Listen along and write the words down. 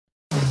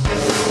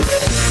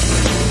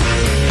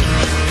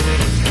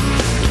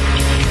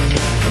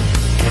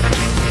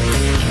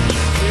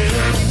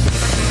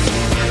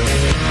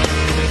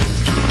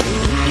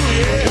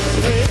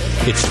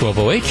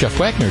1208, Jeff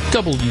Wagner,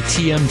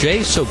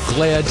 WTMJ. So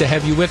glad to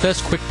have you with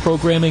us. Quick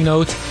programming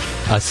note.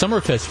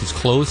 Summerfest is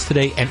closed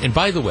today. And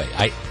by the way,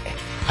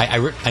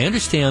 I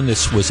understand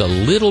this was a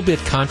little bit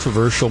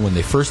controversial when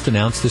they first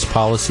announced this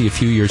policy a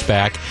few years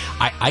back.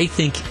 I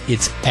think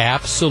it's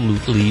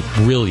absolutely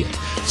brilliant.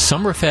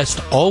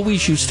 Summerfest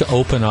always used to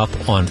open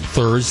up on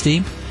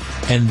Thursday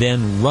and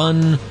then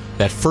run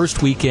that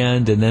first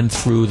weekend and then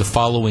through the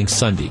following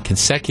Sunday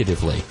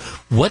consecutively.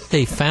 What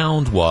they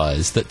found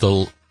was that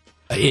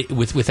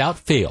without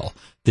fail,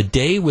 the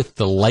day with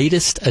the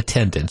lightest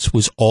attendance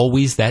was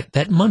always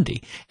that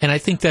Monday. And I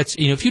think that's,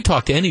 if you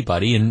talk to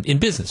anybody in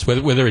business,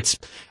 whether it's,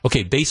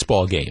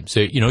 baseball games,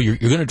 you're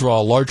going to draw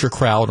a larger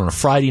crowd on a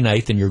Friday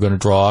night than you're going to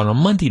draw on a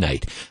Monday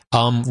night.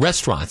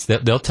 Restaurants,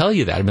 they'll tell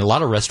you that. I mean, a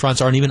lot of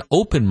restaurants aren't even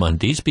open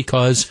Mondays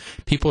because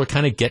people are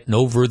kind of getting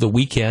over the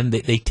weekend.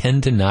 They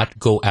tend to not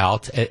go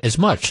out as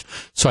much.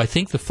 So I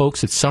think the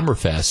folks at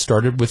Summerfest,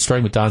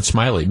 starting with Don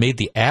Smiley, made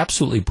the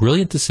absolutely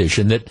brilliant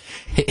decision that,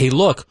 hey,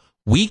 look,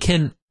 we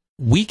can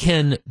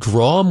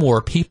draw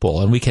more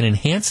people and we can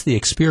enhance the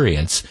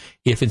experience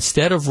if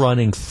instead of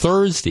running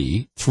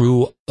Thursday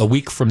through a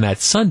week from that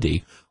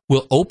Sunday,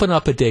 we'll open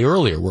up a day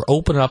earlier. We'll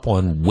open up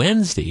on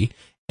Wednesday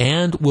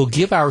and we'll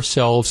give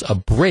ourselves a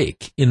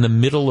break in the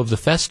middle of the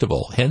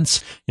festival.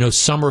 Hence,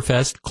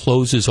 Summerfest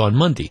closes on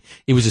Monday.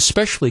 It was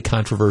especially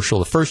controversial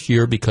the first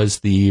year because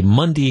the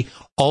Monday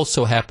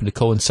also happened to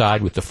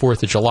coincide with the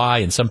 4th of July,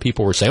 and some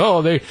people were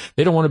saying,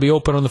 they don't want to be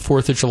open on the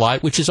 4th of July,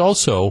 which is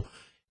also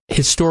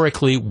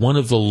historically one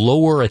of the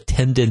lower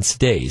attendance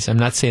days. I'm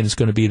not saying it's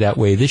going to be that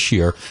way this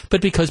year,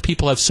 but because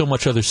people have so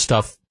much other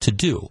stuff to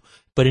do.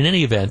 But in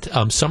any event,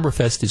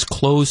 Summerfest is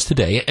closed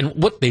today, and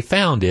what they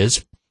found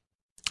is,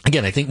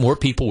 again, I think more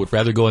people would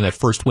rather go on that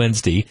first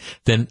Wednesday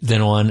than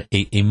on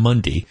a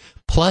Monday.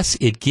 Plus,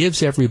 it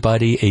gives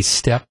everybody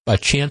a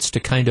chance to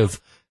kind of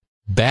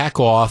back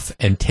off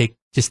and take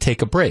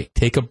a break,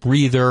 take a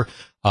breather,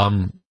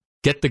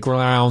 get the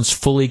grounds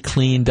fully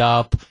cleaned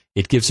up.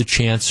 It gives a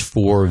chance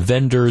for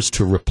vendors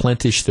to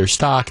replenish their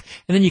stock,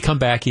 and then you come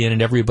back in and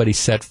everybody's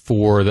set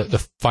for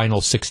the final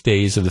 6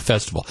 days of the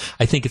festival.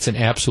 I think it's an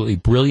absolutely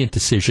brilliant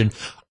decision.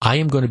 I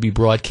am going to be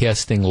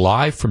broadcasting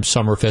live from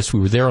Summerfest.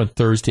 We were there on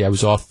Thursday. I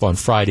was off on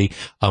Friday.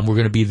 We're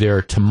going to be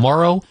there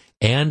tomorrow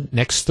and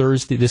next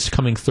Thursday, this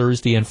coming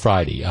Thursday and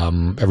Friday.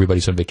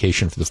 Everybody's on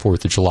vacation for the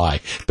 4th of July.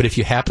 But if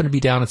you happen to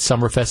be down at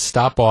Summerfest,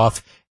 stop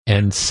off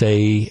and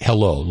say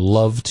hello.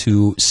 Love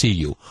to see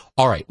you.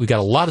 All right, we got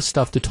a lot of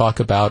stuff to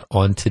talk about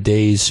on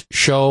today's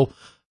show.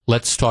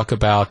 Let's talk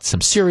about some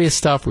serious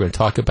stuff. We're going to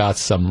talk about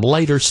some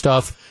lighter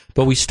stuff.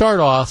 But we start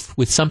off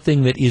with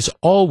something that is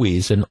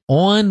always an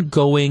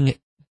ongoing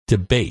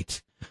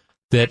debate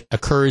that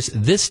occurs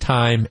this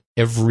time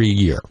every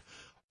year.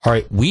 All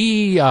right,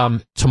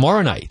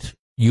 tomorrow night,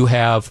 you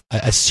have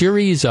a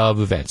series of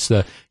events.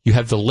 You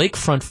have the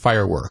lakefront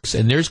fireworks,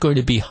 and there's going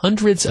to be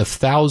hundreds of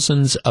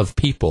thousands of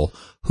people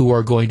who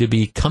are going to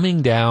be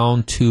coming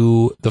down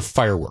to the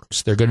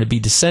fireworks. They're going to be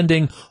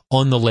descending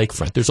on the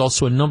lakefront. There's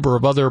also a number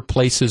of other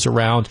places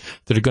around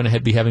that are going to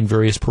be having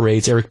various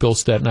parades. Eric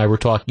Bilstead and I were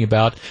talking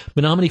about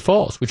Menominee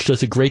Falls, which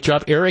does a great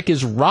job. Eric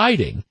is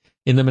riding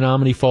in the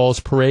Menominee Falls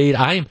parade.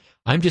 I'm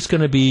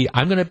going to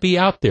be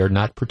out there,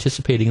 not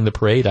participating in the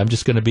parade. I'm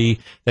just going to be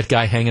that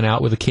guy hanging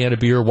out with a can of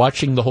beer,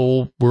 watching the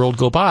whole world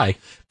go by.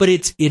 But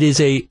it's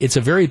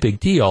a very big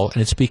deal,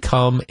 and it's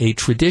become a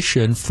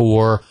tradition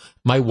for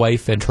my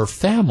wife and her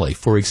family,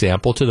 for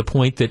example, to the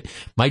point that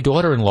my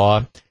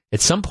daughter-in-law, at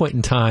some point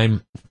in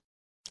time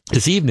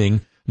this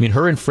evening,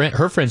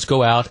 her friends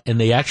go out and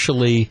they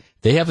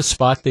have a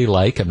spot they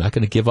like. I'm not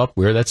going to give up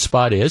where that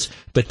spot is,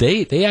 but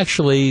they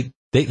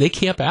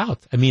camp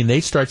out.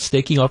 They start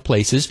staking off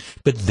places,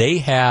 but they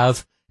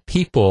have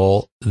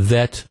people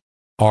that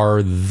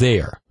are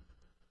there.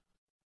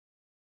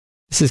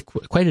 This is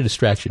quite a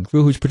distraction.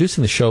 Gru, who's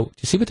producing the show, do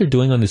you see what they're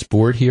doing on this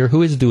board here?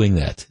 Who is doing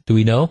that? Do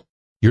we know?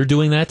 You're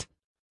doing that?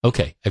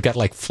 Okay. I've got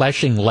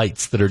flashing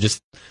lights that are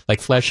just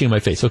flashing in my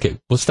face. Okay.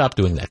 We'll stop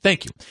doing that.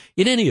 Thank you.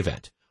 In any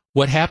event,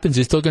 what happens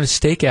is they're going to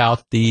stake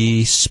out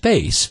the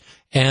space,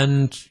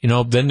 and,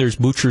 then there's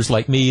moochers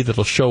like me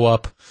that'll show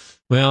up.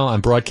 Well,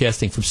 I'm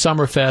broadcasting from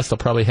Summerfest. I'll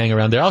probably hang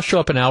around there. I'll show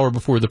up an hour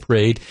before the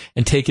parade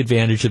and take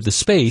advantage of the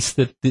space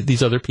that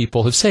these other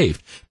people have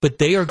saved. But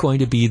they are going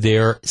to be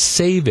there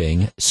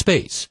saving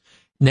space.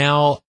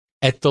 Now,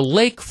 at the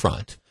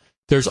lakefront,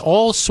 there's the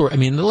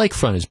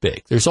lakefront is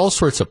big. There's all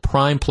sorts of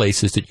prime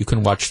places that you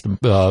can watch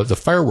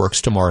the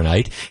fireworks tomorrow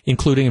night,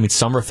 including,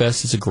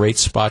 Summerfest is a great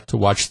spot to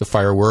watch the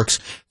fireworks.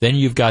 Then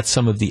you've got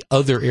some of the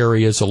other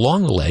areas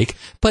along the lake.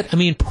 But,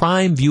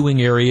 prime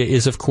viewing area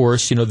is, of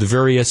course, the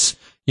various...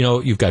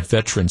 you've got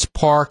Veterans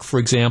Park, for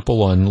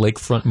example, on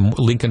Lakefront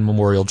Lincoln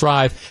Memorial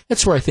Drive.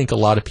 That's where I think a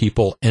lot of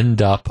people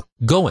end up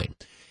going.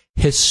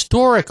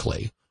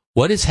 Historically,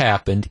 what has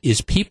happened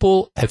is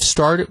people have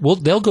started,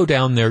 they'll go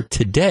down there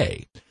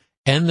today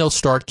and they'll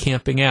start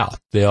camping out.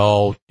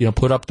 They'll,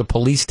 put up the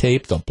police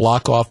tape, they'll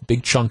block off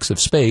big chunks of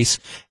space,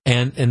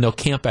 and they'll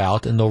camp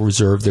out and they'll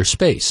reserve their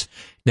space.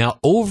 Now,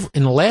 over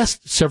in the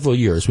last several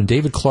years, when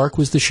David Clark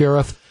was the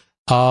sheriff,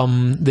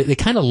 they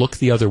kind of look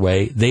the other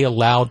way. They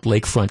allowed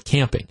lakefront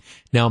camping.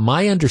 Now,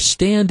 my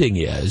understanding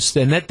is,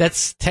 and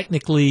that's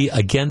technically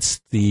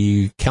against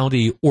the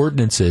county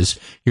ordinances,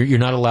 you're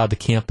not allowed to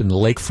camp in the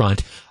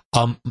lakefront.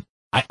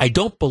 I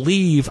do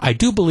believe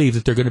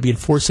that they're going to be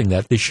enforcing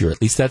that this year.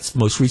 At least that's the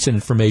most recent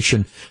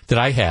information that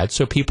I had.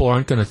 So people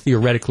aren't going to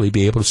theoretically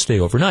be able to stay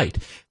overnight.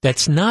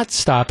 That's not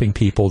stopping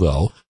people,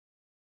 though,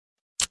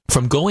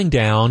 from going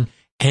down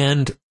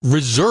and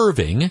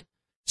reserving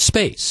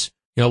space.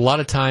 You know, a lot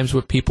of times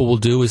what people will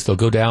do is they'll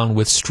go down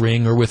with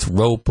string or with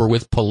rope or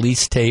with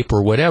police tape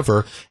or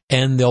whatever,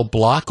 and they'll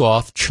block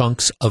off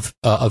chunks of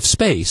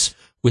space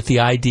with the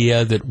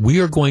idea that we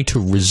are going to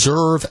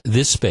reserve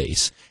this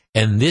space,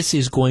 and this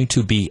is going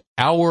to be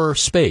our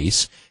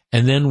space,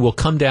 and then we'll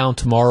come down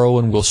tomorrow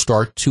and we'll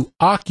start to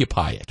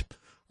occupy it.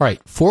 All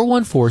right,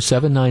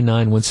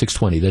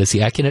 414-799-1620. That is the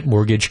Acunet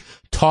Mortgage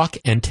talk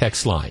and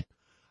text line.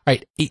 All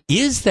right,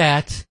 is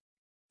that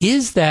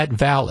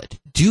valid?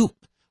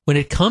 When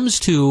it comes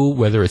to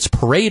whether it's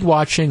parade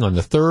watching on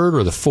the 3rd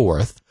or the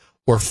 4th,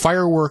 or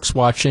fireworks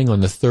watching on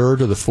the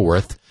 3rd or the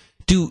 4th,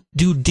 do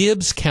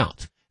dibs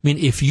count? I mean,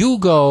 if you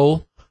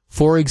go,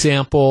 for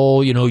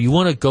example, you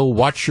want to go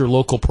watch your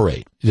local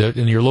parade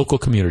in your local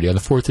community on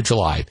the 4th of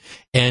July,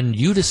 and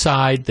you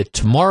decide that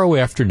tomorrow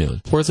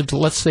afternoon,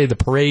 let's say the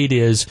parade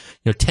is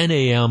 10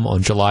 a.m.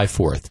 on July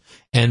 4th,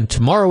 and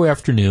tomorrow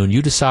afternoon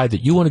you decide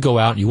that you want to go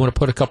out and you want to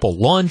put a couple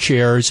lawn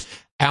chairs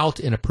out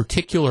in a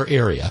particular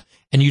area,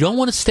 and you don't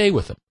want to stay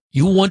with them.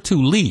 You want to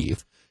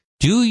leave.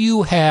 Do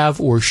you have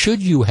or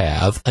should you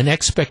have an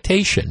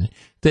expectation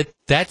that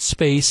that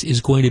space is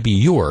going to be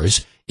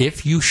yours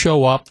if you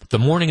show up the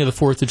morning of the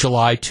 4th of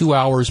July 2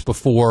 hours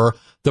before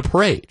the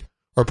parade?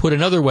 Or put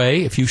another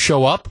way, if you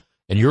show up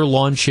and your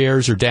lawn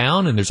chairs are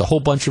down and there's a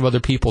whole bunch of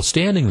other people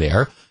standing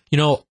there,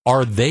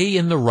 are they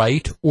in the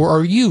right or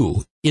are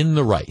you in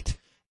the right?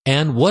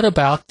 And what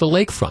about the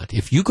lakefront?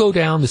 If you go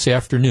down this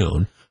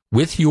afternoon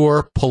with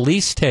your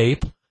police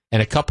tape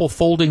and a couple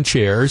folding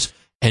chairs,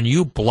 and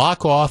you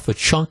block off a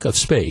chunk of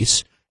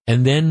space,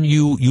 and then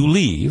you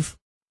leave,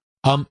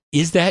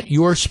 is that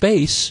your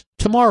space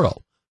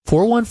tomorrow?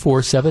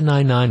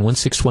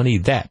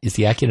 414-799-1620. That is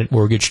the Acunet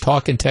Mortgage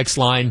talk and text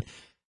line.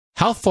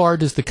 How far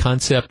does the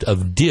concept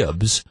of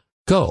dibs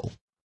go?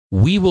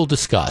 We will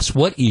discuss.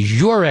 What is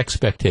your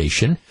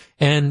expectation?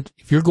 And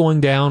if you're going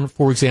down,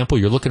 for example,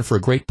 you're looking for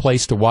a great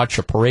place to watch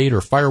a parade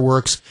or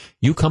fireworks,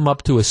 you come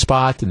up to a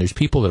spot and there's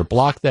people that have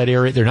blocked that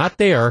area. They're not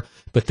there,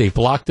 but they've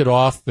blocked it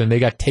off and they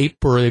got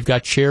tape or they've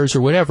got chairs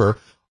or whatever.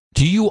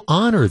 Do you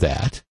honor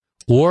that?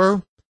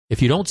 Or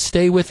if you don't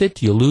stay with it,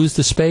 do you lose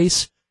the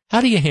space?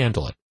 How do you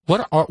handle it?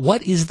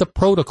 What is the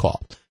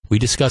protocol? We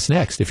discuss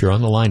next. If you're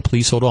on the line,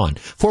 please hold on.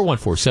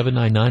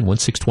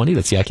 414-799-1620.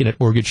 That's the Acunet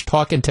Mortgage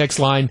talk and text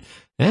line.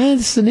 And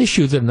this is an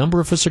issue that a number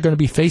of us are going to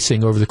be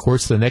facing over the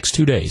course of the next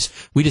 2 days.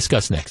 We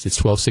discuss next.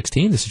 It's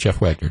 12:16. This is Jeff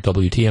Wagner,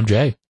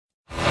 WTMJ.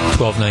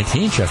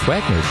 12:19, Jeff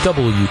Wagner,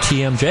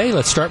 WTMJ.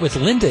 Let's start with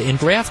Linda in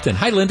Grafton.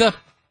 Hi, Linda.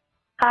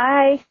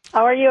 Hi.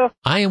 How are you?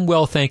 I am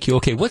well, thank you.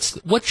 Okay,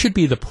 what should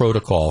be the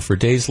protocol for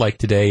days like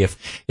today?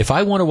 If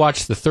I want to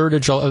watch the 3rd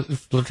of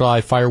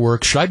July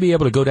fireworks, should I be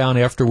able to go down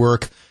after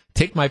work,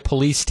 take my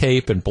police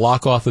tape and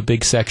block off a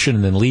big section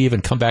and then leave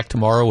and come back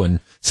tomorrow and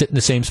sit in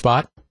the same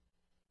spot?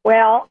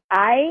 Well,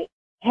 I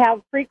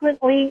have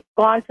frequently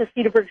gone to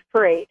Cedarburg's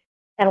parade.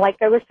 And like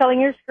I was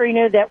telling your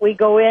screener, that we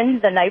go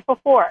in the night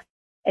before.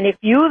 And if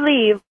you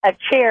leave a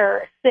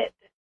chair sit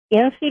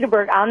in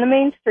Cedarburg on the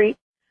main street,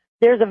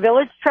 there's a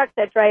village truck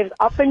that drives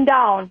up and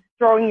down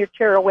throwing your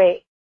chair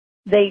away.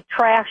 They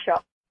trash them.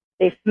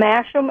 They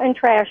smash them and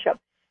trash them.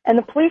 And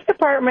the police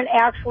department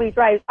actually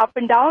drives up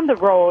and down the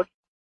road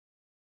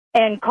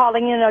and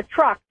calling in a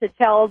truck to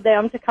tell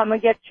them to come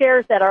and get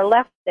chairs that are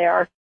left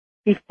there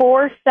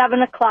before 7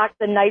 o'clock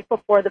the night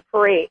before the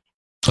parade.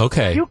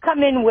 Okay. If you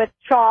come in with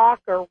chalk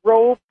or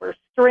rope or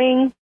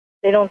string,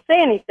 they don't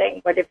say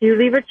anything. But if you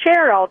leave a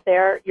chair out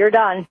there, you're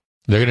done.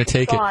 They're going to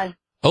take it.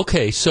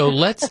 Okay, so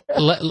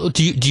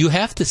do you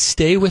have to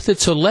stay with it?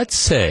 So let's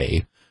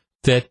say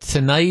that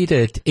tonight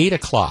at 8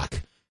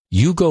 o'clock,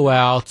 you go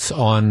out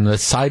on the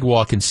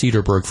sidewalk in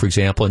Cedarburg, for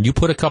example, and you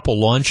put a couple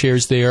lawn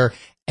chairs there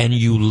and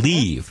you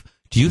leave.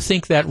 Do you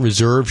think that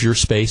reserves your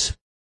space?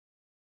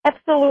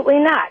 Absolutely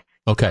not.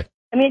 Okay.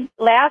 I mean,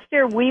 last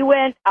year we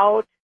went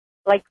out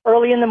like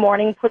early in the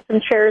morning, put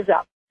some chairs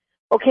up.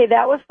 Okay,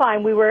 that was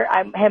fine.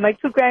 I had my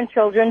 2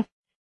 grandchildren.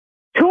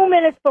 2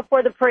 minutes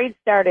before the parade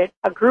started,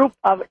 a group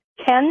of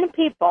 10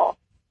 people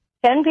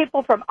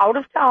from out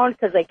of town,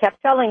 because they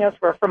kept telling us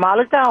we're from out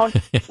of town,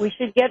 we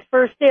should get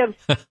first dibs.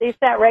 They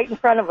sat right in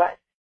front of us.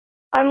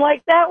 I'm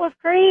like, that was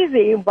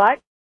crazy, but,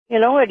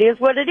 it is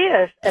what it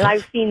is. And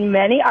I've seen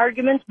many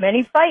arguments,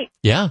 many fights.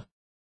 Yeah.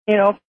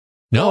 Going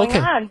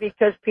on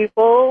because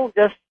people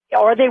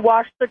or they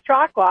wash the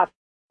chalk off,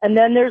 and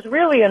then there's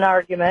really an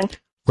argument.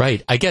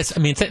 Right. I guess,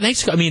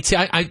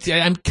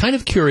 I'm kind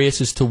of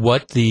curious as to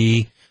what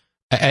the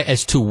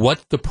as to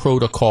what the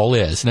protocol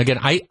is. And again,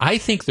 I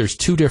think there's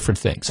two different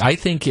things. I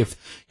think if,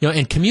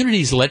 and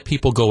communities let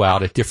people go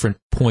out at different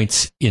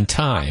points in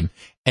time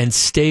and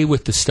stay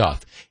with the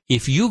stuff.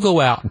 If you go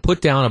out and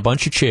put down a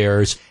bunch of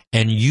chairs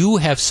and you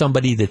have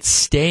somebody that's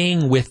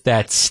staying with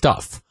that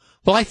stuff,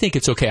 well, I think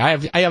it's okay. I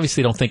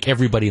obviously don't think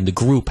everybody in the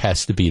group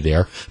has to be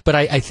there, but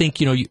I think,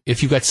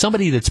 if you've got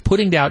somebody that's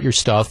putting out your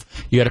stuff,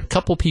 you got a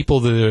couple people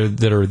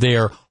that are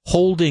there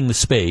holding the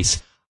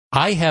space,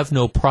 I have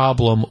no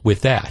problem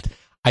with that.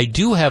 I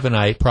do have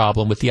a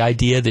problem with the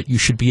idea that you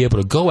should be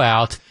able to go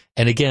out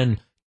and,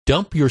 again,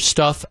 dump your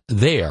stuff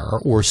there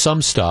or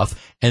some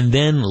stuff and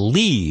then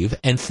leave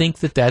and think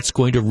that that's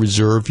going to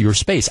reserve your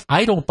space.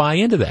 I don't buy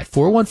into that.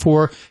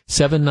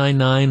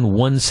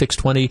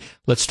 414-799-1620.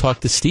 Let's talk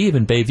to Steve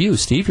in Bayview.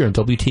 Steve, you're on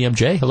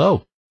WTMJ.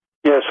 Hello.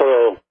 Yes,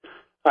 hello.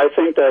 I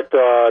think that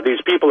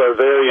these people are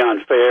very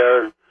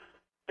unfair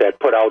that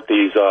put out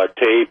these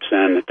tapes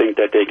and think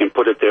that they can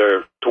put it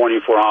there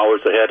 24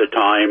 hours ahead of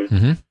time.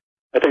 Mm-hmm.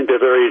 I think they're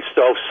very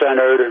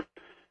self-centered,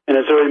 and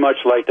it's very much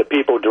like the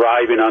people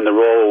driving on the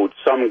road.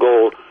 Some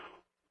go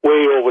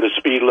way over the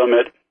speed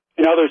limit,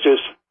 and others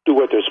just do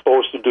what they're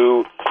supposed to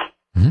do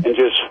and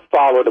just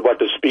follow what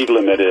the speed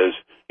limit is.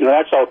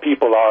 That's how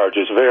people are,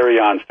 just very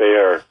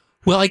unfair.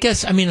 Well, I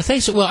guess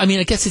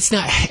it's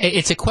not.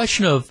 It's a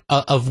question of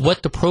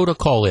what the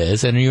protocol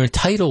is, and you're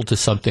entitled to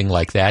something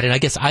like that. And I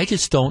guess I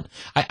just don't.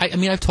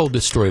 I've told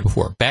this story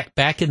before.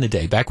 Back in the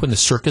day, back when the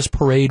circus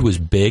parade was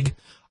big,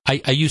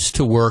 I used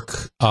to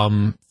work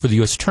for the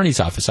U.S.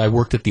 Attorney's Office. I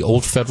worked at the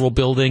old Federal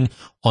Building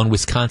on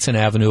Wisconsin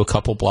Avenue, a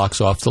couple blocks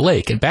off the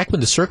lake. And back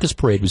when the circus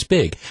parade was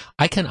big,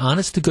 I can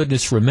honest to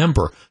goodness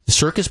remember the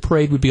circus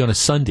parade would be on a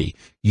Sunday.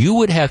 You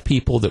would have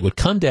people that would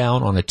come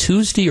down on a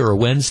Tuesday or a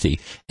Wednesday,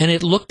 and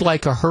it looked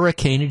like a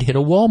hurricane had hit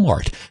a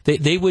Walmart.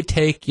 They would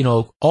take,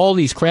 all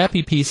these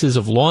crappy pieces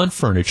of lawn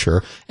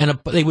furniture, and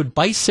they would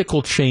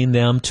bicycle chain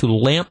them to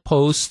lamp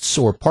posts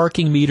or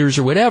parking meters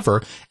or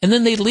whatever, and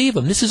then they'd leave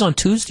them. This is on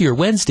Tuesday or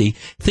Wednesday,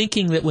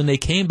 thinking that when they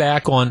came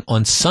back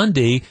on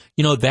Sunday,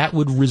 that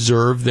would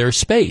reserve their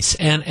space.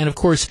 And of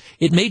course,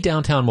 it made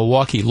downtown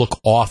Milwaukee look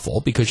awful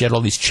because you had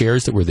all these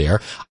chairs that were there.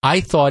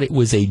 I thought it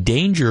was a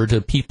danger to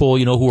people,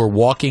 who were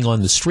walking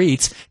on the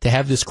streets to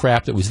have this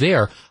crap that was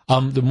there.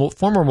 The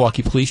former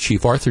Milwaukee police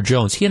chief, Arthur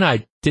Jones, he and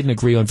I didn't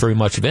agree on very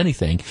much of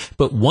anything,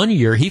 but one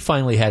year he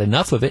finally had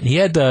enough of it, and he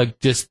had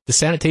just the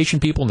sanitation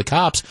people and the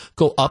cops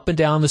go up and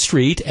down the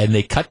street, and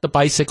they cut the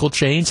bicycle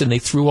chains, and they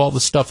threw all the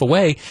stuff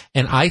away,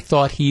 and I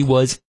thought he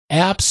was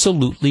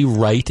absolutely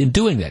right in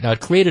doing that. Now, it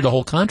created a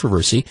whole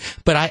controversy,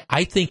 but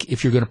I think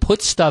if you're going to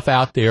put stuff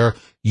out there,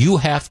 you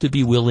have to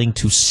be willing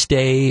to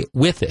stay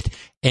with it.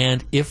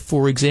 And if,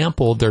 for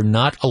example, they're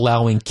not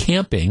allowing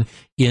camping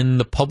in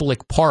the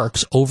public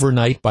parks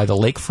overnight by the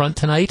lakefront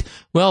tonight,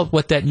 well,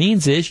 what that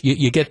means is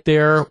you get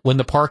there when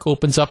the park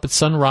opens up at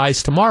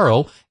sunrise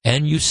tomorrow,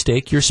 and you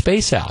stake your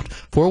space out.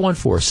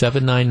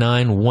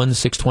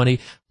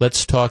 414-799-1620.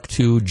 Let's talk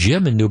to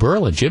Jim in New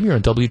Berlin. Jim, you're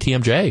on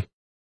WTMJ.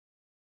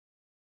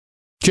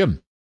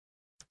 Jim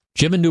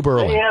in New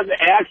Berlin. They have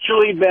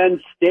actually been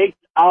staked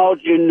out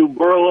in New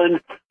Berlin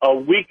a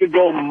week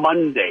ago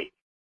Monday.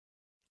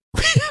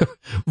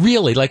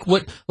 Really?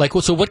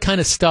 So what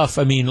kind of stuff?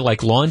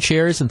 Like lawn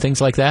chairs and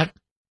things like that?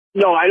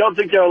 No, I don't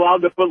think they're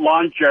allowed to put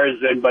lawn chairs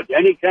in, but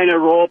any kind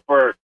of rope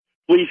or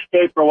fleece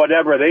tape or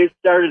whatever, they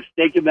started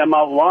staking them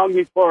out long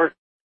before,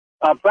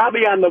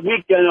 probably on the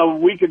weekend a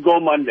week ago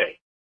Monday.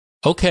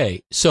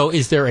 Okay, so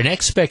is there an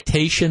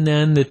expectation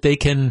then that they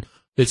can...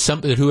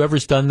 that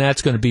whoever's done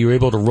that's going to be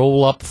able to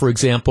roll up, for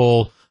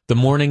example, the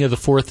morning of the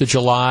 4th of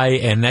July,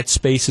 and that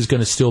space is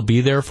going to still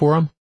be there for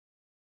them?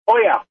 Oh,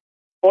 yeah.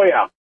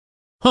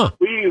 Huh.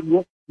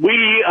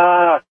 We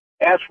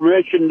asked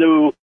permission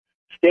to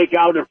stake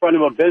out in front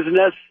of a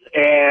business,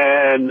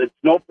 and it's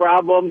no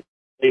problem.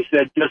 They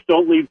said, just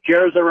don't leave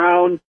chairs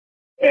around,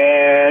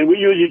 and we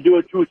usually do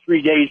it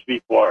 2-3 days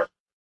before.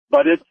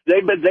 But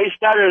they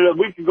started a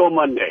week ago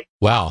Monday.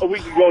 Wow. A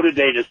week ago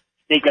today to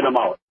taking them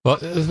out. Well,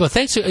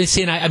 thanks.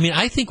 See, and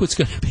I think what's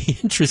going to be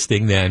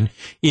interesting then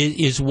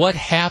is what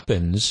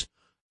happens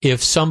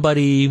if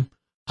somebody,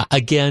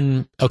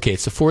 again, okay,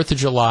 it's the 4th of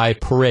July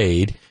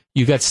parade.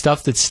 You got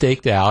stuff that's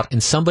staked out,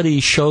 and somebody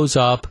shows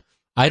up,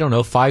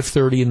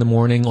 5:30 in the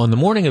morning on the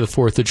morning of the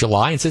 4th of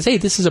July and says, hey,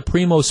 this is a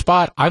primo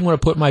spot. I'm going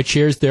to put my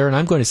chairs there, and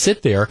I'm going to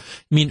sit there.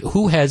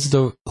 Who has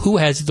the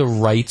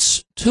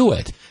rights to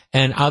it?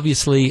 And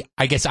obviously,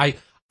 I guess I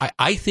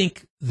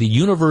think the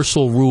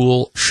universal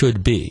rule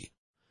should be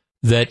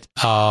that,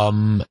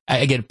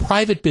 again,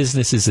 private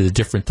business is a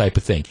different type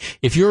of thing.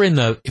 If you're in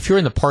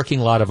the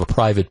parking lot of a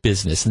private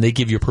business and they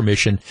give you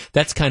permission,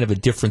 that's kind of a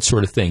different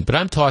sort of thing. But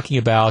I'm talking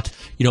about,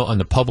 on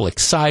the public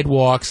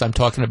sidewalks, I'm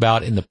talking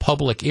about in the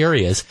public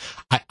areas.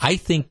 I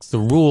think the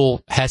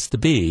rule has to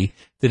be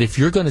that if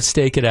you're going to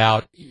stake it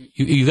out,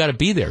 you got to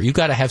be there. You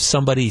got to have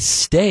somebody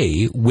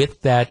stay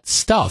with that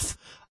stuff,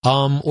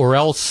 or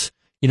else,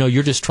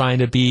 you're just trying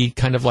to be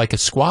kind of like a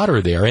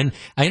squatter there. And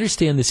I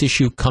understand this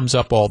issue comes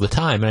up all the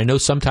time. And I know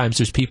sometimes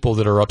there's people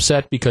that are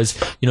upset because,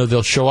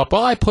 they'll show up,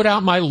 I put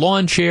out my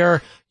lawn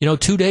chair,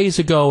 2 days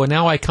ago, and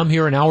now I come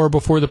here an hour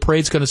before the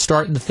parade's going to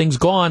start and the thing's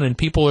gone and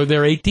people are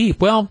there 8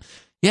 deep. Well,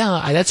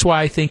 yeah, that's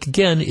why I think,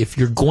 again, if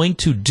you're going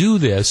to do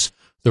this,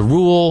 the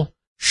rule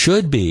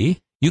should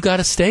be you got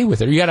to stay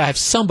with it, or you got to have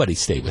somebody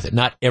stay with it.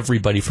 Not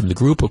everybody from the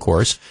group, of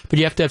course, but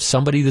you have to have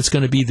somebody that's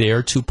going to be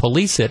there to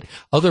police it.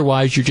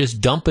 Otherwise, you're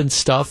just dumping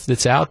stuff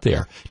that's out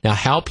there. Now,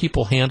 how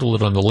people handle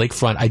it on the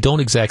lakefront, I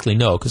don't exactly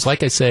know, because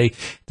like I say,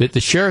 that the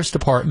sheriff's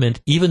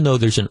department, even though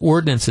there's an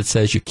ordinance that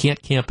says you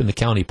can't camp in the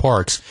county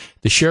parks,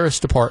 the sheriff's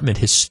department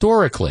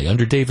historically,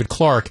 under David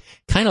Clark,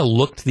 kind of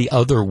looked the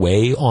other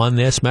way on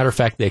this. Matter of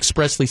fact, they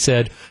expressly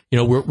said,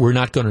 we're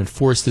not going to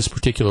enforce this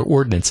particular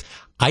ordinance.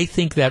 I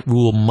think that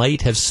rule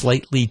might have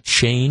slightly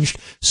changed,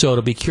 so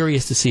it'll be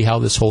curious to see how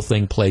this whole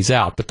thing plays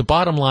out. But the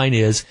bottom line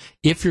is,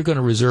 if you're going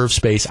to reserve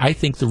space, I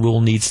think the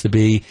rule needs to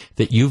be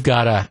that you've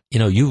got to,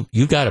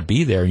 you got to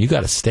be there and you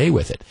got to stay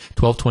with it.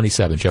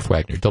 1227, Jeff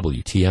Wagner,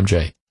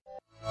 WTMJ.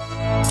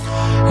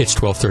 It's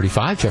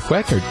 12:35. Jeff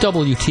Wagner,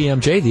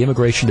 WTMJ. The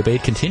immigration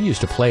debate continues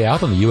to play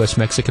out on the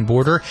U.S.-Mexican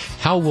border.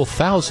 How will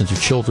thousands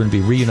of children be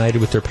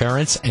reunited with their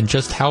parents, and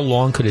just how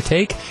long could it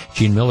take?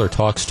 Gene Miller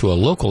talks to a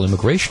local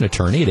immigration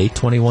attorney at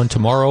 8:21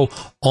 tomorrow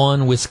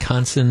on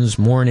Wisconsin's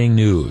Morning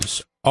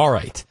News. All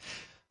right.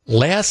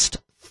 Last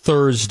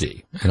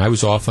Thursday, and I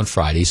was off on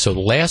Friday, so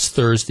last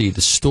Thursday,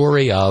 the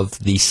story of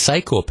the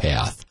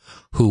psychopath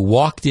who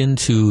walked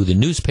into the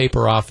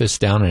newspaper office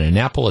down in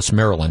Annapolis,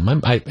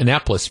 Maryland.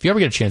 Annapolis, if you ever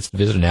get a chance to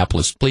visit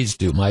Annapolis, please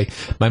do.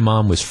 My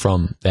mom was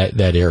from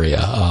that area.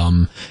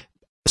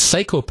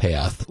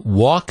 Psychopath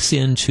walks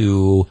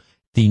into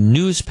the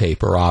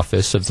newspaper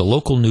office of the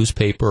local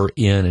newspaper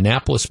in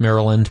Annapolis,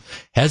 Maryland,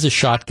 has a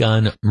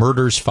shotgun,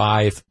 murders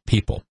 5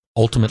 people.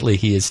 Ultimately,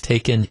 he is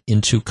taken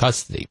into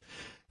custody.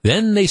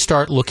 Then they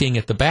start looking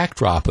at the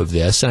backdrop of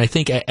this, and I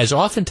think, as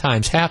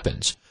oftentimes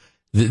happens,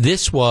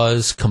 this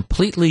was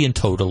completely and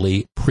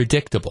totally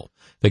predictable.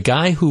 The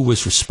guy who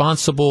was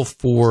responsible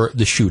for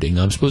the shooting,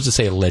 I'm supposed to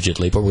say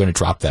allegedly, but we're going to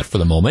drop that for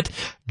the moment,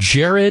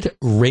 Jared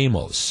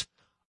Ramos,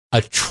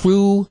 a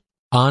true,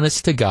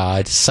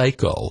 honest-to-God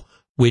psycho,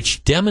 who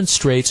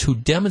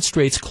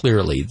demonstrates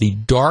clearly the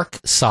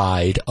dark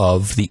side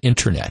of the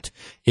Internet.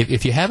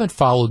 If you haven't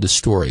followed the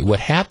story,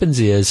 what happens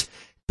is,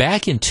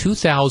 back in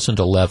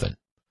 2011,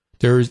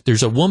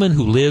 there's a woman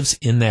who lives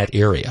in that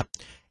area,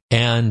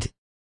 and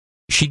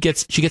she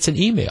gets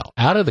an email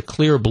out of the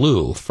clear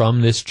blue from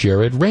this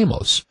Jared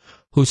Ramos,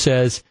 who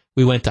says,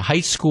 we went to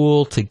high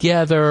school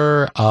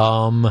together.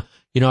 I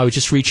was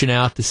just reaching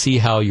out to see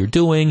how you're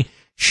doing.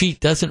 She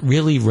doesn't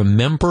really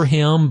remember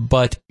him,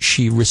 but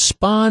she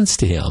responds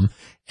to him.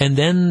 And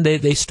then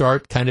they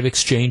start kind of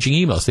exchanging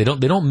emails. They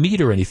don't meet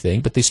or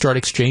anything, but they start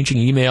exchanging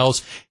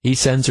emails. He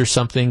sends her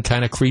something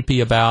kind of creepy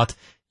about,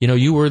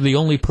 you were the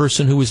only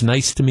person who was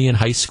nice to me in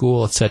high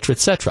school, et cetera, et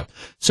cetera.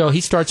 So he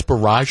starts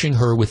barraging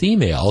her with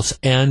emails,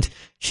 and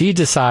she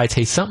decides,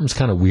 hey, something's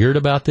kind of weird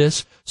about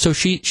this. So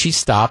she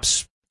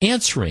stops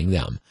answering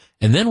them.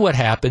 And then what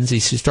happens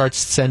is she starts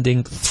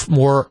sending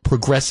more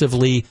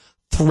progressively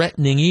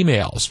threatening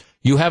emails.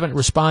 You haven't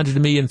responded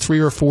to me in 3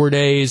 or 4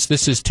 days.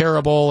 This is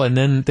terrible. And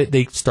then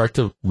they start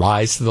to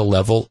rise to the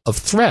level of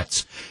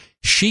threats.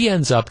 She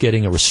ends up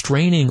getting a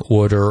restraining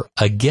order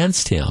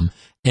against him.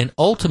 And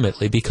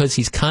ultimately, because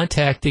he's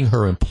contacting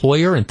her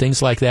employer and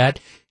things like that,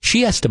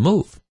 she has to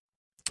move.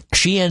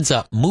 She ends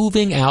up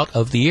moving out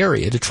of the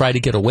area to try to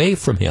get away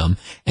from him,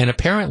 and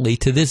apparently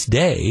to this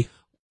day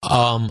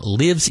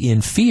lives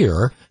in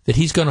fear that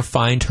he's going to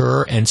find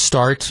her and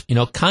start,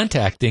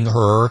 contacting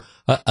her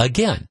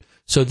again.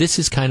 So this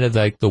is kind of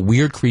like the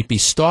weird, creepy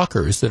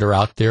stalkers that are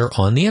out there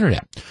on the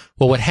Internet.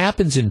 Well, what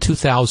happens in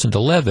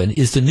 2011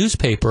 is the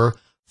newspaper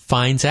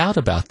finds out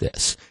about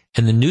this.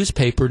 And the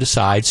newspaper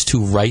decides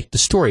to write the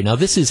story. Now,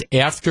 this is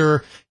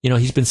after,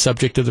 he's been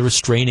subject to the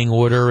restraining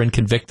order and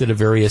convicted of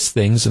various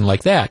things and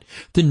like that.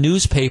 The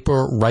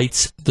newspaper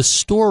writes the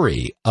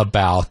story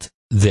about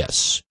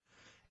this.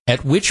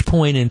 At which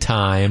point in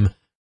time,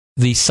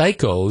 the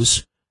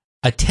psycho's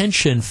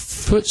attention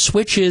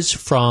switches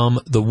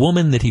from the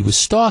woman that he was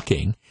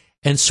stalking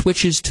and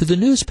switches to the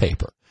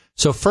newspaper.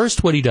 So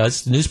first what he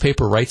does, the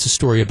newspaper writes a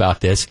story about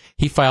this.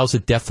 He files a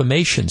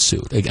defamation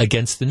suit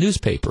against the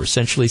newspaper,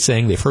 essentially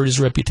saying they've hurt his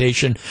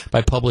reputation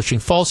by publishing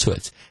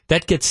falsehoods.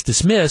 That gets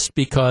dismissed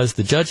because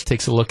the judge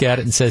takes a look at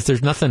it and says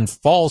there's nothing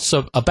false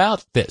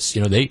about this.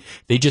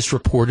 They just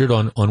reported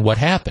on what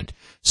happened.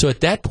 So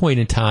at that point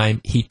in time,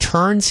 he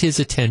turns his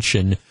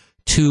attention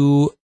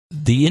to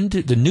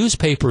the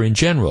newspaper in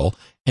general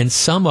and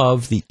some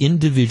of the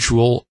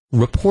individual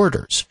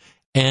reporters.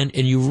 And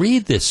you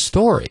read this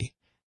story,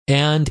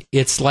 and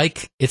it's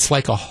like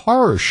a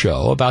horror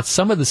show about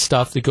some of the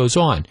stuff that goes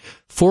on.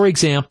 For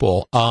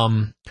example,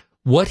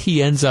 what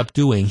he ends up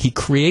doing, he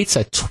creates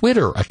a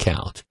Twitter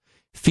account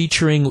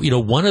featuring,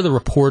 one of the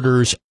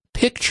reporters'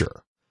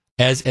 picture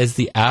as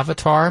the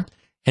avatar,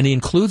 and he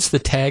includes the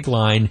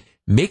tagline,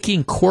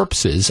 making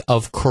corpses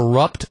of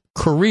corrupt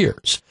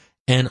careers.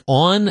 And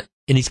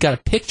he's got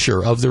a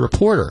picture of the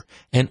reporter.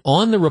 And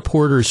on the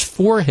reporter's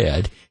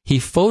forehead, he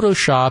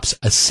photoshops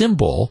a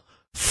symbol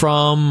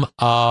from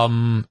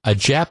a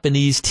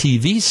Japanese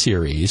TV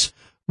series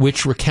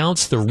which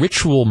recounts the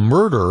ritual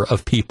murder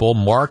of people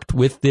marked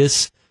with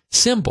this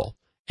symbol.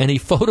 And he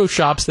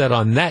photoshops that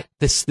on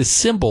this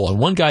symbol on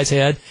one guy's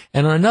head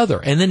and on another.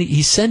 And then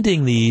he's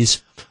sending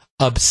these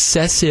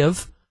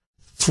obsessive,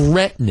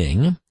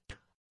 threatening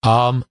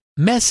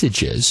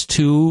messages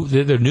to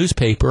the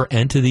newspaper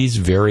and to these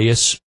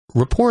various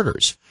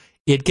reporters.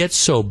 It gets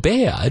so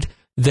bad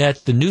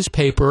that the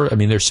newspaper,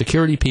 their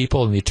security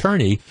people and the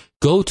attorney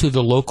go to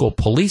the local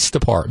police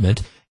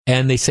department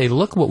and they say,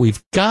 look what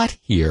we've got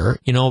here.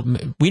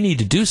 We need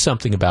to do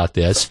something about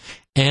this.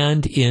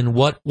 And in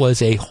what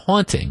was a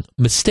haunting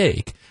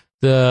mistake,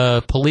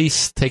 the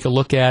police take a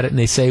look at it and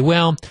they say,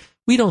 well,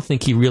 we don't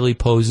think he really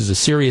poses a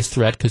serious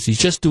threat because he's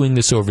just doing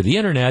this over the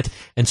internet.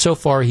 And so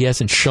far he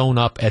hasn't shown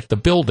up at the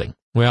building.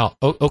 Well,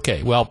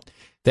 okay. Well,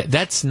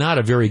 that's not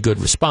a very good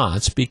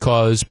response,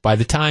 because by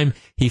the time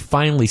he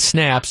finally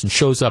snaps and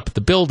shows up at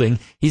the building,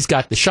 he's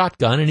got the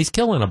shotgun and he's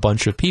killing a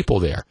bunch of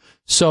people there.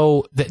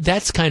 So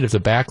that's kind of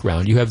the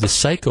background. You have this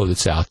psycho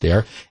that's out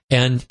there,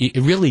 and it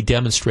really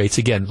demonstrates,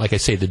 again, like I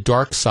say, the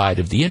dark side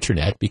of the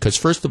internet, because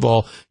first of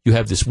all, you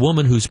have this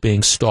woman who's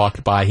being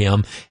stalked by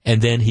him,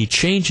 and then he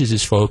changes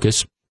his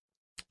focus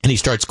and he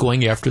starts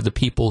going after the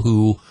people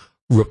who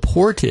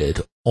reported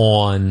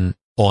on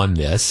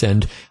this.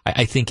 And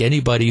I think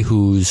anybody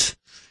who's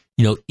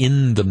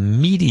in the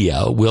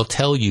media will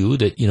tell you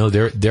that,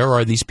 there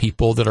are these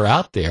people that are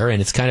out there, and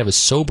it's kind of a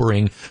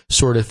sobering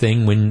sort of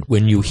thing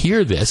when you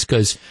hear this,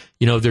 because,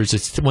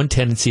 there's one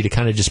tendency to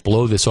kind of just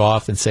blow this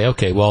off and say,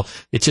 okay, well,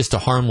 it's just a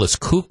harmless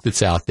kook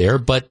that's out there.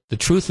 But the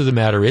truth of the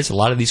matter is a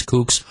lot of these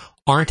kooks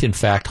aren't in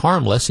fact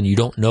harmless, and you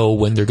don't know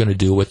when they're going to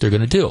do what they're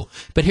going to do.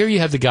 But here you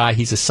have the guy,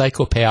 he's a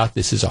psychopath.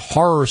 This is a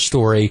horror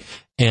story.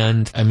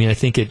 And I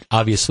think it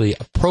obviously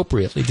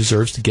appropriately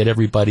deserves to get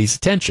everybody's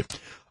attention.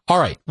 All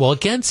right. Well,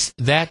 against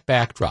that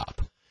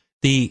backdrop,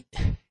 the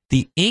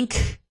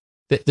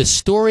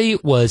story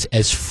was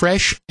as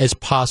fresh as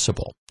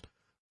possible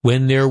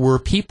when there were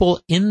people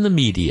in the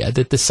media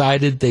that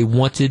decided they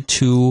wanted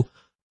to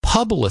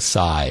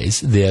publicize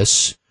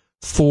this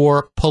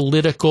for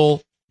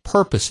political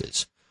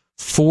purposes.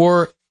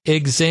 For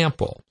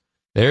example,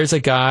 there's a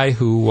guy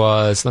who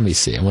was, let me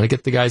see, I want to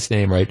get the guy's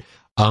name right.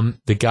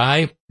 The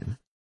guy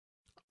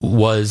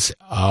was,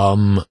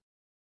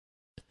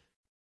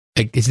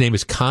 his name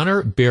is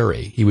Connor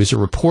Berry. He was a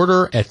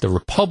reporter at The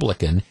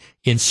Republican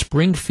in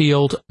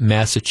Springfield,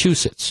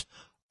 Massachusetts.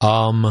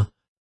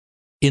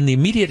 In the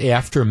immediate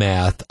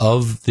aftermath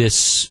of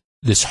this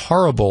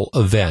horrible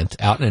event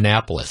out in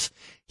Annapolis,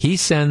 he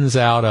sends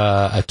out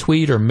a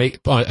tweet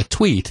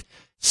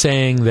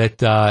saying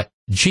that,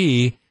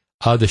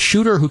 the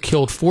shooter who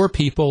killed 4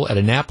 people at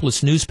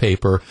Annapolis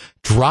newspaper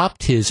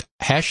dropped his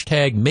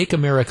hashtag Make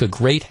America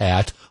Great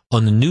hat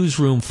on the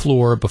newsroom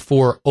floor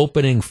before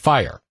opening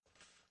fire.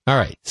 All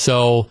right,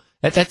 so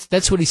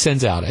that's what he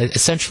sends out,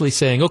 essentially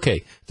saying,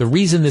 okay, the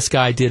reason this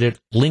guy did it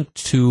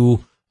linked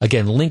to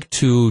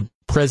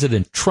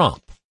President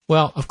Trump.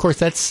 Well, of course,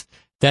 that's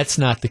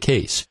not the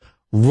case.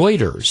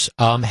 Reuters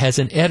has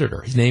an editor.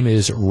 His name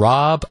is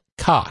Rob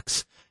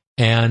Cox,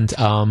 and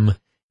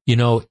he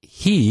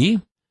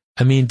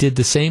did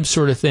the same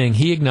sort of thing.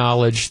 He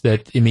acknowledged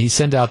that. He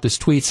sent out this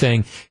tweet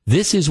saying,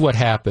 "This is what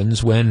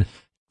happens when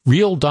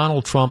real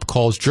Donald Trump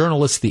calls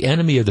journalists the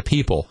enemy of the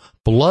people.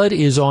 Blood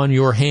is on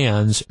your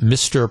hands,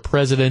 Mr.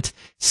 President.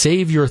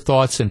 Save your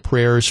thoughts and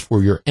prayers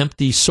for your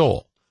empty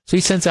soul." So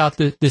he sends out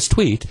this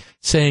tweet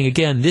saying,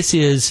 again, this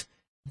is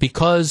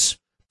because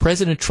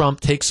President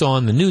Trump takes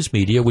on the news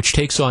media, which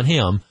takes on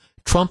him.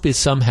 Trump is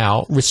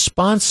somehow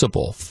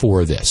responsible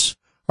for this.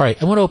 All right,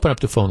 I want to open up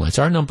the phone lines.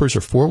 Our numbers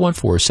are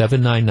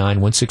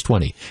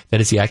 414-799-1620.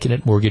 That is the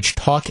Acunet Mortgage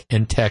talk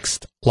and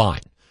text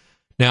line.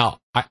 Now,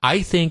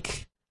 I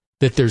think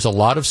that there's a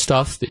lot of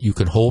stuff that you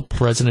can hold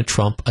President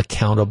Trump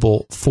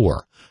accountable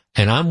for.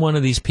 And I'm one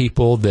of these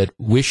people that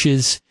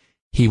wishes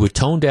he would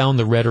tone down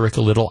the rhetoric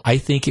a little. I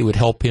think it would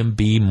help him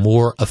be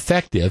more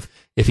effective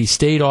if he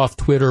stayed off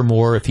Twitter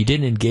more, if he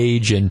didn't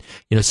engage in,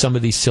 some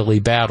of these silly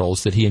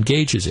battles that he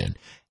engages in.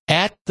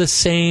 At the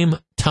same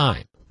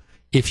time,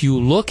 if you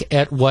look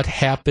at what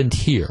happened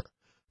here,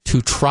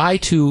 to try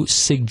to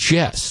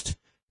suggest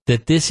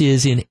that this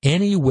is in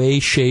any way,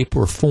 shape,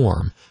 or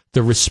form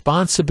the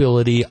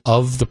responsibility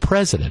of the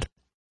president,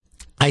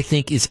 I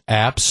think is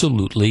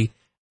absolutely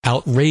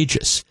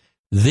outrageous.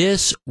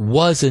 This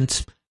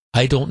wasn't,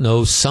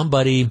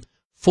 somebody,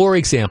 for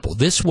example,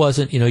 this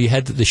wasn't, you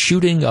had the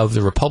shooting of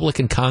the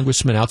Republican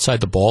congressman outside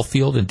the ball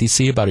field in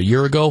D.C. about a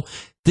year ago.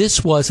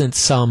 This wasn't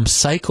some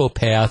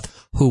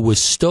psychopath who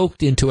was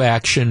stoked into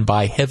action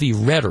by heavy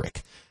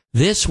rhetoric.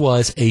 This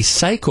was a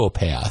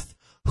psychopath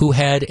who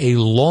had a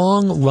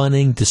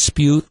long-running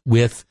dispute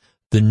with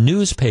the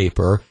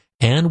newspaper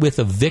and with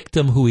a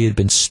victim who he had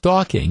been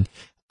stalking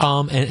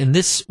And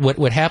this,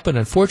 what happened,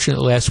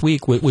 unfortunately, last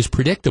week was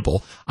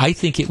predictable. I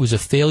think it was a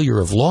failure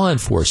of law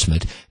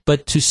enforcement.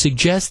 But to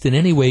suggest in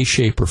any way,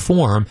 shape, or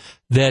form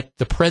that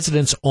the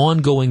president's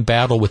ongoing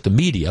battle with the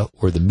media,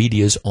 or the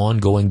media's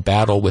ongoing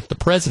battle with the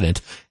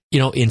president,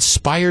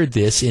 inspired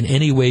this in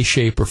any way,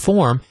 shape, or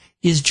form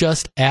is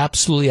just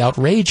absolutely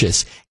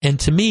outrageous. And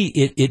to me,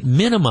 it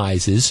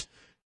minimizes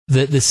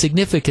the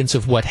significance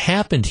of what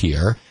happened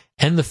here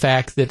and the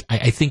fact that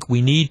I think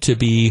we need to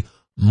be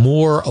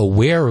more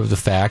aware of the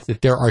fact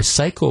that there are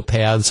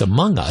psychopaths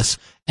among us,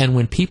 and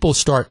when people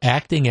start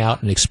acting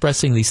out and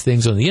expressing these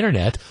things on the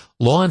internet,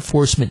 law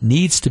enforcement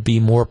needs to be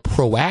more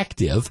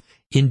proactive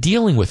in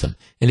dealing with them.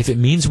 And if it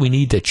means we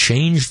need to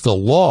change the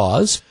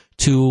laws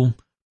to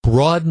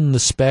broaden the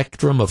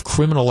spectrum of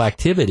criminal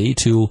activity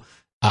to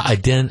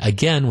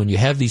again, when you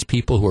have these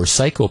people who are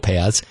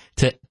psychopaths,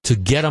 to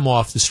get them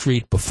off the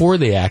street before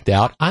they act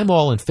out, I'm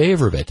all in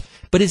favor of it.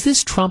 But is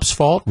this Trump's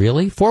fault,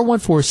 really?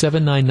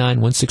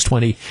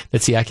 414-799-1620.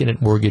 That's the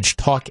Accident Mortgage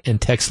talk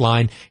and text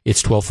line.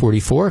 It's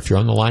 1244. If you're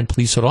on the line,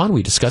 please hold on.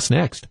 We discuss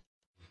next.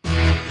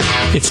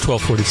 It's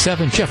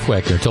 1247. Jeff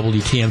Wagner,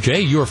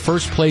 WTMJ. Your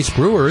first place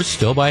Brewers,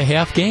 still by a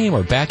half game,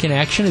 are back in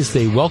action as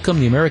they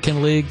welcome the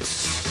American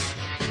League's...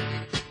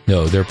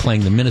 No, they're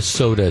playing the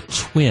Minnesota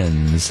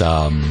Twins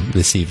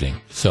this evening.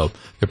 So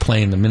they're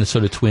playing the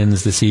Minnesota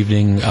Twins this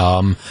evening.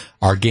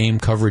 Our game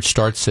coverage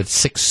starts at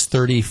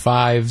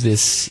 6:35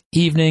 this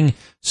evening,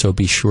 so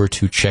be sure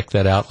to check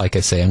that out. Like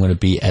I say, I'm going to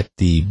be at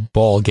the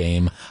ball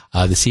game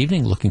this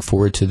evening. Looking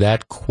forward to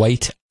that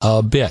quite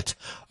a bit.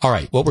 All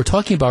right, what we're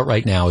talking about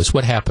right now is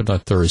what happened on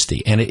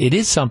Thursday, and it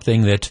is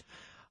something that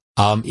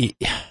I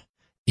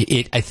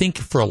think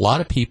for a lot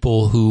of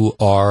people who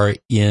are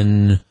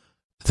in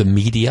the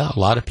media, a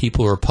lot of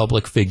people who are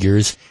public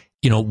figures,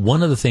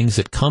 one of the things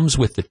that comes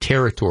with the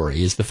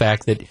territory is the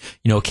fact that,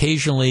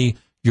 occasionally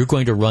you're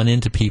going to run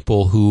into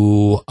people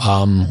who,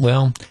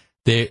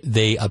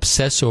 they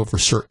obsess over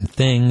certain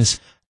things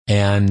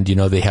and,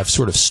 they have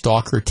sort of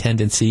stalker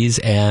tendencies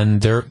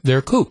and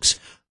they're kooks.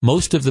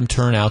 Most of them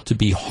turn out to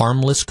be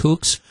harmless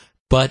kooks,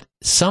 but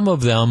some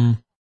of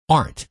them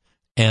aren't.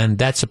 And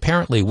that's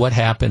apparently what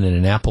happened in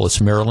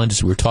Annapolis, Maryland.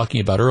 As we were talking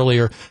about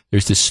earlier,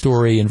 there's this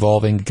story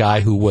involving a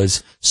guy who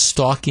was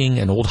stalking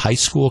an old high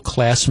school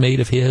classmate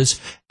of his.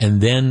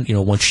 And then,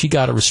 once she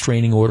got a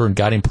restraining order and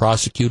got him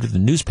prosecuted, the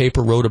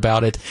newspaper wrote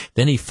about it.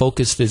 Then he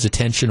focused his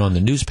attention on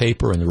the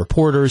newspaper and the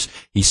reporters.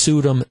 He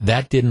sued them.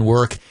 That didn't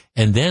work.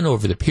 And then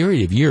over the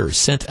period of years,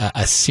 sent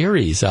a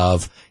series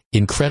of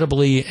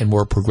incredibly and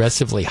more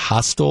progressively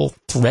hostile,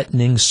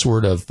 threatening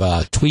sort of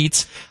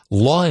tweets.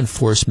 Law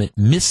enforcement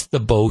missed the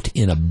boat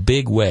in a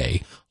big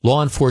way.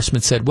 Law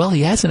enforcement said, well,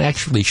 he hasn't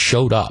actually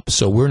showed up,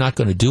 so we're not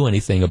going to do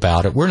anything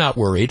about it. We're not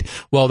worried.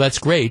 Well, that's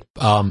great,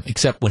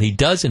 except when he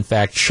does, in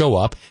fact, show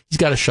up, he's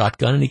got a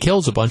shotgun and he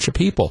kills a bunch of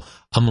people.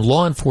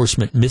 Law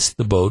enforcement missed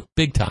the boat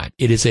big time.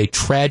 It is a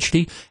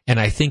tragedy, and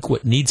I think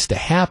what needs to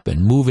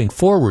happen moving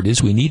forward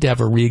is we need to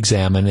have a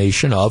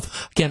reexamination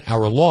of, again,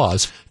 our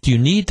laws. Do you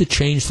need to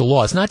change the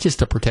laws, not just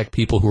to protect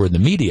people who are in the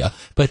media,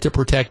 but to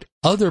protect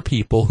other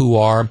people who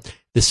are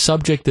the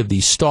subject of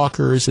these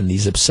stalkers and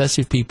these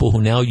obsessive people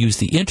who now use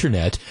the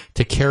internet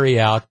to carry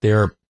out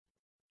their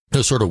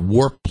those sort of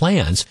warped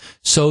plans,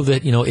 so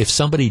that, if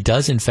somebody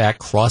does in fact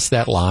cross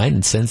that line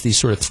and sends these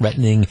sort of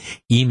threatening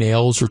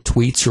emails or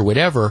tweets or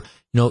whatever,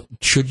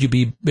 should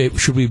we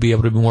be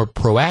able to be more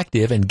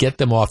proactive and get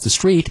them off the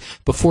street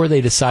before they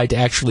decide to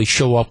actually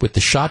show up with the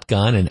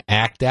shotgun and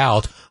act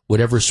out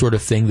whatever sort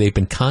of thing they've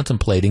been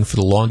contemplating for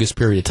the longest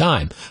period of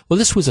time? Well,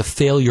 this was a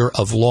failure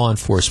of law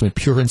enforcement,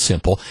 pure and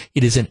simple.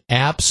 It is an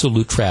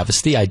absolute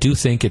travesty. I do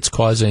think it's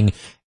causing,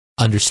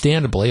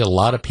 understandably, a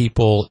lot of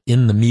people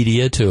in the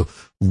media to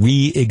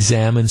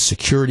re-examine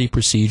security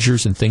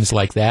procedures and things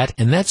like that,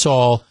 and that's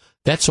all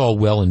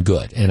well and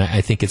good, and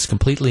I think it's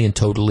completely and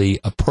totally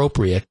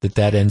appropriate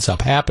that ends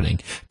up happening.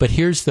 But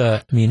here's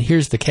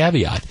the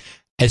caveat.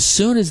 As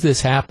soon as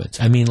this happens,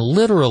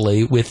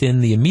 literally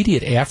within the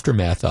immediate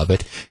aftermath of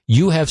it,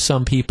 you have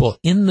some people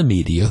in the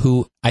media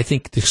who I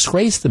think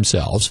disgrace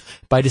themselves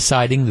by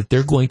deciding that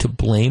they're going to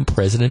blame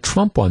President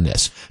Trump on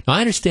this. Now,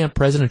 I understand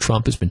President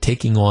Trump has been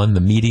taking on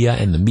the media,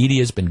 and the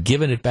media has been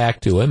giving it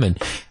back to him,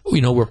 and,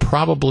 we're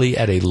probably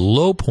at a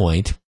low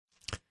point.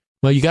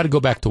 Well, you got to go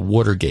back to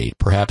Watergate,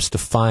 perhaps, to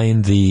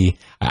find a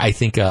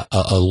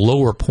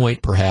lower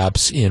point,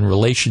 perhaps, in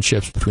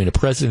relationships between a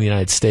president of the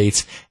United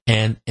States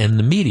and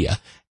the media.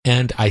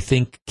 And I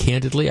think,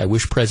 candidly, I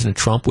wish President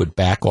Trump would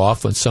back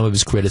off on some of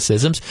his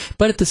criticisms.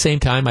 But at the same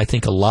time, I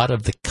think a lot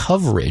of the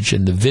coverage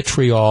and the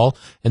vitriol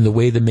and the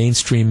way the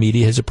mainstream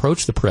media has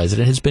approached the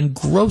president has been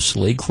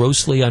grossly,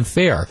 grossly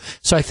unfair.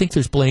 So I think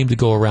there's blame to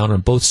go around on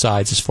both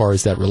sides as far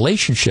as that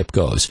relationship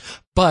goes.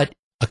 But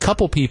a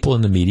couple people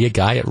in the media, a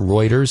guy at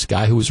Reuters, a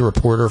guy who was a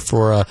reporter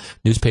for a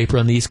newspaper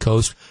on the East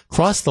Coast,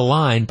 crossed the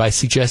line by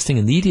suggesting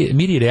in the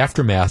immediate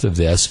aftermath of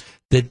this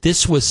that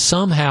this was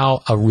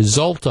somehow a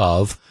result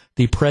of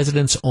the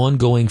president's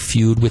ongoing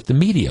feud with the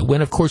media,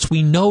 when, of course,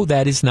 we know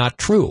that is not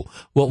true.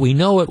 What we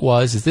know it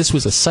was is this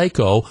was a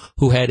psycho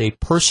who had a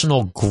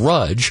personal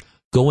grudge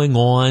going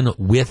on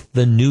with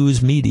the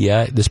news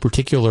media, this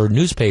particular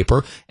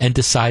newspaper, and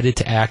decided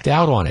to act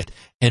out on it.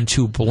 And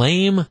to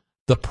blame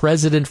the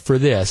president for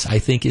this, I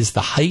think, is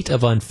the height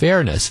of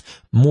unfairness.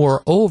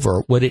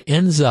 Moreover, what it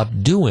ends up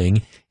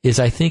doing is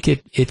I think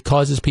it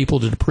causes people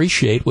to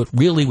depreciate what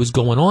really was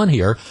going on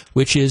here,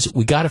 which is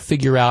we got to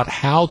figure out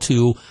how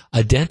to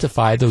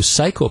identify those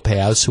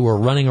psychopaths who are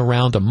running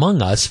around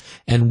among us,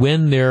 and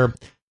when they're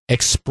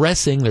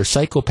expressing their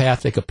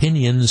psychopathic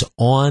opinions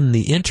on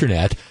the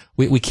internet,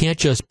 we can't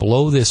just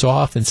blow this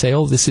off and say,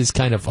 oh, this is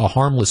kind of a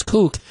harmless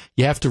kook.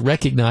 You have to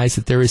recognize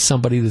that there is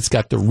somebody that's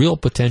got the real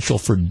potential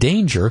for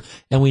danger,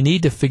 and we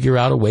need to figure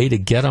out a way to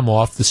get them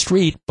off the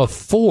street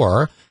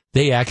before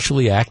they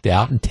actually act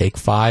out and take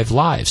 5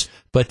 lives.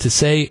 But to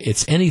say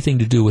it's anything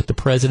to do with the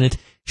president,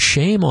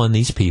 shame on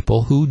these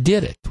people who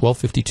did it.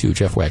 1252,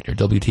 Jeff Wagner,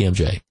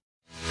 WTMJ.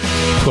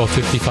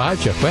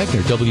 1255, Jeff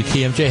Wagner,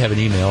 WTMJ. Have an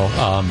email.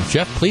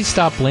 Jeff, please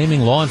stop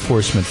blaming law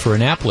enforcement for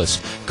Annapolis.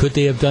 Could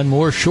they have done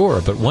more?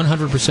 Sure, but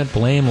 100%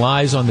 blame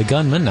lies on the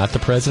gunman, not the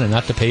president,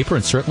 not the paper,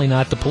 and certainly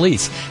not the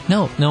police.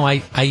 No,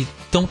 I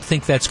don't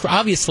think that's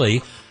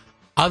obviously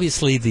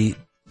the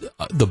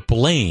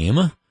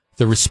blame,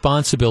 the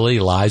responsibility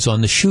lies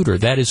on the shooter.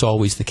 That is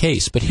always the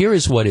case. But here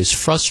is what is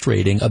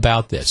frustrating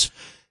about this.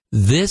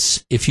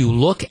 This, if you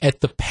look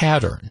at the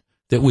pattern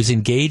that was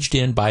engaged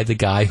in by the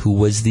guy who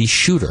was the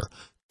shooter,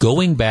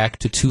 going back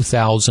to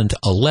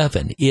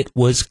 2011, it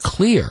was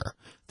clear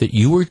that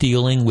you were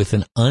dealing with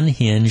an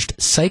unhinged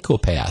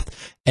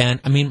psychopath. And,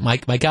 I mean, my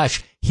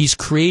gosh, he's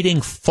creating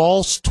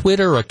false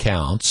Twitter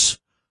accounts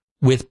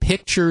with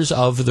pictures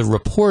of the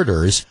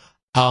reporters,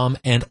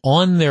 and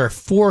on their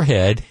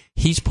forehead,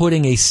 he's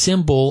putting a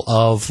symbol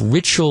of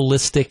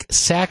ritualistic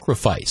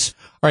sacrifice.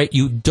 All right,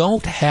 you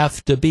don't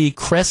have to be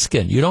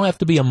Kreskin. You don't have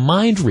to be a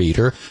mind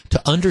reader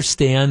to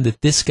understand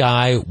that this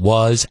guy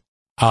was,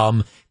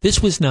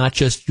 this was not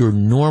just your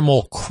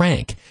normal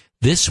crank.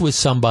 This was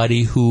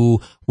somebody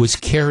who was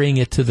carrying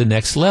it to the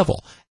next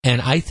level.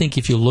 And I think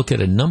if you look at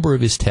a number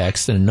of his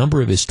texts and a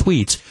number of his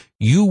tweets,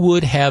 you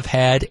would have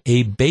had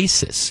a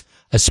basis,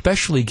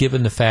 especially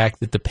given the fact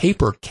that the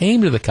paper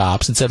came to the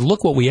cops and said,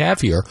 look what we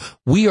have here.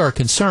 We are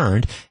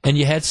concerned. And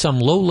you had some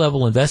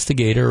low-level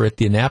investigator at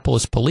the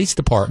Annapolis Police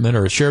Department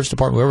or Sheriff's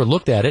Department, whoever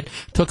looked at it,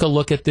 took a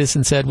look at this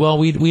and said, well,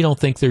 we don't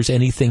think there's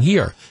anything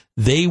here.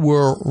 They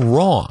were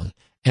wrong.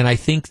 And I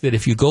think that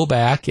if you go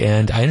back,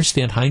 and I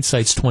understand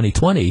hindsight's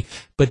 20/20,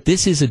 but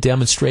this is a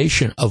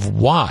demonstration of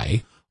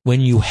why,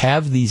 when you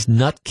have these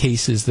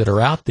nutcases that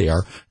are out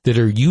there that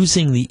are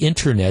using the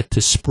internet to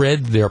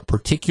spread their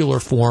particular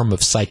form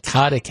of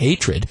psychotic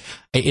hatred,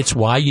 it's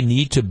why you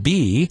need to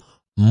be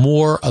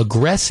more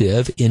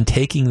aggressive in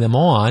taking them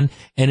on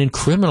and in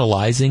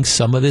criminalizing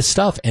some of this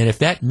stuff. And if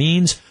that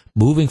means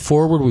moving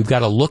forward, we've got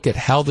to look at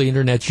how the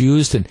internet's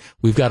used, and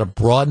we've got to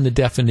broaden the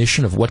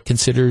definition of what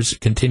continues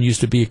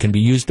to be, it can be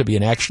used to be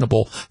an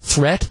actionable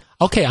threat.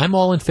 Okay, I'm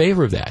all in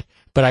favor of that.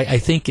 But I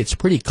think it's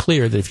pretty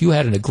clear that if you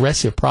had an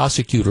aggressive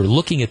prosecutor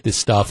looking at this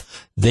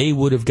stuff, they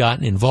would have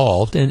gotten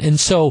involved. And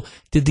so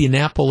did the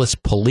Annapolis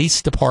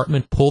Police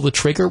Department pull the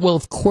trigger? Well,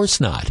 of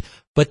course not.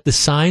 But the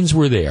signs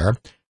were there.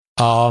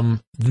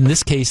 In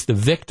this case, the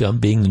victim,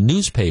 being the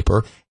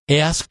newspaper,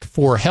 asked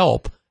for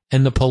help,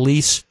 and the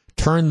police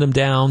turned them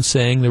down,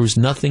 saying there was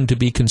nothing to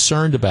be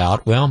concerned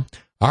about. Well,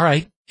 all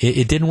right,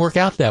 it didn't work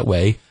out that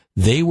way.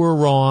 They were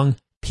wrong.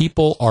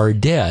 People are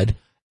dead.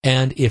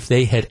 And if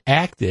they had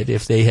acted,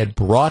 if they had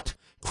brought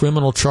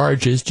criminal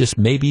charges, just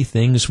maybe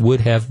things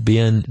would have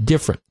been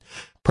different.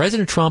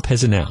 President Trump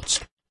has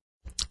announced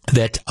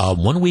that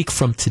 1 week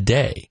from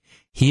today,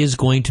 he is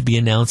going to be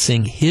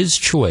announcing his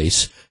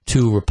choice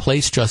to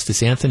replace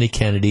Justice Anthony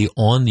Kennedy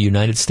on the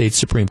United States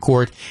Supreme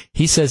Court.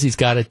 He says he's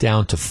got it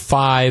down to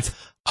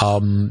 5.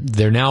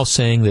 They're now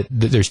saying that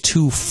there's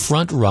 2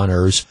 front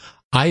runners.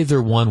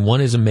 Either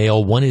one is a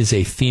male, one is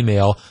a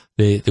female.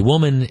 The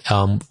woman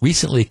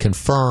recently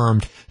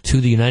confirmed to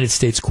the United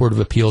States Court of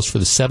Appeals for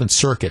the 7th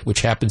Circuit,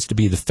 which happens to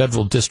be the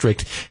federal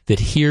district that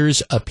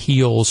hears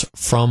appeals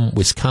from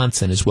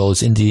Wisconsin as well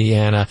as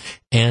Indiana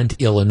and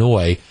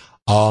Illinois.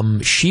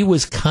 She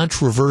was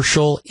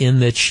controversial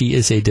in that she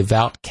is a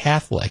devout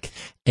Catholic,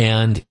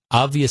 and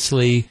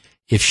obviously,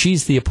 if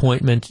she's the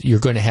appointment, you're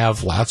going to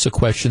have lots of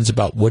questions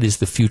about what is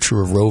the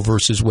future of Roe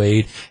versus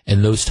Wade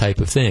and those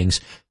type of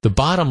things. The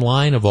bottom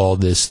line of all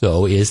this,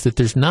 though, is that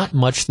there's not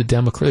much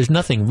there's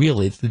nothing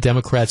really that the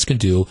Democrats can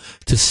do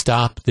to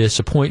stop this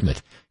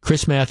appointment.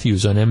 Chris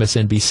Matthews on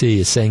MSNBC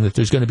is saying that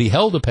there's going to be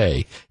hell to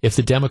pay if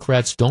the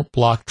Democrats don't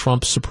block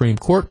Trump's Supreme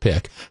Court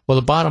pick. Well,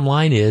 the bottom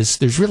line is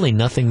there's really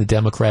nothing the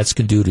Democrats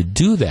can do to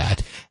do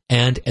that.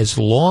 And as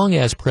long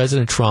as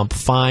President Trump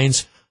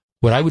finds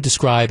what I would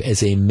describe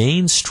as a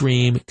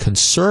mainstream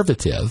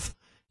conservative,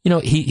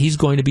 he's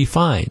going to be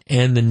fine.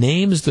 And the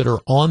names that are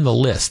on the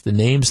list, the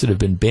names that have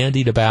been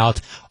bandied about,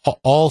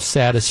 all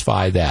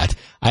satisfy that.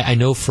 I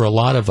know for a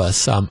lot of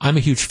us, I'm a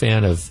huge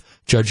fan of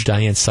Judge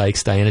Diane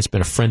Sykes. Diana's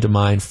been a friend of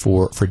mine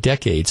for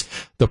decades.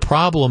 The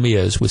problem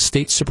is with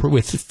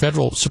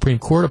federal Supreme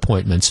Court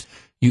appointments,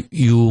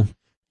 you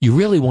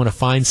really want to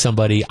find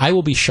somebody. I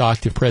will be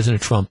shocked if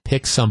President Trump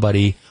picks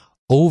somebody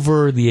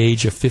over the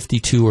age of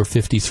 52 or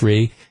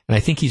 53, and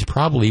I think he's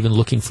probably even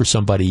looking for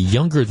somebody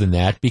younger than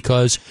that,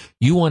 because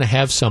you want to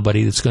have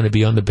somebody that's going to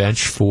be on the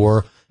bench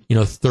for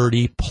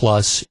 30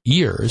 plus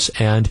years.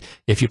 And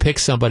if you pick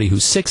somebody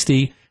who's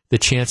 60, the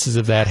chances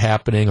of that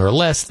happening are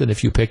less than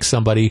if you pick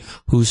somebody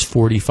who's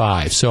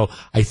 45. So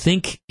I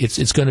think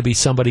it's going to be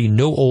somebody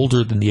no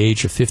older than the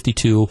age of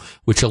 52,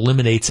 which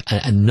eliminates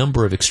a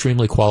number of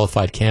extremely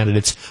qualified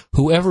candidates.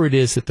 Whoever it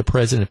is that the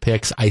president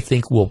picks, I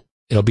think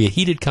it'll be a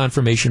heated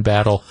confirmation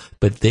battle,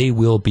 but they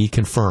will be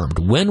confirmed.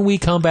 When we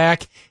come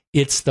back,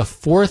 it's the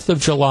 4th of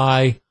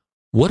July.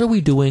 What are we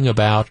doing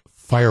about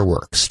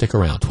fireworks? Stick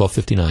around.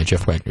 12:59,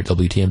 Jeff Wagner,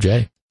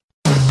 WTMJ.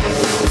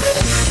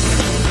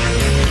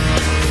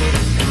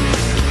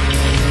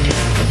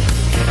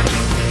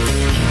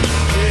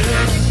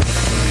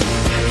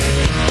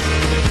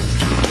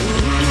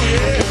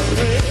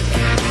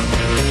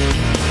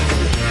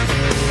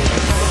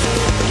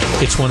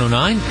 It's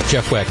 109,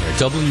 Jeff Wagner,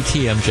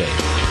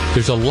 WTMJ.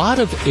 There's a lot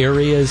of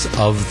areas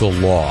of the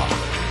law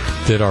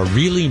that are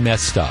really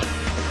messed up.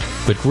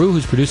 But Gru,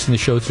 who's producing the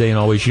show today and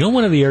always,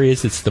 one of the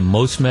areas that's the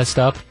most messed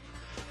up,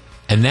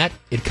 and that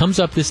it comes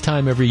up this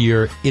time every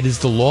year, it is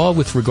the law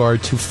with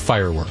regard to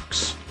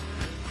fireworks.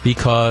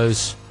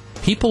 Because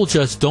people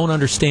just don't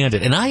understand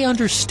it. And I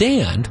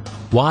understand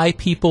why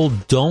people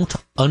don't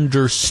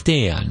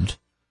understand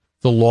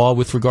the law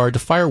with regard to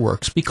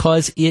fireworks,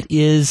 because it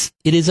is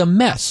a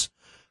mess.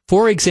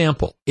 For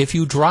example, if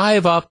you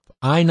drive up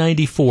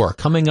I-94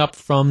 coming up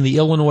from the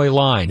Illinois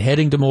line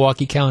heading to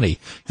Milwaukee County,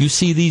 you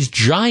see these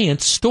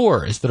giant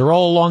stores that are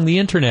all along the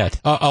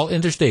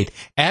interstate,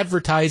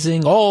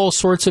 advertising all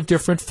sorts of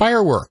different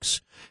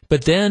fireworks.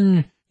 But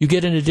then you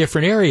get into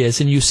different areas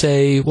and you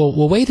say,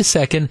 well, wait a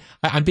second,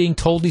 I'm being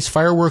told these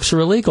fireworks are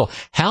illegal.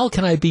 How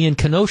can I be in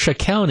Kenosha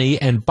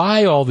County and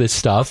buy all this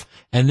stuff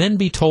and then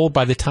be told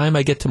by the time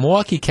I get to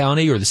Milwaukee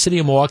County or the city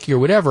of Milwaukee or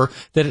whatever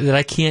that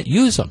I can't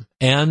use them?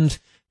 And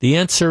the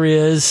answer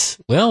is,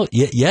 well,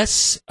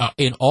 yes,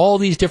 in all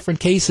these different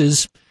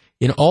cases,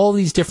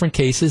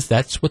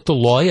 that's what the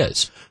law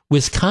is.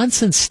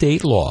 Wisconsin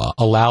state law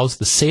allows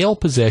the sale,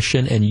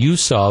 possession, and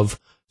use of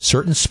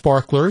certain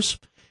sparklers,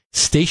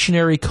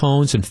 stationary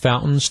cones and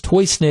fountains,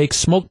 toy snakes,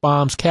 smoke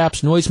bombs,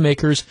 caps,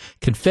 noisemakers,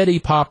 confetti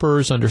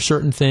poppers under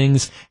certain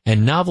things,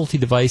 and novelty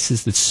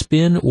devices that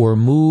spin or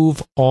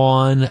move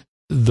on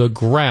the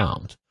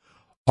ground.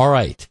 All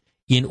right.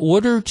 In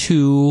order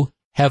to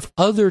have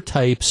other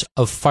types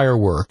of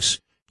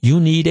fireworks, you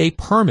need a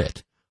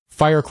permit.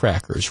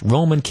 Firecrackers,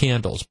 Roman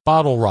candles,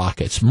 bottle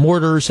rockets,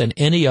 mortars, and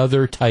any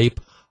other type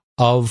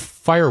of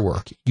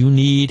firework. You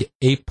need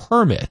a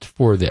permit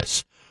for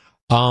this.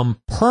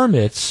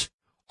 Permits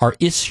are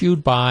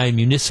issued by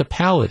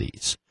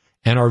municipalities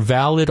and are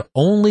valid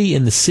only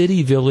in the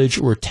city, village,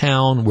 or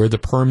town where the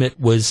permit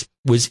was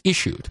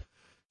issued.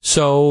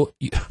 So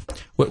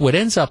what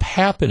ends up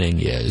happening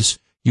is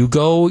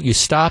you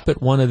stop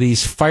at one of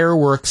these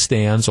fireworks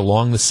stands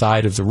along the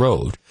side of the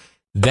road.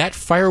 That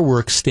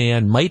fireworks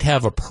stand might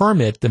have a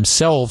permit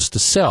themselves to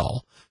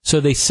sell, so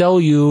they sell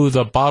you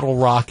the bottle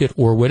rocket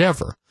or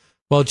whatever.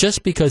 Well,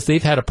 just because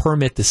they've had a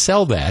permit to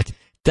sell that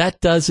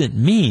doesn't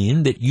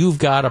mean that you've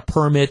got a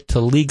permit to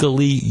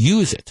legally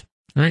use it.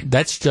 Right?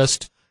 That's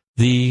just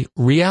the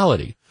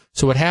reality.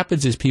 So what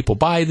happens is people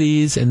buy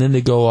these and then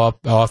they go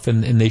off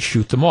and they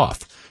shoot them off.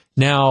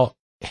 Now,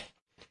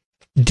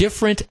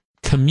 different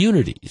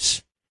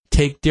communities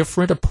take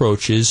different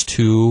approaches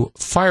to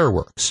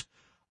fireworks.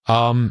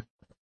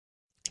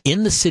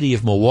 In the city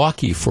of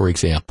Milwaukee, for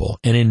example,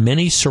 and in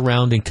many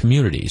surrounding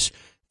communities,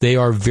 they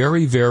are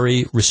very,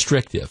 very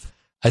restrictive.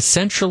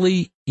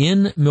 Essentially,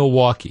 in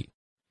Milwaukee,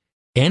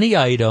 any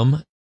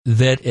item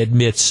that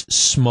emits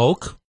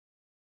smoke,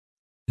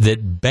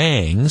 that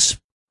bangs,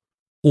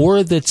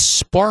 or that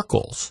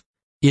sparkles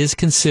is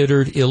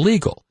considered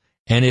illegal.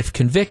 And if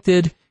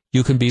convicted,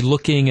 you can be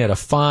looking at a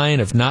fine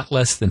of not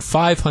less than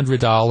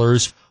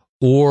 $500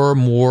 or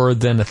more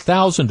than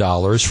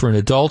 $1,000 for an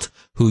adult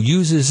who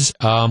uses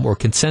or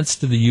consents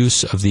to the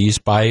use of these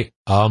by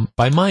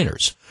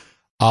minors.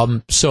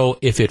 So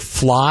if it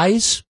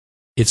flies,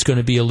 it's going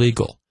to be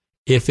illegal.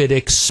 If it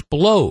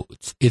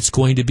explodes, it's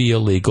going to be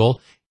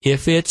illegal.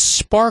 If it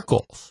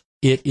sparkles,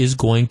 it is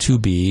going to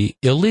be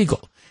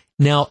illegal.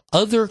 Now,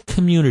 other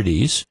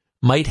communities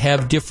might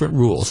have different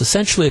rules.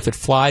 Essentially, if it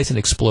flies and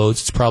explodes,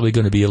 it's probably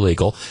going to be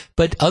illegal.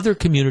 But other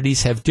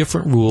communities have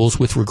different rules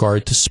with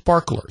regard to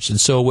sparklers. And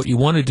so what you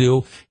want to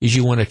do is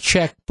you want to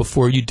check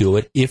before you do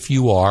it if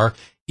you are,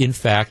 in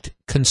fact,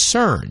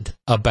 concerned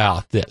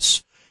about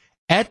this.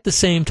 At the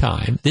same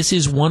time, this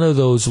is one of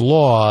those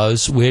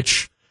laws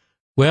which,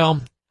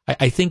 well,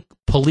 I think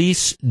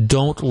police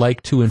don't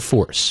like to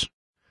enforce.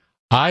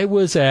 I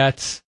was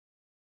at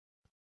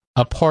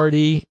a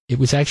party, it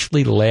was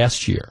actually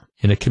last year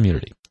in a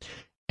community,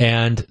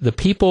 and the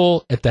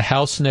people at the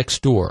house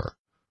next door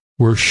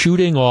were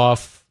shooting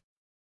off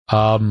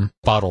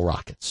bottle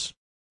rockets.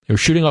 They were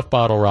shooting off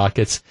bottle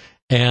rockets,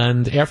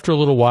 and after a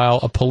little while,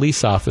 a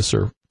police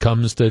officer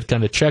comes to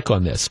kind of check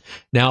on this.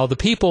 Now, the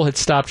people had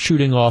stopped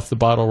shooting off the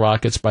bottle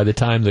rockets by the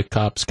time the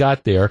cops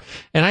got there,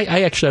 and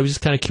I was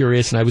just kind of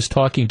curious, and I was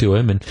talking to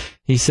him, and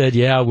he said,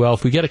 yeah, well,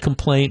 if we get a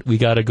complaint, we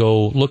got to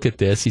go look at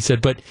this. He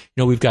said, but,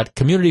 we've got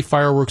community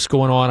fireworks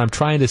going on. I'm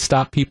trying to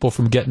stop people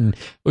from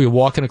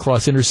walking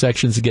across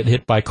intersections and getting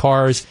hit by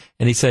cars,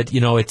 and he said,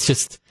 it's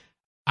just,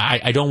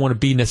 I don't want to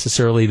be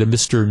necessarily the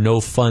Mr. No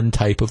Fun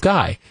type of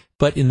guy.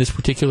 But in this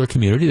particular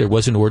community, there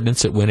was an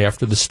ordinance that went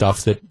after the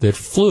stuff that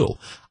flew.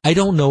 I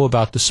don't know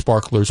about the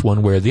sparklers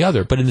one way or the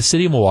other, but in the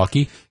city of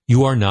Milwaukee,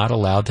 you are not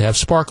allowed to have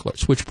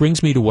sparklers, which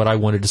brings me to what I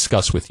want to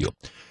discuss with you.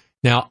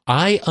 Now,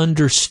 I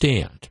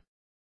understand,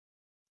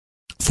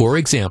 for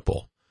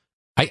example,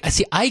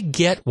 I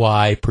get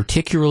why,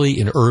 particularly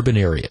in urban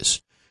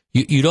areas,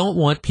 you don't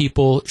want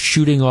people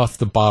shooting off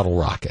the bottle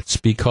rockets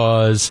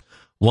because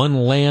one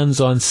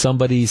lands on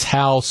somebody's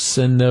house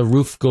and the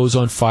roof goes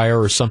on fire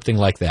or something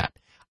like that.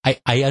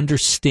 I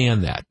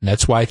understand that. And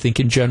that's why I think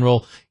in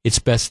general it's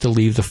best to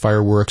leave the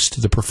fireworks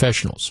to the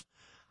professionals.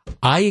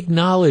 I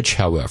acknowledge,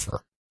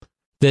 however,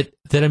 that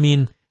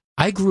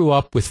I grew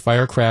up with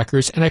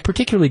firecrackers and I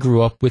particularly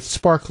grew up with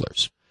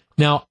sparklers.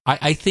 Now,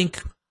 I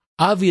think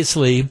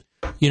obviously,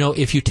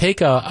 if you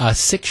take a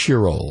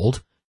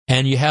 6-year-old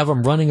and you have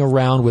them running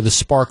around with a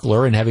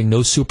sparkler and having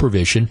no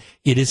supervision,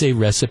 it is a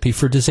recipe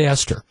for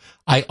disaster.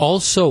 I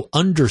also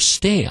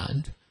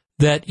understand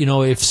that,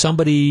 if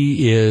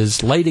somebody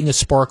is lighting a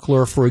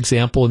sparkler, for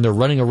example, and they're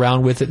running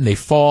around with it and they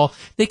fall,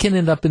 they can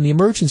end up in the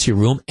emergency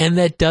room, and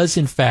that does,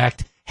 in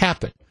fact,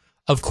 happen.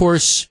 Of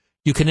course,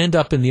 you can end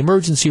up in the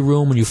emergency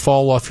room when you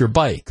fall off your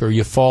bike or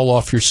you fall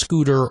off your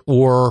scooter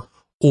or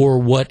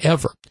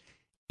whatever.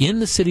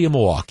 In the city of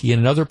Milwaukee and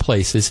in other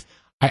places,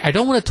 I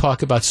don't want to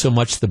talk about so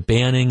much the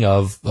banning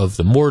of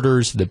the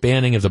mortars, the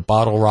banning of the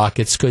bottle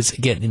rockets, because,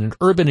 again, in an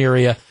urban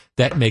area,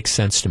 that makes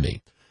sense to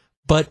me.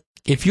 But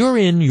if you're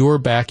in your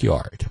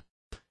backyard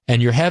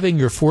and you're having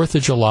your 4th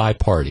of July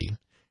party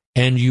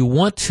and you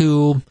want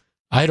to,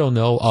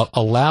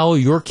 allow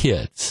your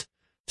kids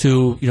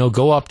to,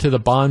 go up to the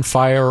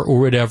bonfire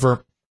or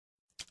whatever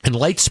and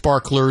light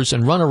sparklers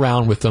and run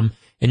around with them,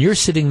 and you're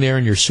sitting there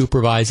and you're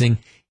supervising,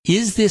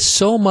 is this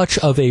so much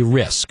of a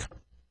risk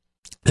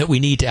that we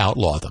need to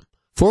outlaw them?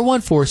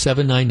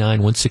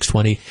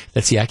 414-799-1620.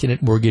 That's the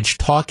Acunet Mortgage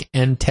talk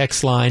and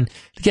text line.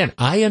 Again,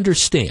 I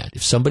understand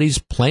if somebody's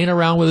playing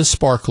around with a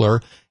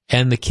sparkler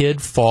and the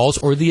kid falls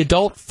or the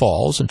adult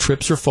falls and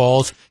trips or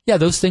falls, yeah,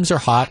 those things are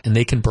hot and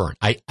they can burn.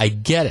 I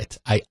get it.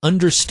 I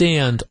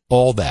understand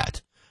all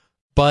that.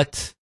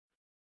 But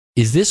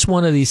is this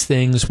one of these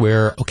things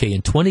where, okay,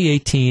 in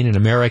 2018 in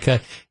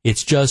America,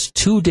 it's just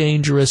too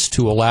dangerous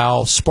to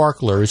allow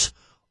sparklers?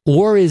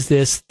 Or is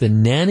this the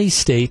nanny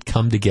state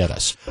come to get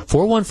us?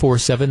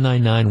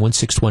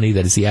 414-799-1620.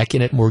 That is the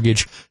Acunet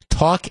Mortgage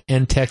talk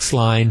and text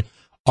line.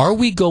 Are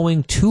we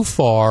going too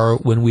far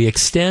when we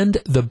extend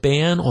the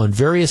ban on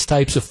various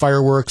types of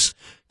fireworks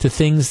to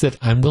things that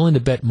I'm willing to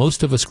bet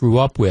most of us grew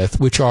up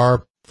with, which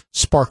are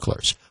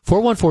sparklers?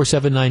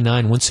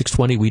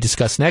 414-799-1620. We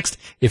discuss next.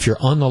 If you're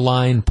on the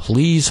line,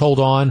 please hold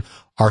on.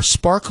 Are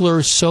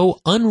sparklers so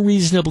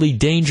unreasonably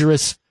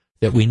dangerous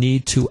that we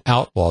need to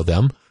outlaw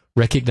them?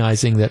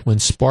 Recognizing that when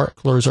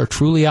sparklers are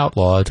truly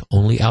outlawed,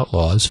 only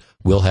outlaws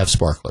will have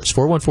sparklers.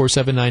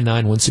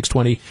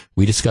 414-799-1620.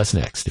 We discuss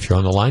next. If you're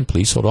on the line,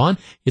 please hold on.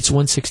 It's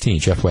 116,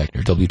 Jeff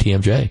Wagner,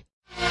 WTMJ.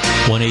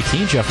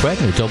 118, Jeff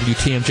Wagner,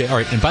 WTMJ. All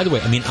right, and by the way,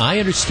 I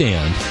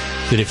understand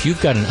that if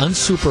you've got an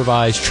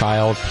unsupervised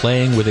child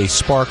playing with a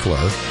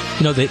sparkler,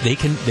 they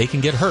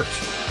can get hurt.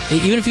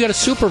 Even if you've got a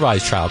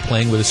supervised child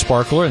playing with a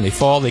sparkler and they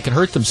fall, they can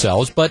hurt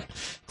themselves. But,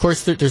 of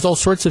course, there's all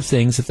sorts of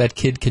things that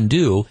kid can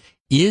do.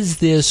 Is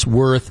this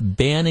worth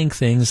banning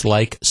things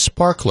like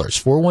sparklers?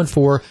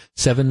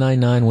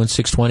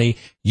 414-799-1620.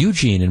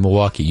 Eugene in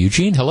Milwaukee.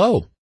 Eugene,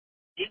 hello.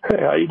 Hey,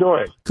 how you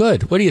doing?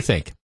 Good. What do you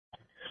think?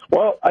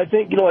 Well, I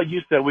think, like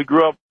you said, we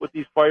grew up with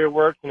these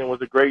fireworks, and it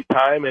was a great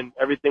time, and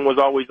everything was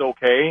always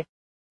okay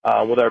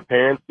with our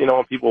parents, and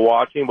people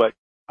watching. But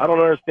I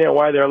don't understand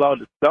why they're allowed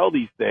to sell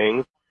these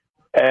things,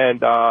 and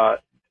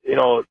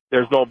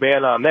there's no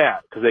ban on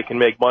that because they can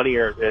make money,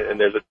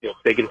 and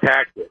they can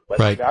tax it. But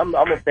right. I'm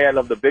a fan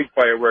of the big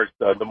fireworks,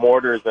 the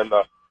mortars, and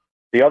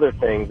the other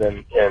things,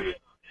 and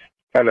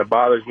kind of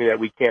bothers me that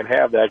we can't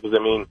have that because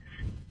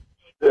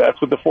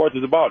that's what the 4th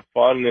is about: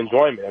 fun and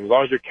enjoyment. And as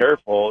long as you're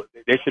careful,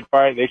 they should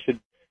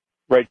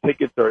write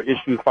tickets or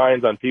issue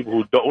fines on people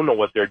who don't know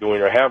what they're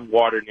doing or have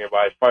water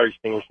nearby, fire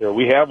extinguisher.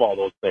 We have all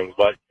those things,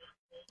 but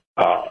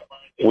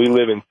we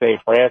live in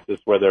St. Francis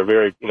where they're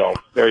very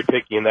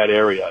picky in that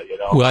area,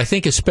 Well, I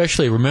think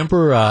especially,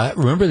 remember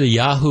the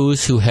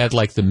Yahoos who had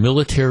like the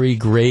military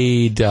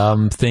grade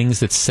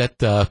things that set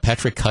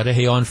Patrick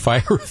Cudahy on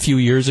fire a few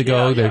years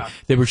ago? Yeah.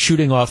 They were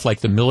shooting off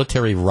like the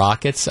military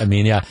rockets. And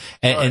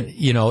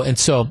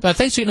so,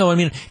 thanks,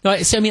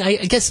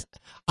 I guess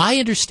I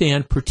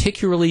understand,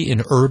 particularly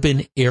in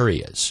urban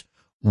areas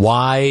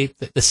why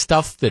the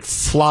stuff that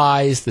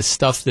flies, the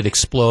stuff that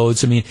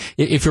explodes. I mean,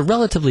 if you're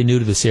relatively new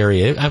to this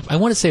area, I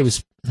want to say it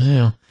was,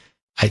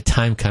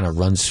 time kind of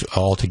runs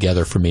all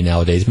together for me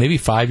nowadays. Maybe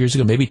 5 years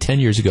ago, maybe 10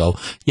 years ago,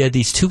 you had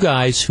these two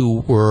guys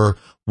who were,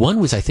 one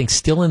was, I think,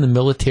 still in the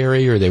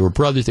military, or they were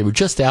brothers. They were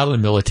just out of the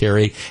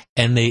military,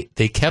 and they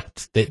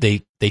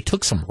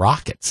took some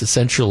rockets,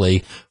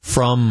 essentially,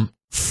 from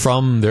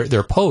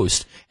their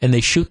post, and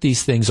they shoot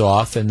these things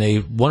off, and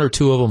one or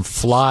two of them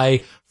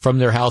fly from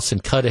their house in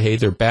Cudahy,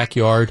 their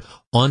backyard,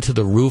 onto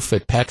the roof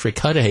at Patrick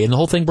Cudahy, and the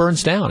whole thing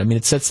burns down. I mean,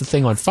 it sets the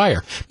thing on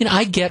fire. I mean,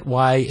 I get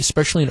why,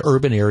 especially in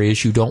urban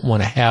areas, you don't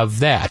want to have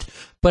that.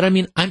 But I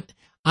mean,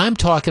 I'm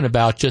talking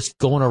about just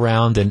going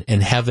around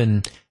and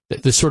having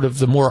the sort of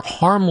the more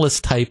harmless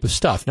type of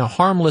stuff. Now,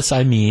 harmless,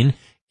 I mean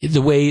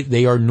the way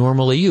they are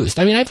normally used.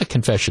 I mean, I have a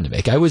confession to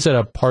make. I was at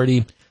a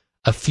party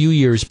a few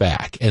years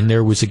back, and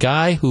there was a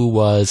guy who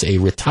was a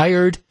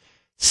retired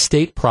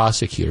state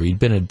prosecutor. He'd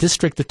been a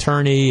district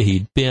attorney.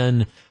 He'd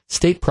been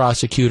state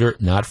prosecutor,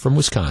 not from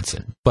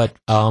Wisconsin, but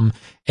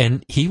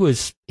and he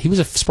was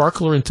a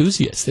sparkler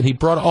enthusiast, and he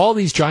brought all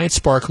these giant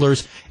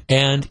sparklers,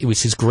 and it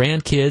was his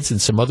grandkids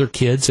and some other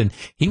kids, and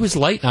he was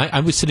lighting. I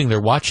was sitting there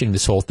watching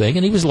this whole thing,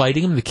 and he was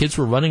lighting them. The kids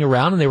were running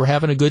around, and they were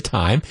having a good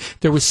time.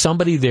 There was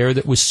somebody there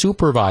that was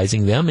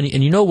supervising them, and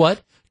you know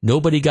what?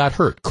 Nobody got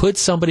hurt. Could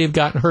somebody have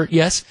gotten hurt?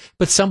 Yes,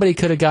 but somebody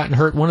could have gotten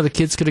hurt. One of the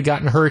kids could have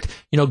gotten hurt,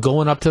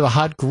 going up to the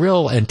hot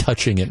grill and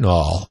touching it and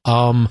all.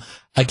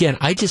 Again,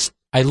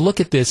 I look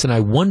at this and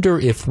I wonder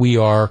if we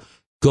are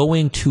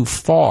going too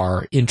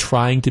far in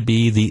trying to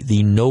be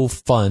the no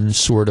fun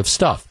sort of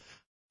stuff.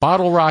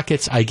 Bottle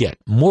rockets, I get.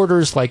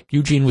 Mortars, like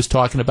Eugene was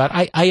talking about,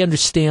 I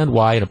understand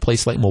why in a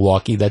place like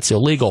Milwaukee that's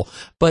illegal.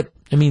 But,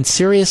 I mean,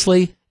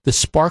 seriously, the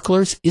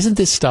sparklers, isn't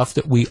this stuff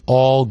that we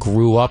all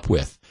grew up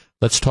with?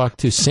 Let's talk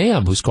to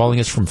Sam, who's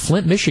calling us from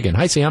Flint, Michigan.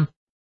 Hi, Sam.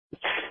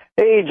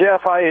 Hey, Jeff.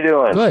 How you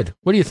doing? Good.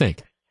 What do you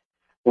think?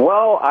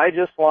 Well, I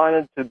just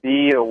wanted to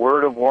be a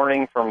word of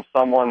warning from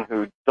someone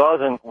who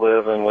doesn't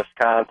live in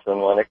Wisconsin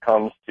when it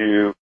comes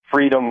to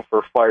freedom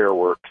for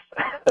fireworks.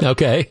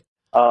 Okay.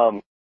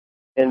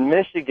 In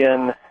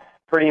Michigan,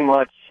 pretty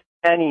much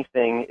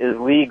anything is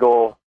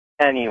legal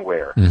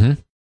anywhere.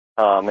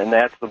 Mm-hmm. And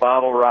that's the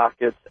bottle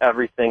rockets,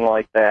 everything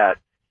like that.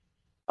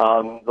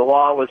 The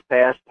law was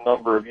passed a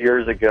number of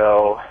years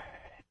ago,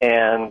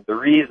 and the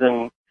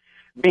reason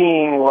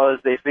being was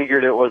they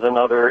figured it was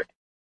another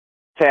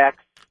tax.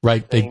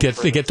 Right, they get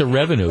the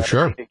revenue,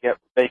 sure. They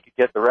could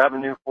get the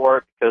revenue for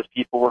it because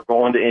people were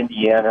going to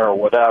Indiana or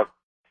whatever.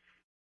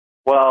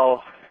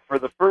 Well, for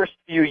the first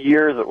few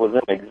years it was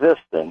in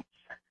existence,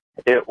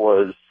 it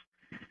was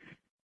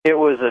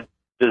a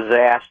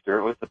disaster.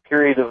 It was the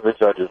period of the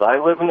judges. I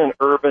live in an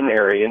urban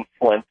area in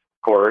Flint,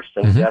 of course,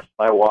 and yes,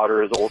 my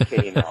water is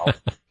okay now.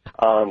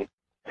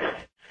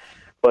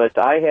 But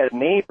I had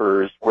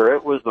neighbors where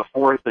it was the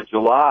 4th of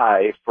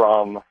July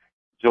from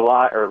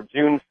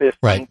June 15th.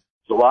 Right.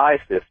 July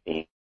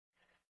 15th,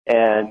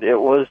 and it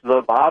was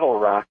the bottle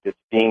rockets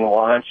being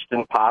launched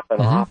and popping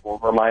off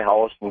over my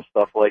house and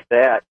stuff like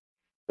that.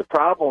 The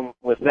problem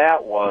with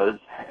that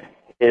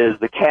is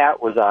the cat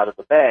was out of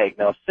the bag.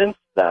 Now, since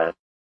then,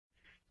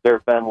 there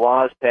have been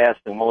laws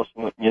passed in most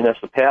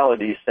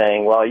municipalities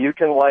saying, well, you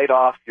can light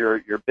off your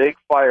big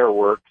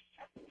fireworks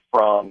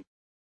from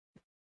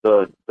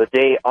the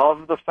day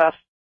of the fest,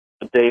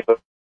 the day before.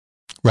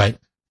 Right.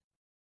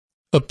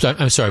 Oops,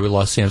 I'm sorry, we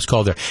lost Sam's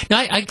call there.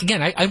 Now,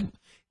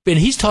 and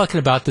he's talking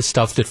about the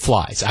stuff that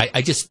flies.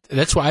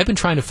 That's why I've been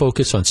trying to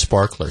focus on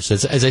sparklers.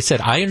 As I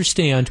said, I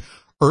understand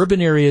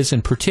urban areas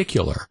in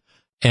particular,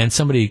 and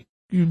somebody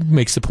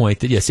makes the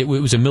point that, yes, it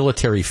was a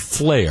military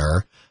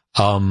flare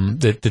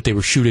that they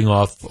were shooting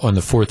off on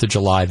the 4th of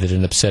July that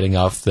ended up setting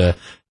off the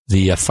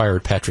fire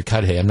at Patrick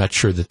Cudahy. I'm not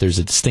sure that there's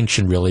a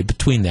distinction really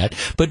between that.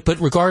 But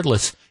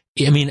regardless,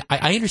 I mean,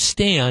 I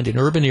understand in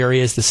urban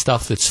areas the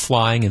stuff that's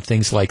flying and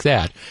things like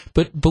that,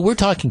 but we're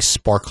talking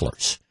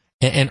sparklers,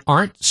 and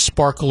aren't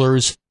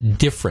sparklers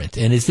different?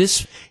 And is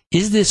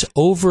this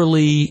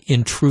overly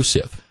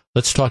intrusive?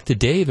 Let's talk to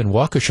Dave in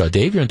Waukesha.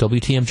 Dave, you're on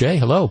WTMJ.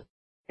 Hello.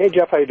 Hey,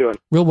 Jeff, how you doing?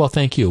 Real well,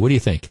 thank you. What do you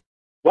think?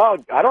 Well,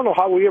 I don't know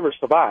how we ever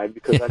survived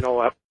because I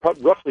know I'm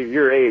roughly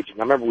your age, and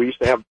I remember we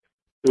used to have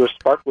there were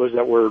sparklers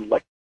that were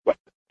like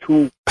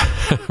 2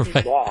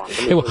 right. long.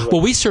 I mean,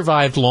 well, we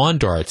survived lawn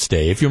darts,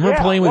 Dave. You remember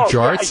playing with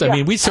jarts? I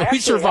mean, we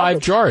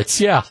survived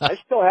jarts. Yeah, I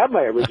still have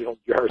my original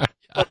jarts.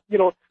 But,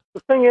 the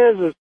thing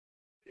is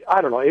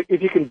I don't know.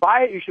 If you can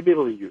buy it, you should be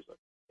able to use it.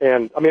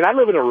 And I mean, I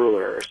live in a rural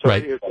area, so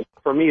right.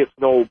 For me, it's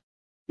no,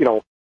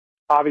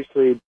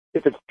 obviously,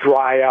 if it's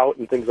dry out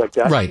and things like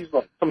that, right. Use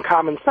some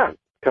common sense.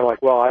 Kind of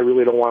like, well, I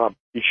really don't want to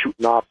be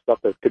shooting off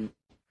stuff that could,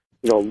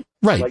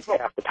 right. light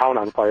half the town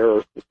on fire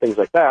or things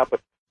like that.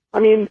 But I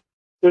mean,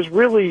 there's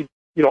really,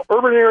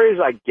 urban areas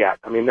I get.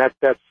 I mean, that's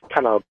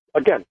kind of,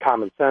 again,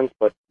 common sense,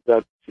 but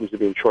that seems to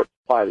be in short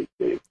supply these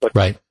days. But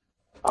right.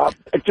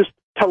 Just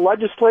to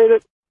legislate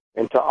it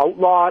and to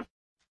outlaw it,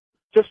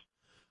 just,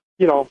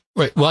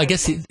 Right. Well, I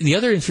guess the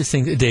other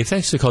interesting, Dave,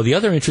 thanks for the call. The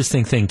other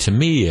interesting thing to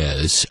me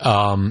is,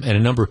 and a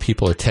number of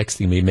people are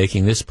texting me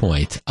making this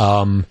point.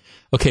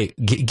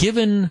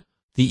 Given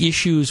the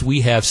issues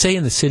we have, say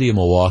in the city of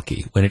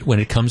Milwaukee, when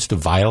it comes to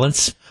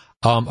violence,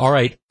 all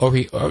right,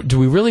 do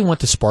we really want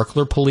the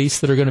sparkler police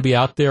that are going to be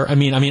out there? I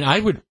mean, I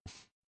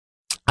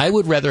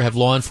would rather have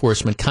law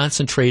enforcement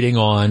concentrating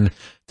on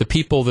the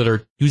people that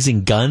are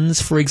using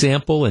guns, for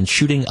example, and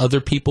shooting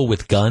other people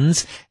with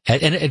guns.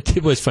 And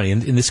it was funny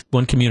in this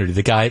one community,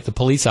 the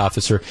police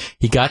officer,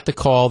 he got the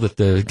call that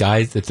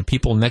the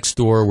people next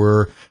door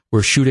were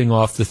shooting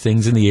off the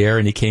things in the air,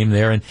 and he came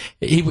there, and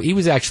he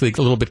was actually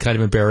a little bit kind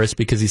of embarrassed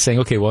because he's saying,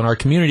 okay, well, in our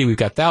community, we've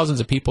got thousands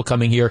of people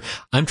coming here.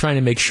 I'm trying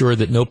to make sure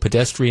that no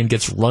pedestrian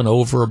gets run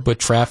over by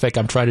traffic.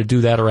 I'm trying to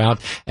do that around,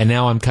 and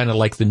now I'm kind of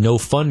like the no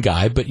fun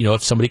guy, but,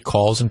 if somebody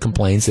calls and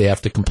complains, they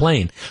have to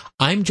complain.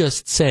 I'm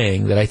just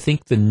saying that I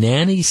think the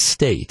nanny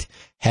state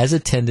has a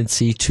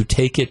tendency to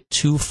take it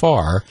too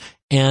far.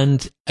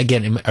 And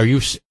again,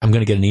 I'm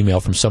going to get an email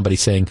from somebody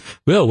saying,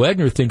 well,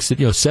 Wagner thinks that,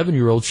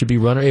 7-year-olds should be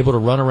able to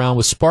run around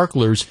with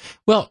sparklers.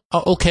 Well,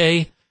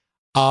 okay.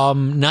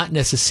 Not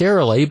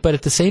necessarily, but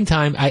at the same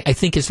time, I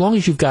think as long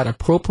as you've got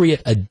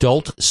appropriate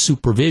adult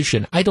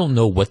supervision, I don't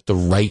know what the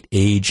right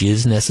age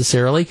is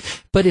necessarily,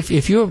 but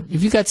if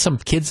you've got some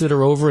kids that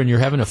are over and you're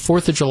having a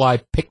 4th of July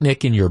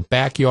picnic in your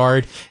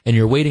backyard and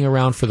you're waiting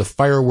around for the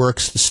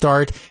fireworks to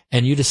start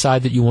and you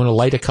decide that you want to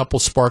light a couple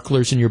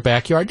sparklers in your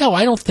backyard, no,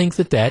 I don't think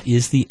that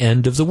is the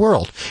end of the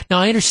world. Now,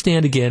 I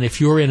understand, again, if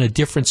you're in a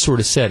different sort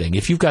of setting,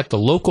 if you've got the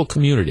local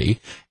community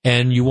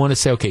and you want to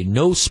say, okay,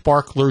 no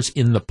sparklers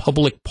in the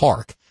public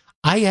park,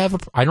 I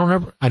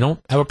don't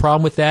have a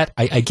problem with that.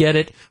 I get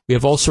it. We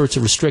have all sorts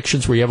of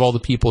restrictions where you have all the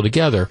people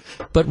together.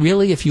 But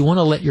really, if you want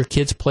to let your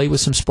kids play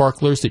with some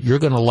sparklers that you're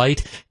going to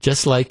light,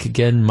 just like,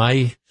 again,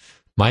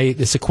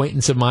 this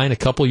acquaintance of mine a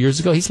couple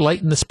years ago, he's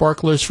lighting the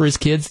sparklers for his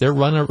kids. They're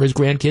running, his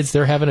grandkids.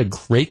 They're having a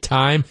great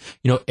time.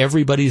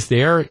 Everybody's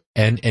there.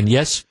 And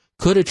yes,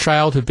 could a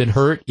child have been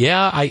hurt?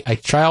 Yeah, a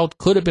child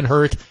could have been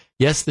hurt.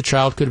 Yes, the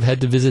child could have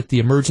had to visit the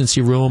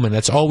emergency room, and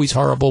that's always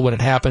horrible when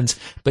it happens.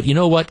 But you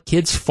know what?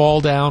 Kids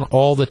fall down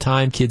all the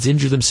time. Kids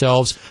injure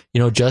themselves,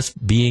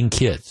 just being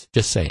kids.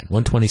 Just saying.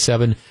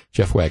 127,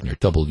 Jeff Wagner,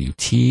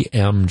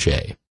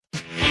 WTMJ.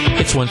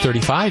 It's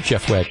 1:35,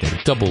 Jeff Wagner,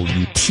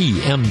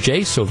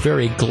 WTMJ. So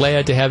very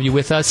glad to have you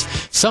with us.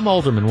 Some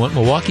aldermen want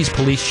Milwaukee's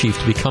police chief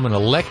to become an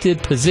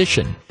elected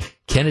position.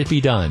 Can it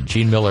be done?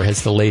 Gene Miller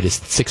has the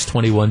latest,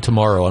 6:21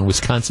 tomorrow on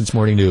Wisconsin's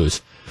Morning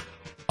News.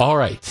 All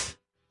right.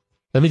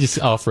 Let me just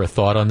offer a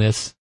thought on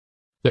this.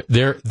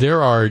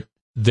 There are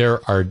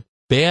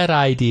bad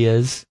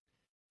ideas.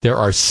 There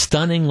are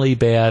stunningly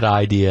bad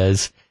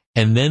ideas.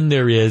 And then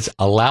there is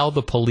allow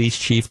the police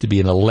chief to be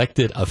an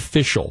elected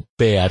official.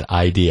 Bad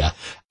idea.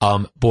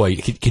 Boy,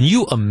 can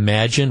you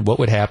imagine what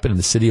would happen in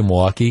the city of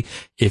Milwaukee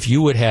if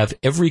you would have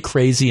every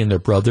crazy and their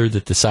brother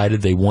that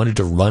decided they wanted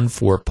to run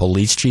for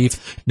police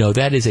chief? No,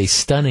 that is a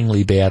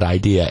stunningly bad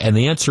idea. And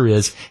the answer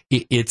is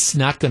it's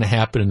not going to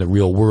happen in the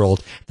real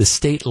world. The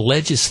state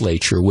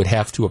legislature would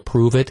have to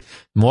approve it.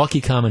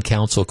 Milwaukee Common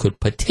Council could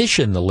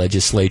petition the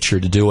legislature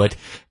to do it,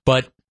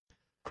 but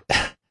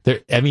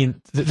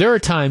there are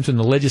times when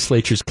the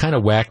legislature's kind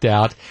of whacked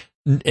out.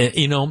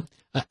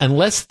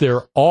 Unless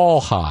they're all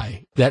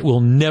high, that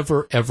will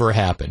never, ever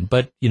happen.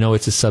 But,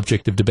 it's a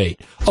subject of debate.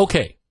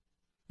 Okay.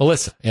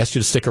 Melissa, I asked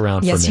you to stick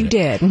around for a minute. Yes, you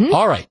did. Mm-hmm.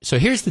 All right. So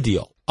here's the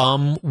deal.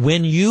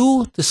 When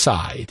you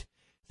decide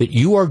that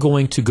you are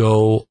going to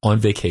go on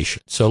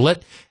vacation,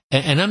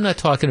 and I'm not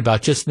talking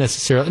about just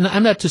necessarily,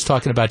 I'm not just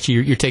talking about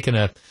you're taking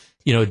a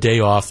day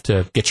off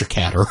to get your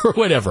cat or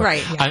whatever.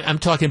 Right. Yeah. I'm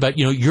talking about,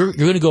 you're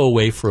going to go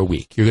away for a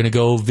week. You're going to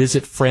go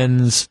visit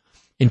friends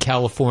in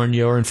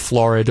California or in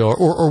Florida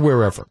or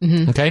wherever.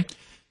 Mm-hmm. Okay.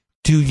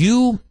 Do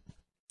you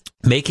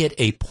make it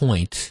a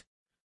point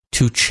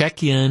to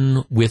check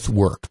in with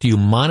work? Do you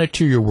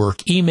monitor your work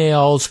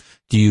emails?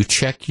 Do you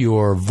check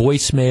your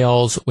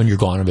voicemails when you're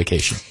gone on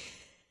vacation?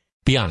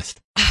 Be honest.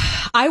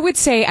 I would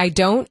say I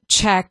don't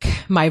check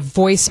my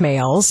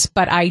voicemails,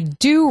 but I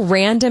do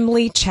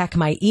randomly check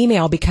my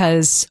email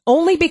because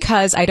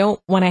I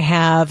don't want to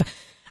have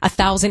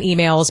 1,000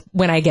 emails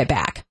when I get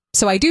back.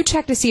 So I do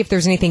check to see if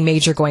there's anything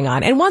major going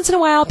on. And once in a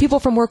while, people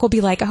from work will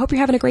be like, I hope you're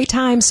having a great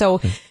time.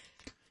 So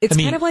it's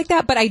kind of like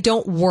that, but I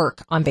don't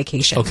work on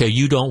vacation. Okay,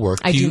 you don't work.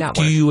 I do not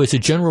work. Do you, as a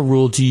general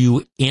rule, do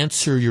you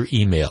answer your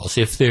emails?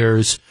 If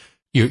there's,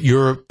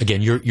 you're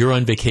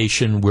on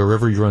vacation,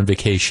 wherever you're on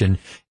vacation,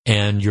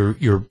 and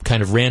you're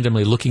kind of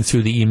randomly looking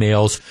through the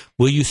emails,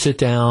 will you sit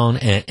down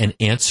and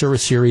answer a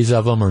series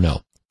of them or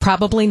no?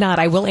 Probably not.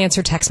 I will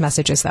answer text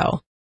messages,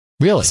 though.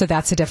 Really? So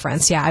that's a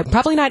difference. Yeah,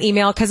 probably not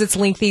email because it's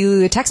lengthy.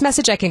 The text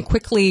message, I can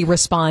quickly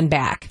respond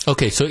back.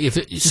 Okay, so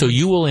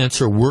you will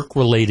answer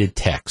work-related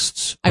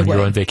texts when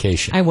you're on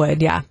vacation. I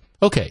would, yeah.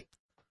 Okay,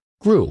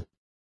 Gru.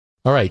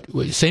 All right,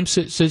 same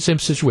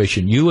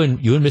situation. You and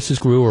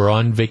Mrs. Gru are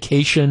on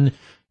vacation.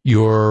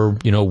 You're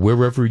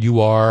wherever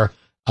you are.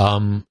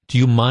 Do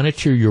you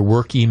monitor your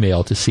work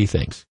email to see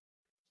things?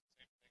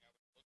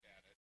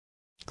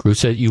 Crew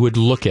said you would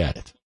look at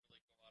it.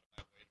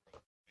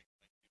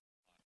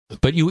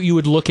 But you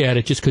would look at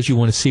it just because you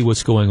want to see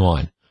what's going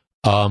on.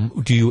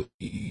 Do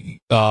you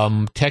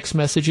text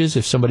messages?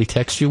 If somebody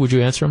texts you, would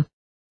you answer them?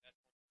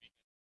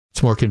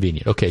 It's more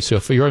convenient. Okay, so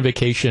if you're on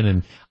vacation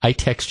and I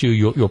text you,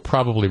 you'll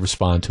probably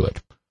respond to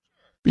it.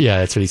 Yeah,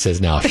 that's what he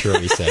says now. Sure,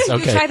 he says.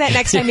 Okay, try that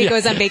next time he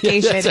goes on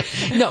vacation.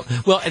 No,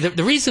 well,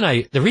 the reason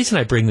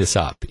I bring this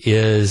up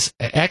is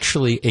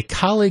actually a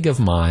colleague of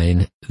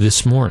mine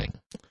this morning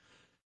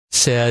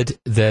said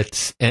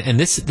that, and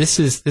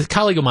this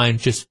colleague of mine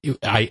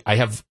I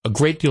have a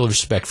great deal of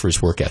respect for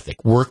his work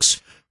ethic. Works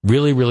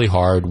really, really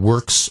hard.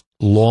 Works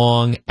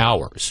long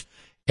hours,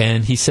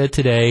 and he said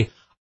today,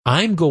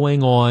 I'm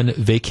going on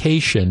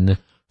vacation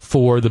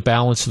for the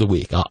balance of the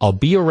week. I'll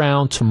be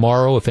around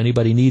tomorrow if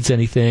anybody needs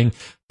anything,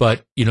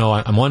 but,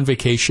 I'm on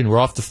vacation. We're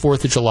off the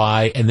 4th of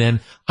July, and then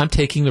I'm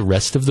taking the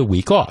rest of the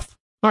week off.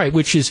 All right,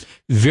 which is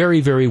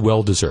very, very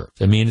well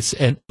deserved. I mean,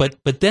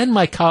 but then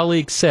my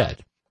colleague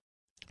said,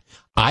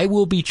 I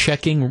will be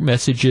checking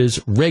messages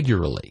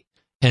regularly,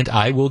 and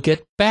I will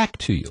get back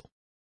to you.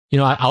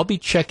 I'll be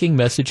checking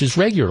messages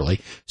regularly.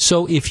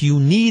 So if you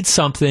need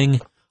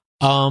something,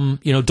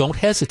 don't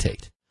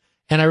hesitate.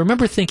 And I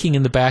remember thinking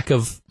in the back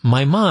of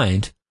my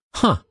mind,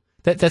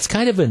 that's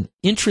kind of an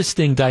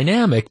interesting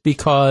dynamic,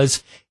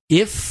 because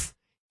if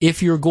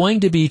you're going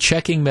to be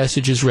checking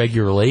messages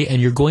regularly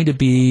and you're going to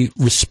be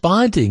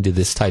responding to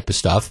this type of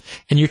stuff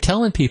and you're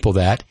telling people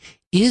that,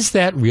 is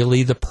that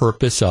really the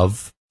purpose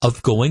of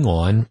going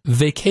on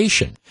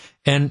vacation?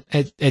 And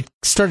I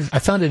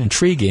found it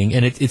intriguing,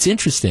 and it's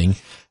interesting.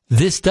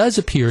 This does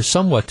appear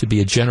somewhat to be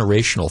a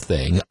generational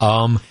thing.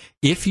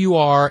 If you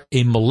are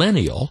a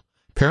millennial,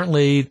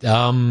 apparently,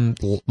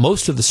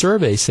 most of the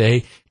surveys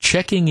say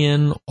checking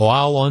in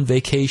while on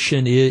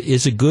vacation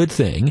is a good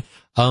thing.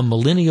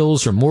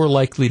 Millennials are more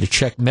likely to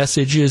check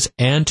messages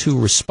and to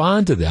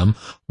respond to them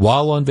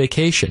while on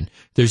vacation.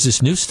 There's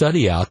this new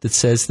study out that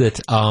says that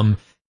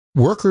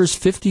workers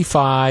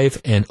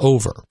 55 and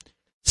over,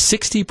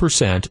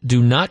 60%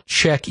 do not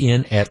check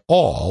in at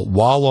all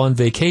while on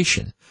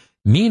vacation.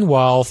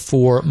 Meanwhile,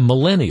 for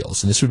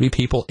millennials, and this would be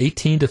people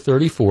 18 to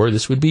 34,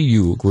 this would be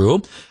you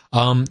group,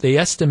 they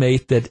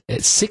estimate that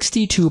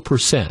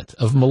 62%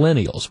 of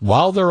millennials,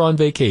 while they're on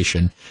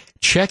vacation,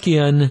 check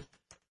in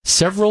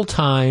several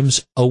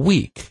times a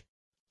week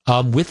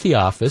with the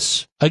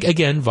office,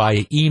 again,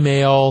 via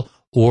email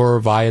or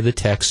via the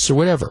texts or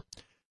whatever.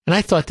 And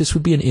I thought this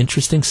would be an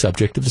interesting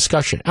subject of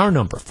discussion. Our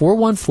number,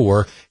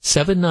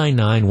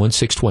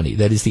 414-799-1620.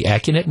 That is the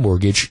AccuNet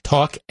Mortgage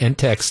talk and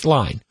text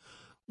line.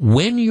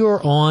 When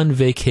you're on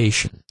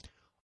vacation,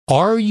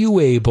 are you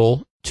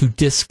able to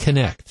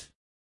disconnect?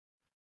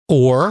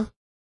 Or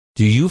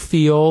do you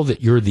feel that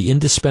you're the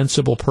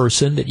indispensable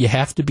person, that you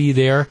have to be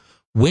there?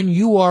 When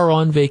you are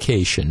on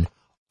vacation,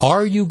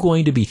 are you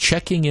going to be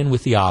checking in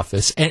with the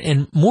office?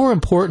 And more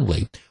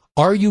importantly,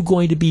 are you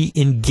going to be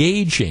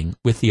engaging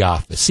with the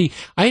office? See,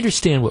 I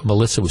understand what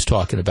Melissa was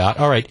talking about.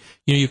 All right,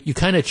 you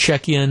kind of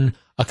check in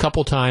a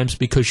couple times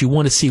because you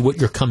want to see what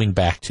you're coming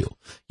back to.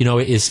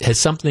 Has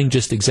something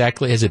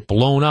has it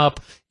blown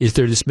up? Is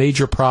there this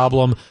major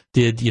problem?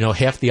 Did,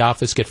 half the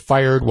office get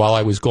fired while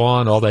I was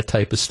gone? All that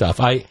type of stuff.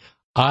 I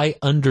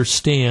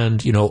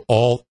understand,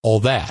 all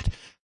that.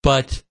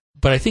 But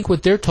I think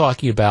what they're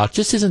talking about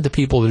just isn't the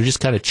people that are just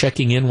kind of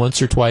checking in once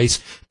or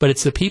twice, but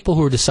it's the people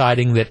who are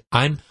deciding that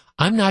I'm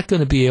not going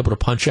to be able to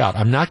punch out.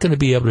 I'm not going to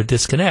be able to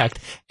disconnect.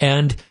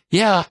 And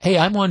yeah, hey,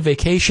 I'm on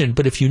vacation,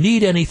 but if you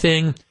need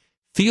anything,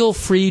 feel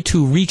free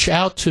to reach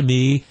out to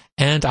me,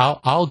 and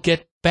I'll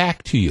get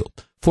back to you.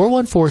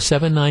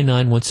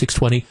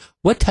 414-799-1620.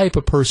 What type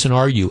of person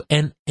are you?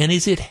 And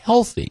is it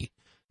healthy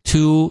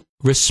to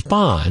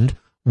respond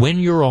when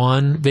you're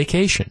on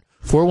vacation?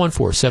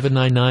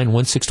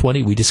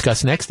 414-799-1620. We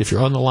discuss next. If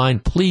you're on the line,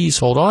 please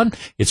hold on.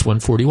 It's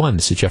 1:41.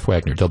 This is Jeff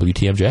Wagner,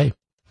 WTMJ.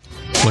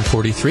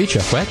 1:43,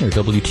 Jeff Wagner,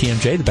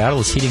 WTMJ. The battle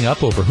is heating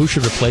up over who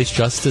should replace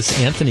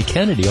Justice Anthony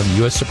Kennedy on the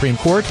U.S. Supreme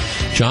Court.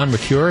 John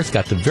Mercure has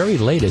got the very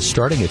latest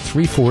starting at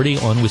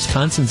 3:40 on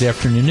Wisconsin's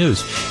Afternoon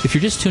News. If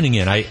you're just tuning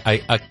in,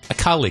 a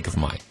colleague of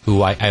mine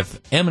who I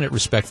have eminent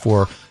respect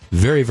for,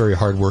 very, very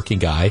hardworking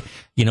guy,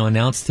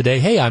 announced today,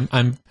 hey,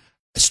 I'm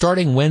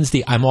starting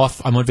Wednesday. I'm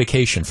on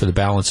vacation for the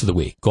balance of the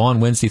week. Gone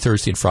Wednesday,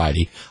 Thursday, and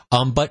Friday.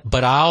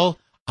 But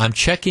I'm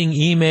checking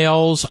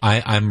emails.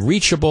 I'm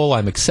reachable.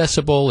 I'm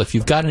accessible. If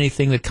you've got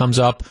anything that comes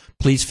up,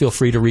 please feel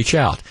free to reach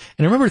out.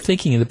 And I remember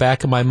thinking in the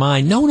back of my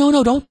mind,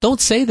 no, don't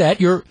say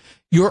that. You're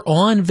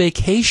on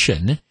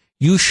vacation.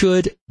 You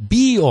should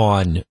be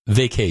on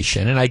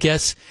vacation. And I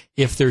guess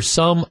if there's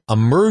some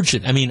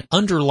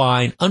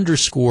underline,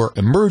 underscore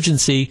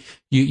emergency,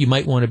 you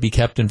might want to be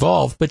kept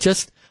involved. But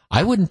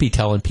I wouldn't be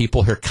telling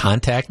people here,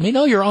 contact me.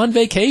 No, you're on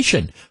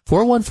vacation.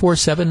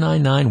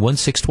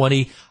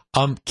 414-799-1620.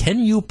 Can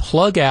you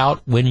plug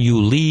out when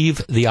you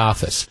leave the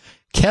office?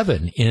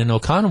 Kevin in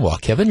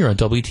Oconomowoc. Kevin, you're on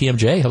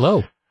WTMJ.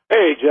 Hello.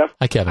 Hey, Jeff.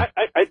 Hi, Kevin.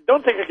 I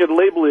don't think I could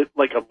label it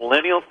like a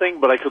millennial thing,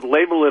 but I could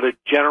label it a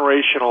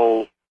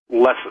generational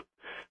lesson.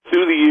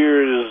 Through the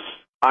years,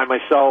 I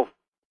myself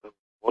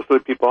most of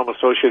the people I'm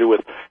associated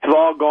with, have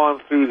all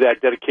gone through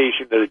that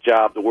dedication to the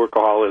job, the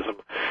workaholism,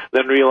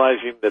 then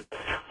realizing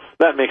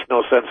that makes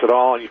no sense at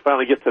all, and you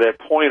finally get to that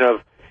point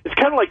of, it's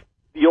kind of like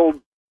the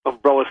old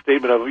umbrella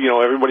statement of,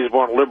 everybody's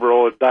born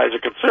liberal and dies a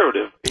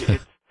conservative.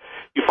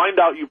 You find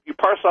out, you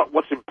parse out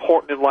what's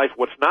important in life,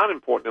 what's not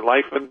important in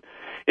life, and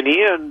in the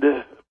end,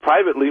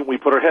 privately, when we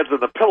put our heads on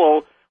the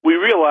pillow, we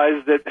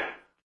realize that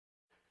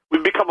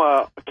we've become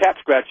a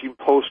cat-scratching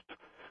post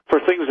for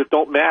things that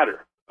don't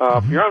matter.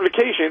 If you're on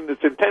vacation,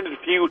 it's intended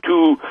for you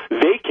to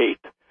vacate.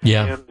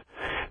 Yeah. And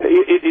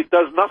it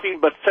does nothing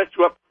but set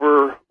you up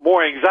for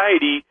more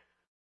anxiety.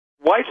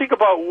 Why think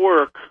about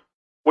work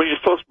when you're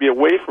supposed to be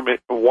away from it?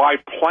 Why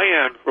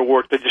plan for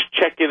work to just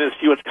check in and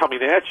see what's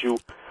coming at you?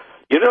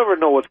 You never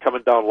know what's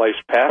coming down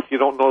life's path. You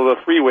don't know the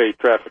freeway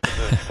traffic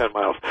in the 10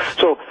 miles.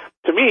 So,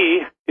 to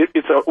me, it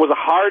was a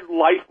hard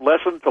life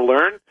lesson to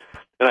learn,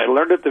 and I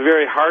learned it the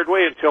very hard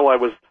way until I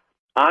was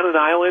on an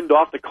island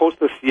off the coast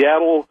of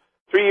Seattle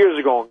 3 years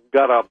ago and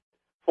got a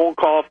phone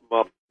call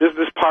from a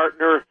business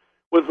partner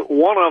with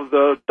one of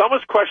the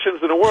dumbest questions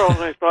in the world,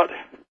 and I thought,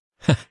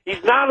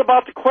 he's not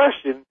about the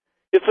question.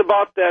 It's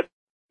about that,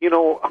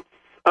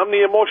 I'm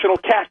the emotional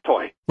cat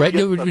toy. Right,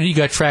 you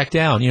got tracked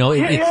down. Yeah,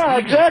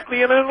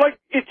 exactly, and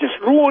it just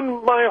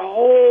ruined my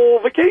whole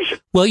vacation.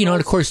 Well, and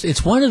of course,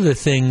 it's one of the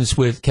things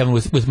with Kevin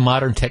with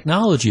modern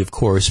technology, of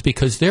course,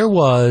 because there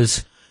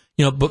was,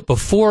 but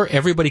before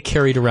everybody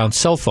carried around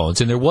cell phones,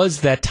 and there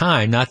was that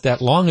time not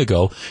that long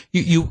ago,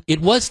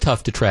 it was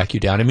tough to track you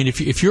down. I mean,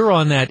 if you're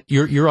on that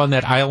you're on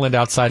that island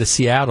outside of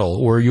Seattle,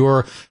 or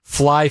you're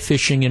fly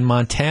fishing in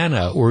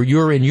Montana, or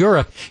you're in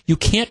Europe, you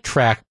can't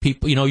track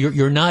people.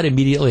 You're not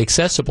immediately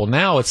accessible.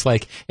 Now it's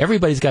like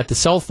everybody's got the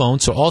cell phone,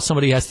 so all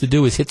somebody has to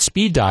do is hit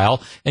speed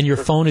dial, and your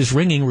phone is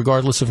ringing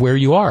regardless of where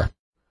you are.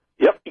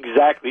 Yep,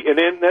 exactly. And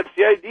then that's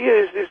the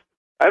idea is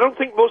I don't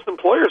think most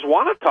employers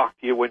want to talk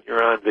to you when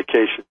you're on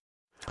vacation.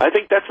 I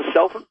think that's a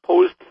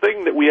self-imposed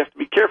thing that we have to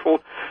be careful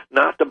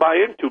not to buy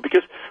into,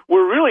 because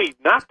we're really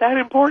not that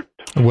important.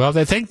 Well,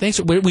 thanks.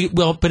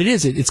 But it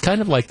is. It's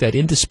kind of like that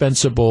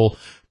indispensable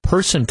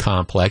person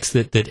complex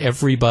that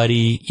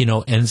everybody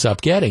ends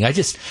up getting. I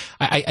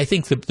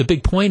think the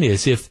big point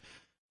is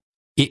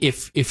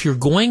if you're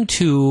going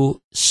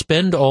to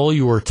spend all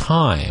your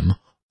time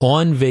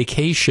on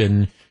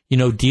vacation,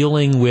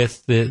 dealing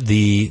with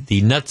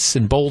the nuts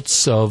and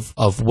bolts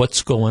of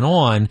what's going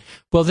on,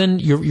 well, then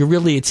you're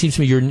really, it seems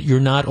to me,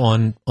 you're not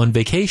on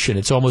vacation.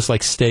 It's almost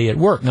like stay at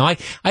work. Now,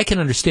 I can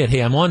understand,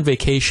 hey, I'm on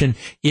vacation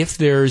if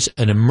there's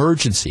an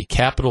emergency,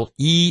 capital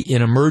E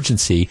in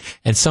emergency,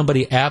 and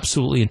somebody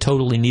absolutely and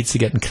totally needs to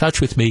get in touch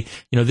with me.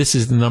 This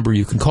is the number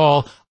you can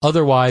call.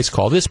 Otherwise,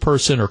 call this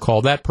person or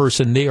call that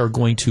person. They are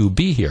going to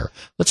be here.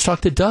 Let's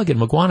talk to Doug in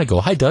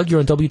McGuanago. Hi, Doug.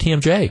 You're on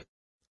WTMJ.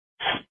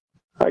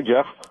 Hi,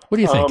 Jeff. What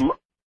do you think?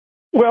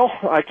 Well,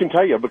 I can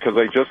tell you because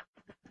I just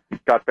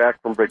got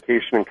back from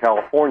vacation in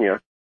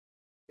California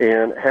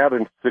and had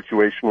a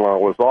situation while I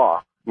was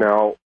off.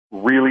 Now,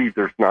 really,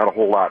 there's not a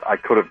whole lot I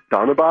could have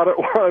done about it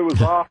while I was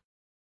off,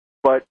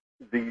 but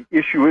the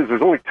issue is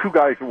there's only two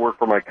guys who work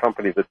for my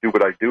company that do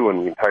what I do in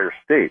the entire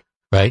state.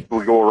 Right.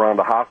 We go around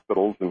to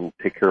hospitals and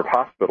take care of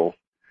hospitals.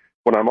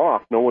 When I'm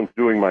off, no one's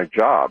doing my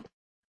job.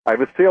 I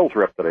have a sales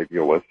rep that I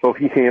deal with, so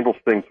he handles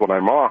things when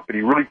I'm off, but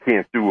he really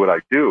can't do what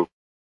I do.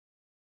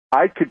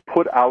 I could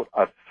put out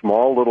a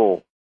small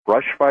little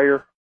brush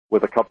fire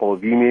with a couple of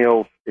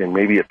emails and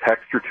maybe a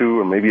text or two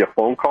and maybe a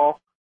phone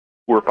call,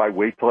 where if I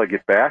wait till I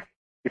get back,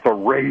 it's a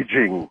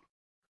raging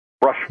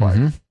brush fire.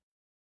 Mm-hmm.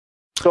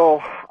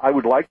 So I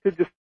would like to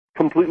just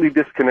completely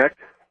disconnect,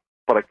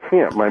 but I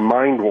can't. My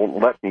mind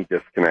won't let me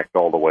disconnect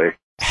all the way.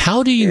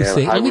 How do you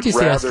think? Let me just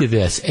ask you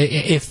this: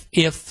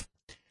 if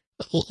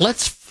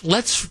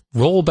let's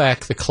roll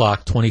back the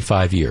clock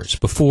 25 years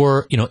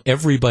before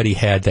everybody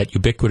had that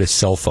ubiquitous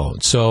cell phone.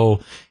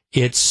 So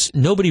it's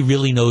nobody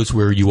really knows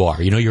where you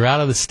are. You're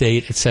out of the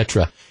state,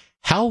 etc.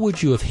 How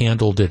would you have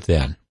handled it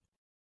then?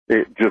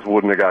 It just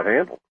wouldn't have got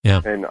handled.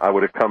 Yeah. And I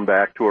would have come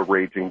back to a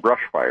raging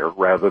brush fire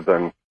rather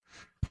than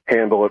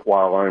handle it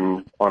while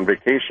I'm on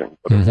vacation.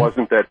 But It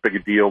wasn't that big a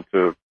deal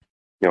to,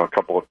 a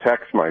couple of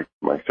texts. My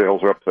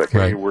sales rep said,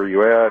 hey, where are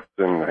you at?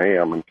 And, hey,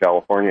 I'm in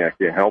California.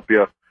 I can't help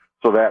you.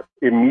 So that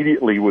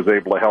immediately was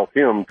able to help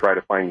him try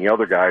to find the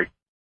other guy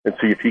and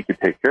see if he could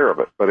take care of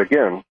it. But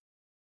again,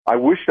 I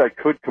wish I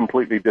could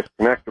completely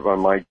disconnect, but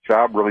my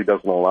job really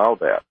doesn't allow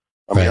that.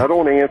 I mean, I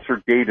don't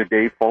answer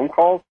day-to-day phone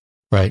calls.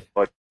 Right.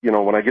 But,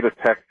 when I get a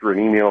text or an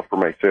email from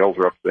my sales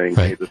rep saying,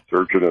 hey, the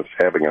surgeon is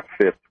having a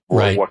fit,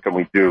 well, what can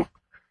we do?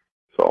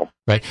 So.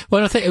 Right.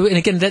 Well, and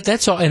again,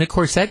 that's all. And of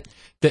course, that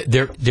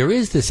there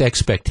is this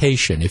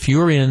expectation. If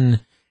you're in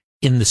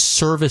the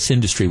service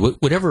industry,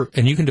 whatever,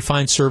 and you can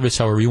define service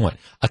however you want.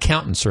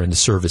 Accountants are in the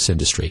service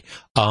industry.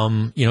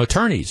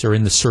 Attorneys are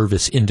in the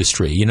service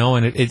industry,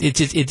 and it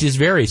just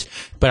varies.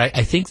 But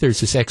I think there's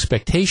this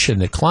expectation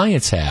that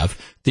clients have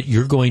that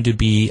you're going to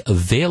be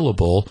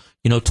available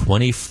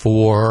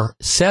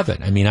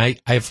 24/7. I mean, I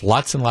have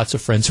lots and lots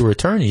of friends who are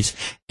attorneys,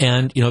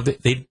 and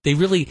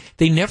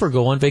they never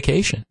go on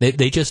vacation.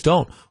 They just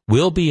don't.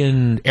 We'll be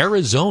in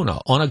Arizona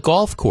on a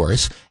golf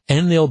course,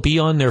 and they'll be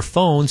on their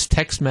phones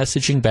text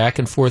messaging back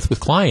and forth with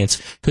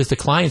clients because the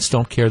clients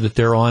don't care that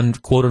they're on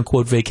quote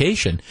unquote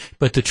vacation.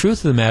 But the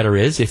truth of the matter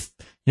is, if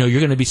you're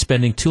going to be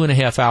spending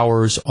 2.5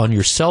 hours on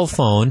your cell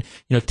phone,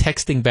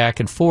 texting back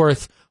and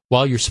forth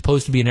while you're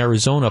supposed to be in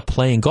Arizona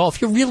playing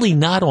golf, you're really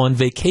not on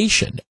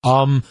vacation.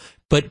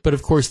 But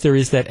of course there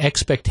is that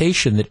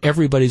expectation that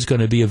everybody's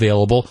going to be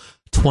available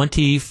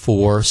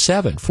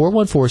 24/7.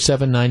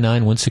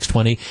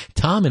 414-799-1620.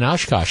 Tom in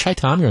Oshkosh. Hi,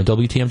 Tom. You're on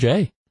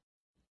WTMJ.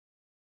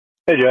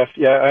 Hey, Jeff.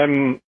 Yeah,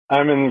 I'm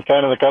in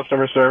kind of the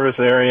customer service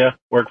area.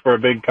 Work for a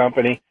big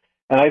company,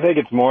 and I think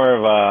it's more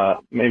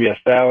of maybe a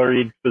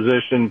salaried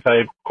position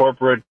type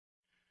corporate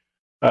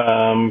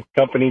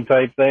company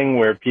type thing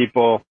where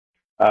people.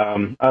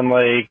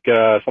 Unlike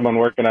someone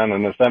working on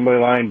an assembly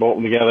line,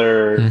 bolting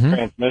together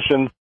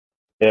transmissions,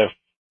 if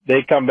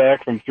they come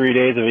back from 3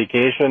 days of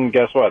vacation,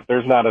 guess what?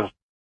 There's not a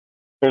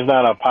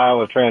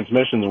pile of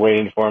transmissions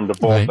waiting for them to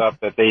bolt up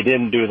that they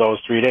didn't do those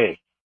 3 days.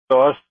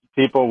 So us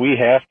people, we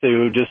have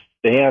to just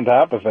stay on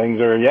top of things,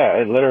 or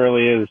it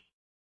literally is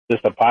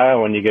just a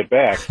pile when you get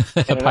back.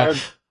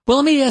 Well,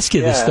 let me ask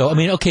you this though. I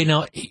mean, okay,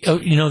 now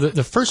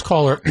the first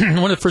caller,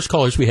 one of the first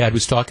callers we had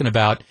was talking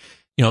about.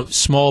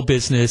 Small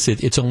business,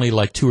 it's only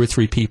like 2 or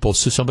 3 people,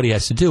 so somebody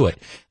has to do it.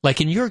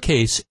 Like in your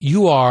case,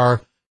 you are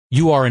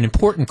an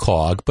important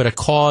cog, but a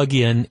cog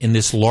in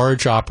this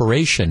large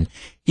operation.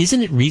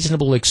 Isn't it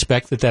reasonable to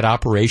expect that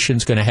operation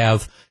is going to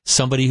have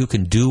somebody who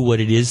can do what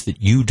it is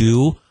that you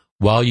do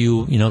while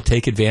you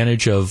take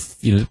advantage of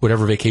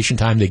whatever vacation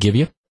time they give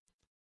you?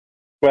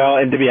 Well,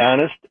 and to be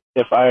honest,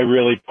 if I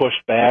really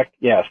pushed back,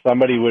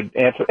 somebody would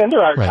answer. And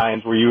there are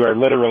times where you are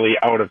literally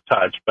out of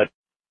touch, but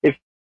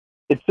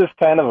it's just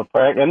kind of a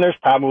practice. And there's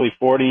probably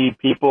 40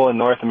 people in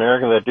North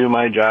America that do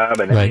my job,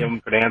 and any of them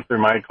could answer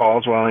my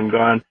calls while I'm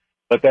gone.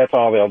 But that's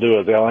all they'll do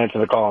is they'll answer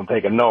the call and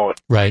take a note.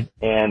 Right.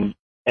 And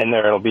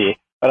there it'll be.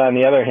 But on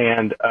the other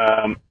hand,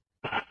 I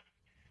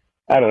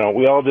don't know.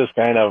 We all just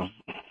kind of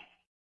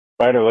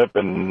bite our lip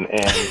and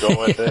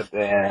go with it.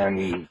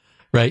 And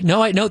right.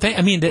 No, I know.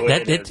 I mean,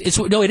 it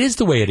is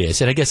the way it is.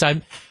 And I guess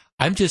I'm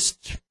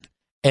just,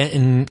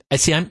 and I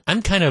see,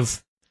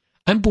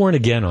 I'm born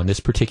again on this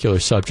particular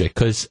subject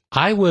because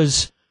I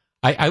was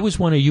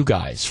one of you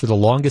guys for the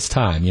longest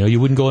time. You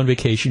wouldn't go on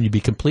vacation. You'd be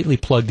completely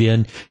plugged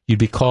in. You'd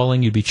be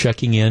calling. You'd be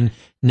checking in.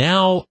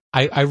 Now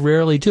I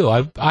rarely do.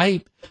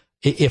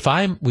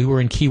 We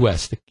were in Key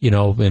West,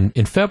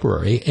 in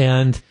February,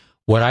 and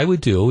what I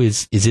would do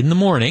is in the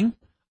morning,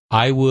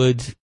 I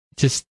would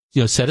just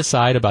set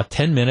aside about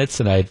 10 minutes,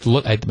 and I'd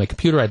look at my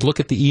computer. I'd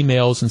look at the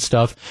emails and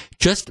stuff,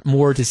 just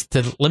more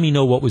to let me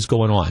know what was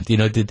going on.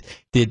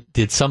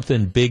 Did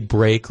something big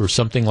break or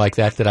something like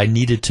that I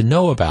needed to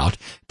know about?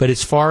 But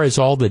as far as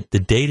all the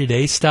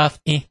day-to-day stuff,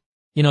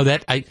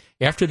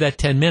 after that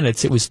 10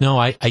 minutes, it was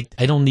I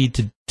don't need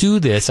to do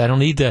this. I don't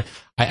need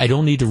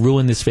to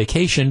ruin this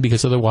vacation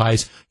because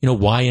otherwise,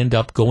 why end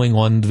up going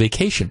on the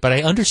vacation? But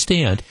I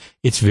understand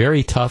it's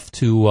very tough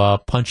to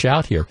punch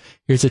out here.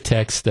 Here's a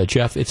text,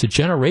 Jeff. It's a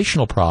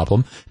generational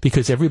problem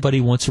because everybody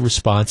wants a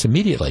response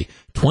immediately.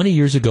 20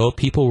 years ago,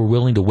 people were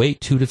willing to wait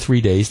 2 to 3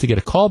 days to get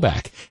a call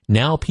back.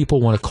 Now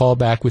people want a call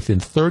back within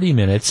 30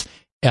 minutes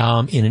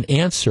in an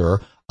answer.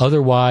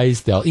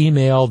 Otherwise, they'll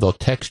email, they'll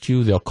text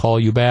you, they'll call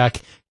you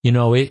back.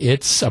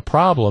 It's a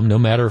problem no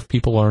matter if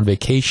people are on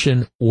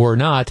vacation or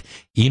not.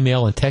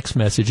 Email and text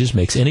messages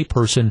makes any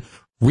person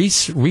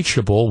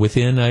reachable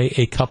within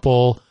a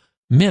couple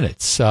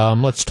minutes.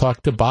 Let's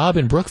talk to Bob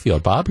in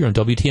Brookfield. Bob, you're on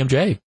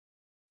WTMJ.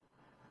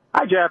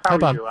 Hi, Jeff. How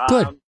are you?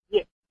 Good.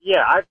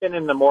 Yeah, I've been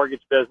in the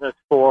mortgage business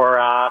for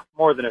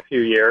more than a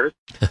few years.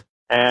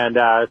 And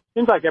it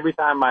seems like every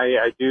time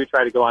I do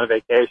try to go on a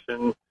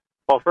vacation,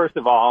 well, first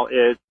of all,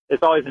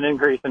 it's always an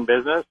increase in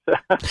business.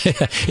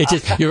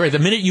 You're right. The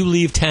minute you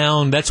leave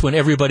town, that's when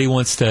everybody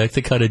wants to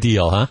cut a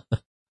deal, huh?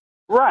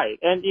 Right.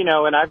 And,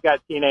 and I've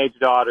got teenage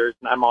daughters,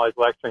 and I'm always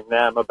lecturing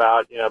them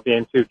about,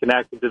 being too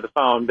connected to the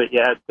phone, but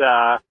yet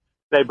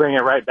they bring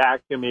it right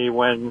back to me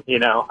when,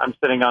 I'm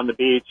sitting on the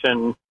beach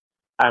and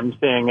I'm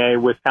seeing a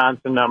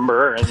Wisconsin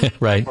number, and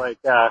right.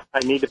 I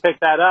need to pick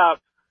that up.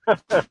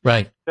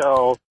 Right.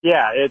 So,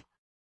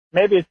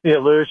 maybe it's the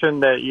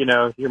illusion that,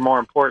 you're more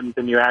important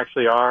than you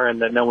actually are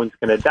and that no one's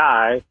going to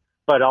die.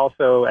 But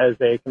also as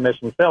a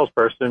commissioned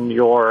salesperson,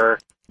 you're,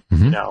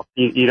 you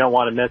don't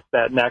want to miss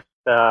that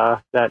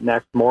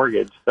next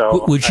mortgage.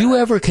 So would you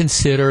ever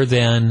consider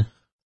then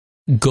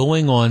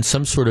going on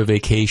some sort of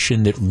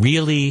vacation that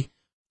really,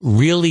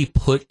 really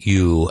put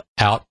you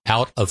out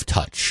of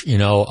touch? You're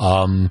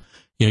going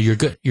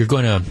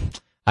to,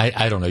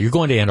 I don't know, you're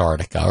going to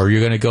Antarctica, or you're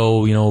going to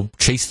go,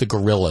 chase the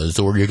gorillas,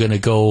 or you're going to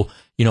go,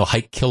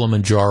 hike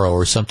Kilimanjaro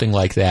or something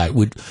like that.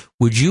 Would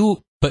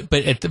you? But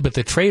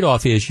the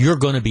trade-off is you're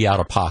going to be out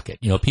of pocket.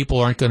 People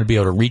aren't going to be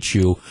able to reach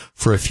you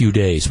for a few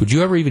days. Would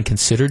you ever even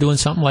consider doing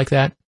something like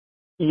that?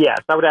 Yes,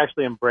 I would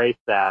actually embrace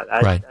that.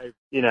 Right.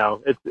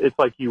 It's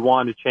like you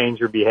want to change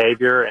your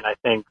behavior, and I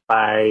think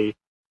by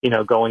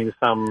going to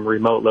some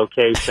remote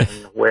location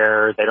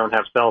where they don't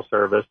have cell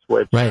service,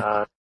 which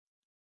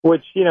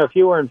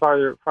fewer and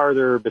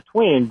farther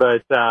between.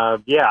 But I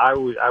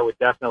would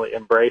definitely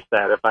embrace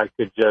that if I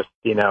could just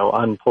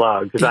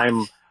unplug, because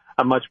I'm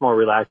a much more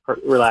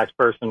relaxed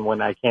person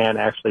when I can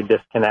actually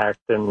disconnect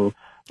and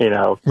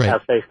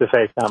have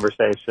face-to-face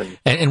conversations.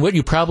 And what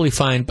you probably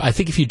find, I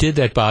think if you did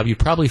that, Bob, you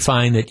probably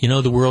find that,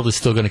 the world is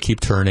still going to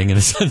keep turning and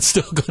the sun's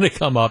still going to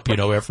come up,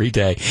 every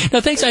day. Now,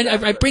 thanks.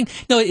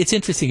 It's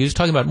interesting. You were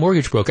talking about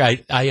mortgage broker.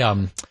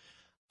 A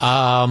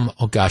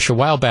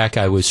while back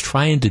I was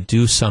trying to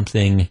do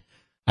something.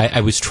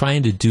 I was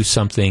trying to do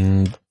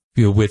something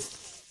with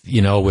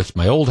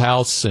my old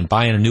house and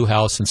buying a new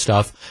house and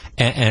stuff.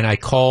 And I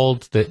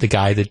called the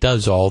guy that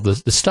does all the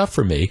stuff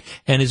for me,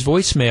 and his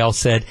voicemail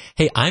said,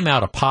 "Hey, I'm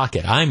out of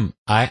pocket. I'm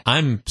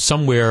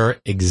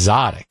somewhere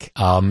exotic."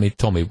 He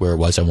told me where it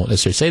was. I won't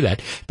necessarily say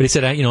that, but he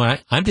said,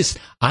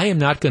 I am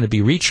not going to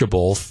be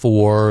reachable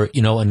for,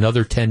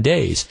 another 10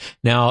 days.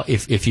 Now,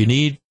 if you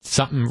need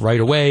something right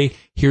away,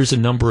 here's a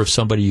number of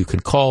somebody you can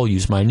call,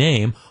 use my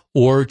name,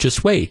 or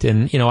just wait.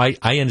 And, I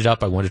wanted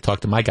to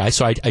talk to my guy,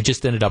 so I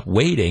just ended up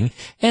waiting.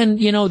 And,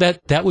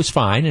 that was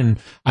fine. And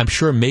I'm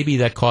sure maybe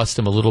that cost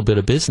him a little bit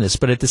of business.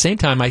 But at the same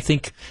time, I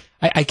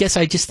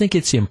just think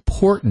it's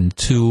important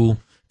to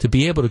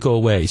be able to go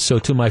away. So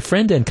to my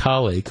friend and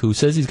colleague who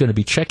says he's going to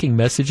be checking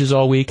messages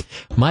all week,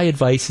 my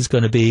advice is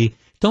going to be,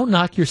 don't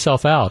knock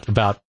yourself out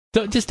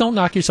don't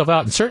knock yourself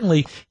out. And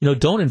certainly,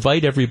 don't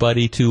invite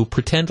everybody to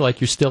pretend like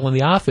you're still in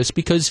the office,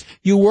 because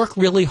you work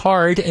really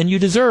hard and you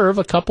deserve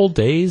a couple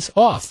days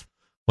off.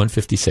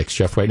 156,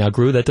 Jeff, right now,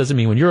 Gru. That doesn't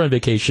mean when you're on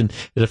vacation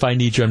that if I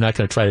need you, I'm not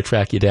going to try to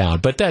track you down.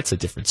 But that's a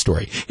different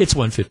story. It's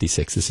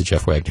 156. This is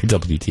Jeff Wagner,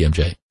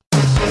 WTMJ.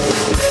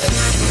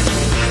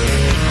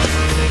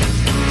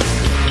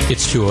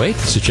 It's 2:08.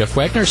 This is Jeff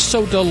Wagner.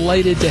 So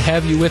delighted to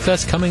have you with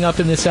us. Coming up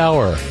in this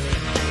hour,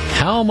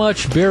 how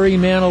much Barry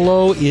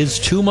Manilow is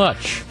too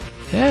much?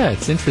 Yeah,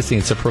 it's interesting.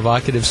 It's a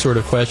provocative sort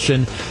of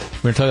question.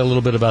 We're going to talk a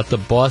little bit about the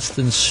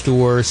Boston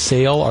store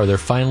sale. Are there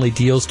finally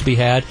deals to be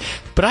had?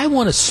 But I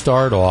want to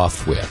start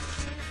off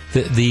with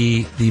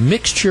the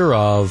mixture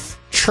of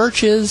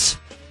churches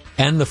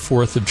and the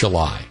 4th of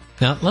July.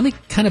 Now, let me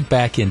kind of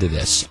back into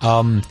this.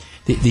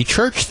 The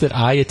church that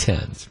I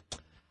attend,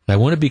 and I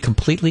want to be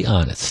completely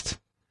honest,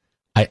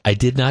 I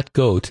did not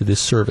go to this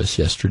service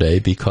yesterday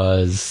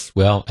because,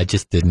 well, I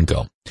just didn't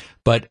go.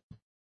 But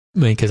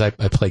because I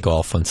play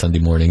golf on Sunday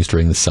mornings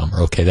during the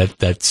summer. Okay,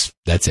 that's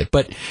it.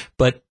 But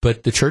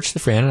the church that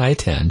Fran and I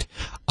attend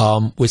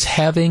was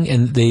having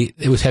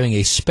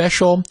a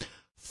special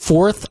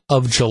 4th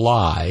of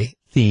July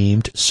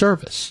themed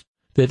service.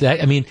 That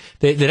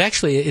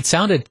actually it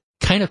sounded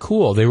kind of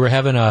cool. They were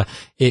having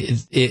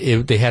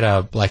they had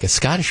a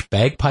Scottish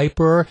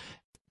bagpiper,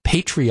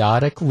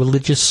 patriotic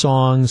religious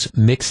songs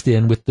mixed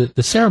in with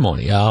the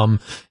ceremony.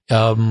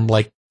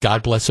 Like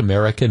God Bless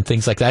America and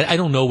things like that. I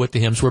don't know what the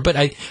hymns were, but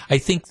I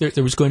think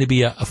there was going to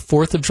be a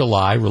 4th of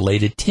July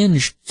related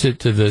tinge to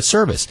the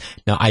service.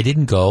 Now, I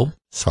didn't go,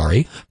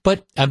 sorry,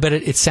 but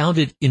it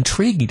sounded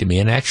intriguing to me,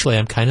 and actually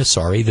I'm kind of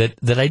sorry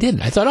that I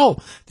didn't. I thought, oh,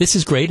 this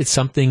is great, it's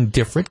something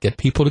different, get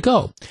people to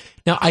go.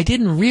 Now, I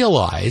didn't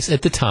realize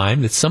at the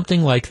time that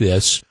something like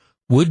this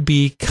would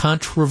be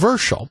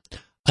controversial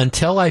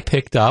until I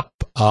picked up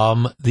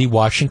the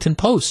Washington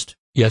Post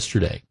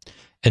yesterday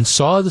and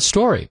saw the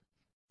story.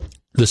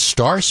 The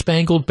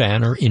Star-Spangled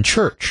Banner in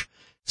church.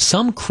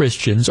 Some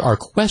Christians are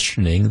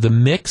questioning the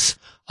mix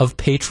of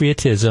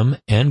patriotism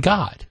and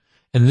God.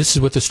 And this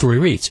is what the story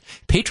reads.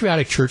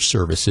 Patriotic church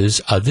services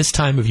this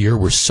time of year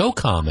were so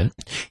common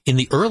in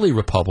the early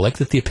republic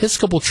that the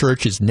Episcopal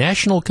Church's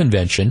National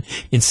Convention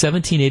in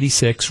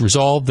 1786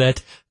 resolved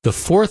that the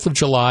 4th of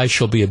July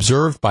shall be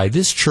observed by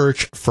this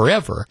church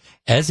forever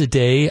as a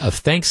day of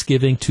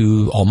thanksgiving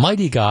to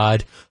Almighty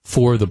God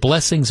for the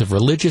blessings of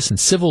religious and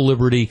civil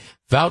liberty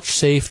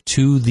vouchsafed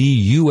to the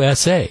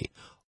USA.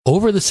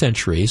 Over the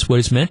centuries, what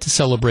is meant to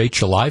celebrate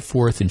July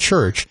 4th in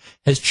church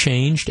has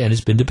changed and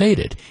has been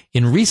debated.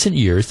 In recent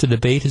years, the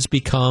debate has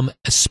become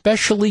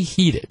especially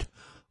heated,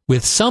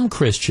 with some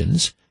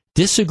Christians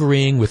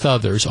disagreeing with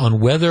others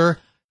on whether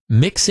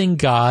mixing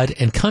God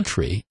and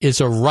country is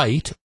a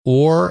right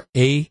or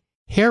a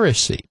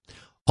heresy.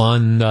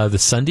 On the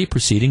Sunday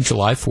preceding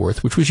July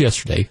 4th, which was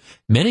yesterday,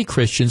 many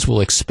Christians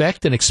will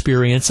expect and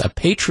experience a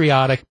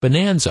patriotic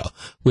bonanza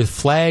with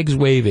flags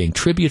waving,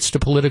 tributes to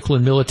political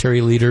and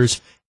military leaders,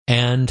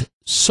 and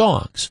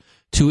songs.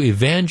 To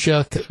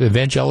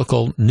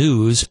Evangelical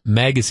News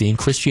magazine,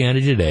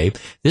 Christianity Today,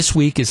 this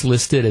week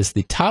listed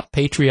the top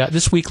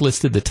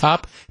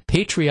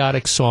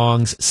patriotic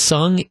songs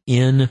sung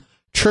in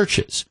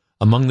churches.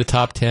 Among the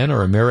top 10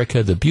 are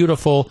America the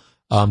Beautiful,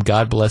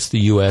 God Bless the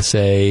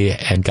USA,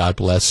 and God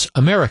Bless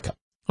America.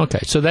 Okay,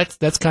 so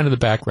that's kind of the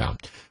background.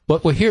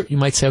 But here you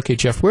might say, okay,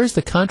 Jeff, where's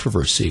the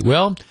controversy?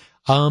 Well,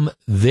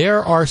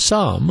 there are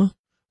some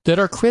that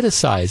are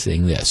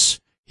criticizing this.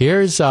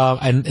 Here's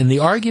and the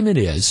argument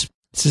is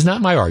this is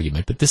not my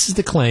argument, but this is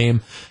the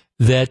claim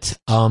that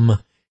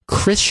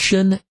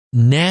Christian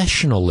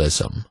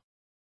nationalism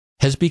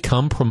has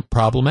become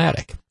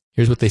problematic.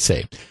 Here's what they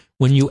say.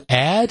 When you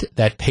add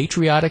that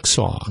patriotic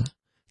song,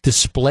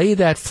 display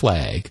that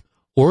flag,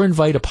 or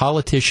invite a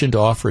politician to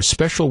offer a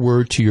special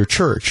word to your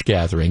church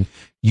gathering,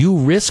 you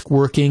risk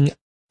working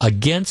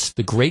against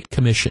the Great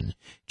Commission.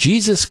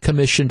 Jesus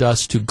commissioned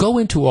us to go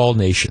into all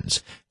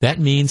nations. That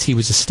means he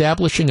was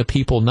establishing a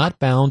people not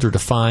bound or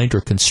defined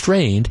or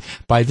constrained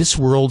by this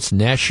world's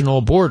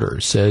national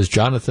borders, says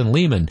Jonathan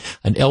Lehman,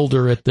 an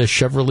elder at the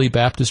Chevrolet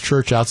Baptist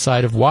Church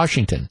outside of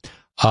Washington.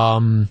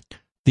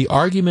 The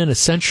argument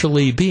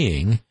essentially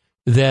being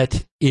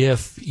that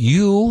if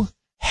you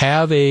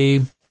have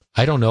a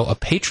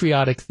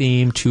patriotic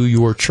theme to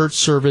your church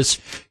service,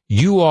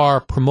 you are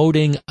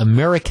promoting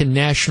American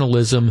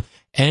nationalism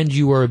and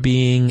you are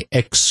being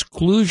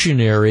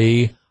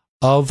exclusionary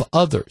of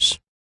others.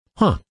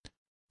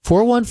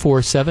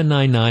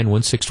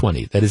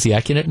 414-799-1620. That is the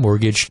Acunet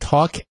Mortgage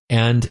talk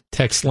and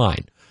text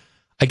line.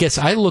 I guess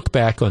I look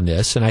back on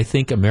this and I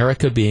think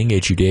America being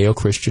a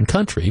Judeo-Christian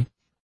country,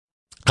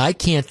 I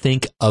can't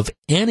think of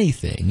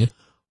anything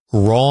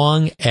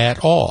wrong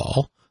at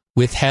all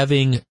with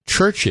having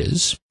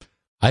churches,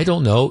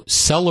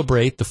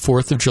 celebrate the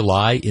 4th of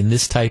July in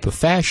this type of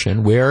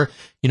fashion where,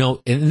 and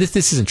this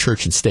isn't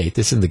church and state.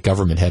 This isn't the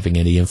government having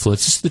any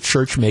influence. This is the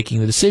church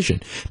making the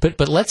decision. But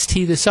let's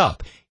tee this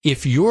up.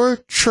 If your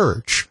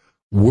church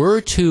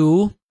were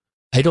to,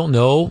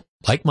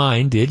 like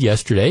mine did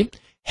yesterday,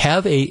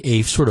 have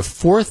a sort of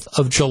 4th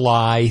of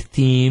July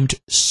themed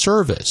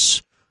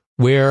service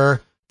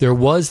where there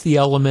was the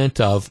element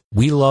of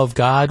we love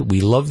God,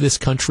 we love this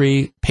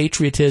country,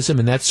 patriotism,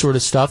 and that sort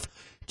of stuff,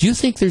 do you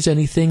think there's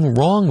anything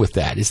wrong with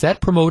that? Is that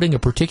promoting a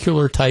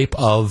particular type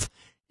of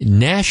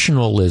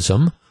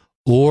nationalism,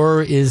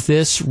 or is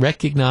this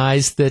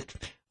recognized that,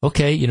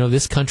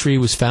 this country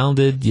was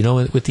founded,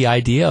 with the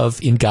idea of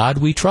in God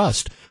we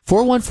trust?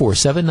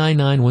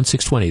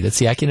 414-799-1620. That's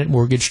the Acunet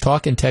Mortgage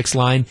talk and text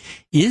line.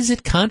 Is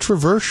it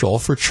controversial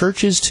for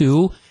churches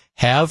to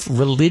have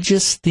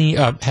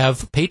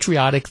have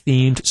patriotic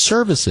themed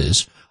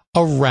services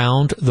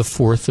around the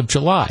 4th of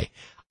July?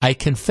 I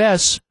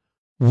confess,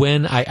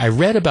 when I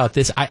read about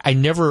this, I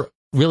never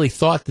really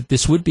thought that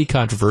this would be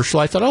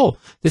controversial. I thought,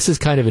 this is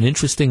kind of an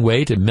interesting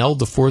way to meld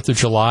the 4th of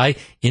July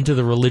into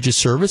the religious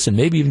service and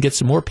maybe even get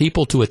some more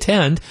people to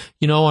attend,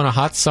 on a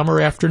hot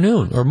summer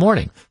afternoon or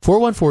morning.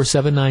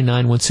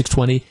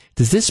 414-799-1620.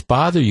 Does this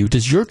bother you?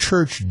 Does your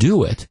church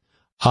do it?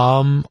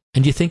 And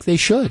do you think they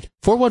should?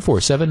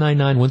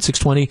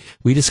 414-799-1620.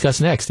 We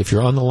discuss next. If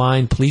you're on the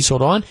line, please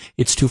hold on.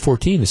 It's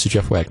 2:14. This is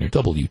Jeff Wagner,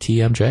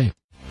 WTMJ.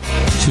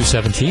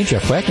 2:17,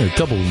 Jeff Wagner,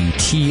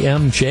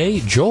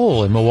 WTMJ.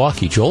 Joel in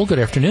Milwaukee. Joel, good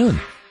afternoon.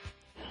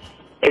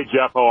 Hey,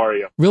 Jeff, how are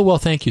you? Real well,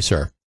 thank you,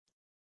 sir.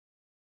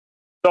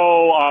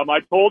 So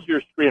I told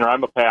your screener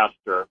I'm a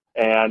pastor,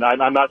 and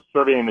I'm not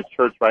serving in the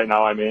church right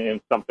now. I'm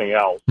in something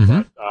else.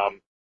 Mm-hmm. But,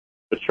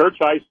 the church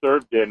I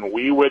served in,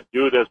 we would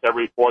do this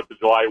every 4th of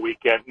July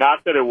weekend.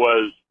 Not that it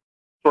was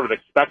sort of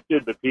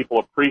expected, but people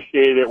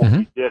appreciated it when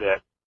we did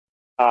it.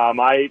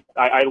 I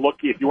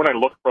look, if you want to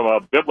look from a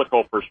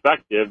biblical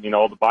perspective,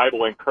 the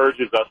Bible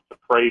encourages us to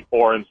pray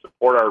for and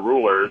support our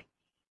rulers.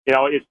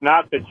 It's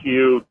not that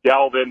you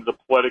delve into the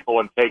political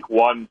and take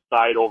one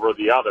side over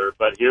the other,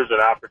 but here's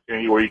an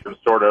opportunity where you can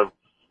sort of,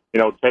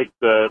 take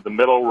the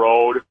middle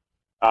road,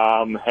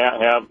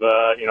 have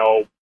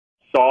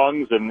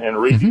songs and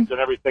readings and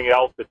everything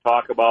else that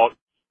talk about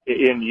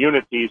in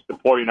unity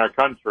supporting our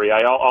country.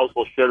 I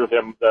also shared with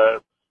him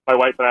my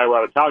wife and I were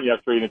out of town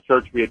yesterday in the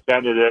church we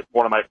attended at.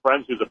 One of my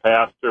friends who's a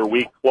pastor,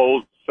 we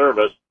closed the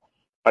service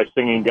by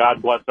singing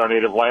God Bless Our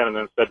Native Land and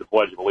then said the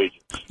Pledge of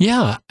Allegiance.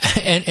 Yeah.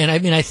 And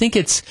I think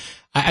it's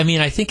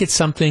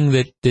something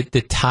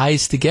that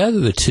ties together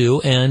the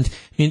two. And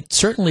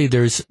certainly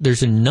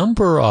there's a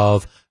number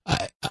of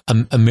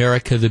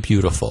America the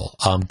Beautiful,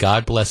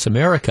 God Bless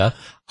America.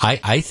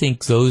 I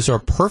think those are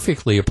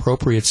perfectly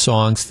appropriate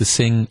songs to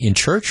sing in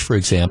church, for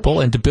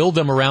example, and to build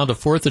them around a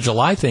 4th of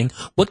July thing.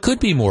 What could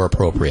be more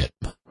appropriate?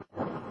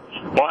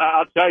 Well,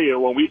 I'll tell you,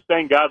 when we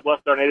sang God Bless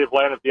Our Native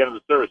Land at the end of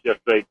the service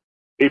yesterday,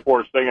 people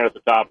were singing at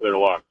the top of their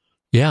lungs.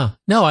 Yeah.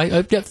 No,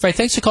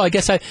 thanks for calling. I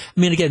guess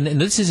again, and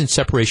this isn't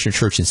separation of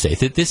church and state.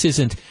 This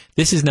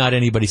is not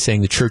anybody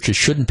saying the churches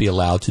shouldn't be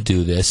allowed to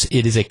do this.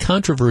 It is a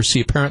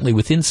controversy apparently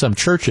within some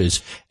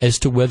churches as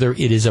to whether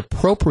it is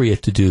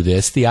appropriate to do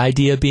this. The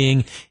idea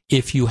being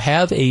if you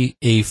have a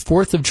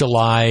 4th of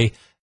July,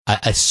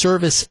 a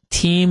service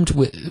teamed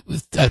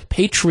with a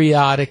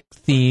patriotic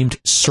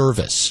themed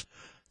service,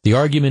 the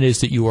argument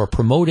is that you are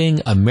promoting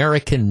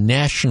American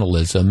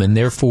nationalism and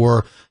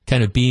therefore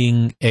kind of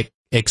being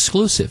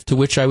exclusive, to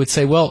which I would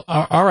say, well,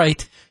 all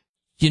right,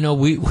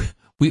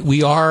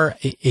 we are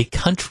a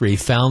country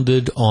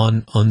founded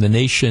on the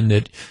nation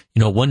that,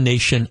 one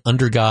nation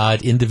under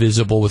God,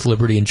 indivisible with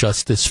liberty and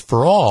justice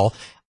for all.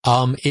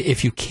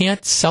 If you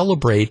can't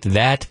celebrate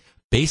that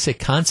basic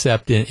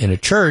concept in a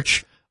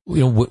church,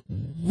 what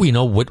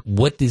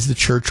is the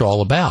church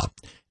all about?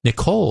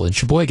 Nicole in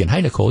Sheboygan.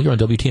 Hi, Nicole. You're on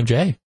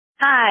WTMJ.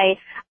 Hi.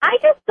 I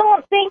just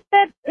don't think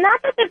that,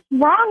 not that it's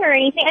wrong or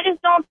anything, I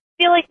just don't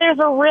feel like there's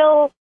a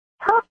real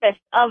purpose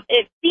of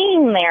it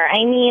being there.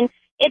 I mean,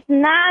 it's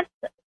not,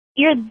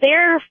 you're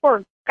there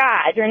for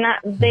God. You're not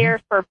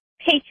there for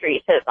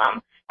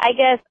patriotism. I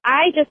guess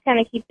I just kind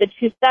of keep the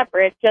two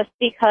separate just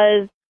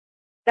because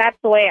that's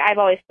the way I've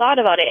always thought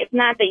about it. It's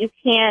not that you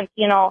can't,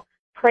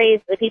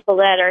 praise the people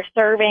that are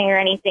serving or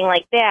anything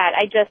like that.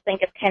 I just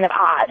think it's kind of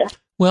odd.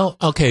 Well,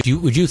 okay.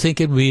 Would you think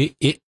it'd be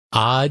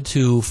odd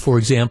to, for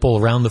example,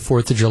 around the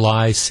 4th of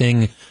July,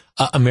 sing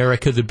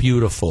America the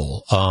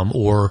Beautiful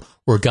or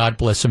God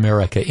Bless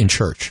America in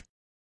church?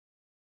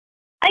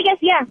 I guess,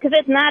 yeah, because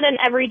it's not an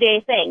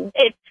everyday thing.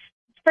 It's,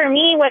 for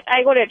me, when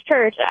I go to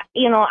church,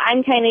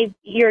 I'm kind of,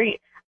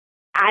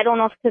 I don't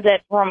know if because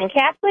it's Roman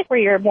Catholic where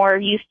you're more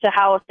used to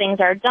how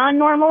things are done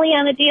normally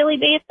on a daily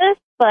basis,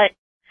 but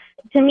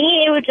to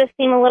me, it would just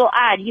seem a little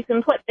odd. You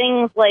can put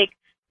things like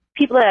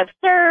people that have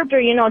served or,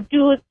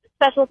 do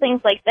special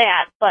things like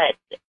that, but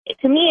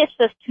to me, it's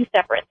just two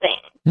separate things.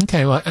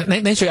 Okay, well,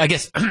 I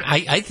guess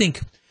I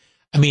think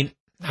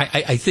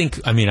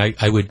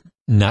I would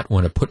not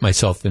want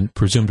to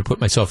presume to put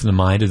myself in the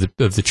mind of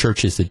the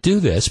churches that do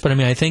this, but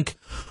I think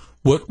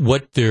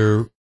what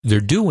they're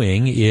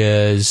doing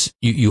is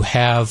you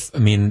have,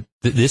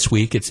 this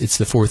week it's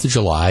the 4th of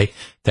July.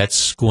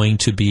 That's going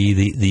to be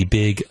the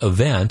big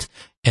event.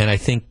 And I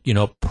think,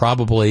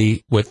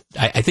 probably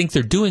I think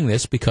they're doing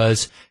this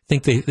because I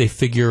think they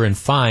figure and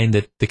find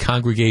that the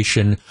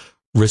congregation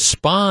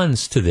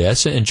responds to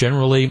this and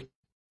generally,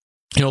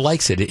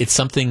 likes it. It's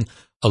something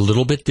a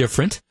little bit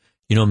different.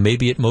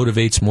 Maybe it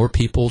motivates more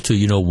people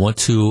to, want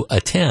to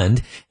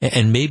attend.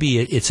 And maybe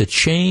it's a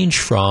change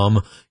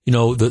from,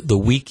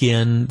 the week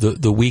in,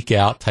 the week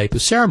out type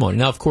of ceremony.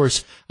 Now, of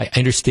course, I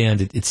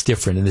understand it's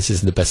different, and this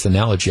isn't the best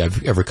analogy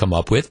I've ever come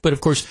up with. But,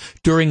 of course,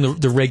 during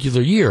the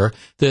regular year,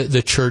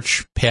 the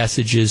church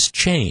passages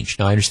change.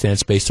 Now, I understand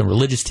it's based on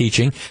religious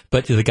teaching,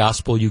 but the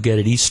gospel you get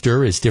at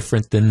Easter is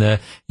different than the,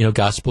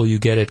 gospel you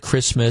get at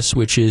Christmas,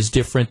 which is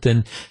different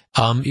than,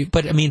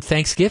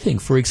 Thanksgiving,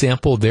 for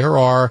example, there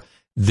are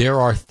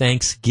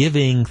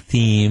Thanksgiving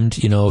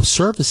themed,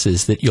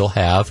 services that you'll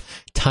have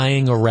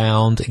tying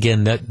around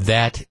again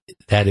that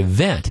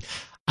event.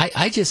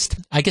 I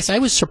guess I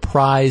was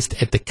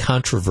surprised at the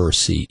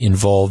controversy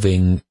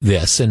involving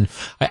this, and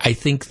I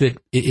think that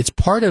it's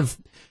part of.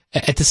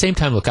 At the same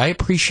time, look, I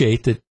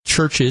appreciate that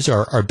churches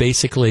are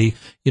basically,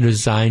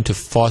 designed to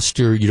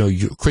foster,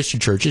 Christian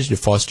churches to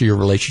foster your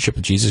relationship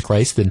with Jesus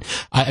Christ, and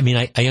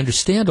I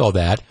understand all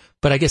that,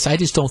 but I guess I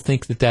just don't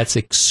think that that's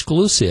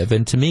exclusive,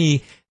 and to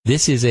me.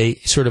 This is a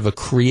sort of a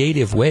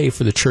creative way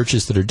for the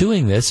churches that are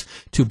doing this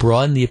to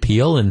broaden the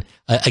appeal and,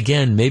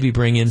 again, maybe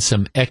bring in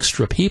some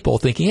extra people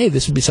thinking, hey,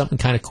 this would be something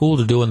kind of cool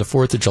to do on the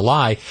 4th of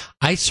July.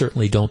 I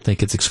certainly don't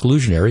think it's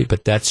exclusionary,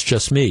 but that's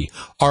just me.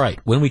 All right,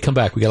 when we come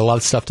back, we got a lot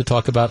of stuff to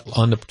talk about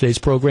on today's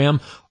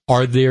program.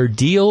 Are there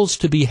deals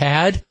to be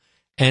had?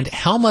 And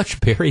how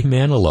much Barry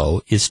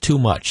Manilow is too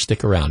much?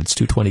 Stick around. It's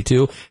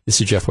 2:22. This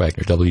is Jeff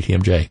Wagner,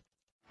 WTMJ.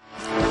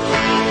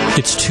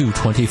 It's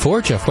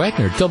 2:24, Jeff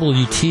Wagner,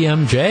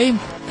 WTMJ.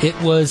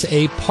 It was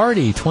a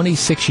party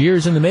 26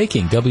 years in the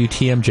making.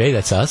 WTMJ,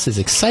 that's us, is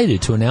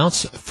excited to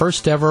announce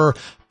first ever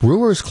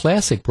Brewers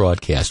Classic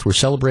broadcast. We're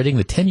celebrating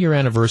the 10-year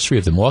anniversary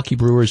of the Milwaukee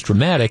Brewers'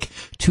 dramatic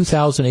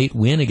 2008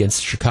 win against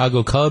the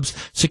Chicago Cubs,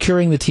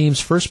 securing the team's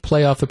first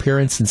playoff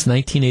appearance since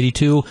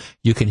 1982.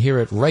 You can hear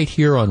it right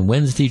here on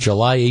Wednesday,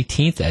 July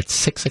 18th at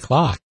 6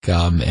 o'clock,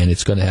 and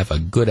it's going to have a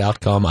good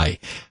outcome. I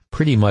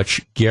pretty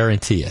much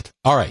guarantee it.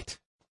 All right.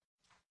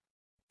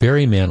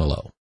 Barry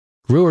Manilow.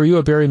 Grew, are you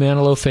a Barry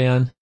Manilow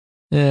fan?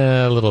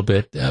 A little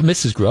bit.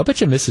 Mrs. Grew. I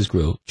bet you Mrs.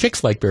 Grew.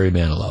 Chicks like Barry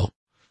Manilow.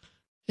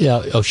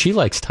 Yeah. Oh, she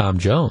likes Tom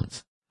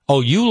Jones.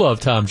 Oh, you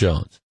love Tom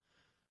Jones.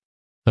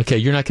 Okay,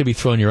 you're not going to be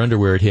throwing your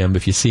underwear at him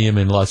if you see him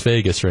in Las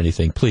Vegas or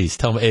anything. Please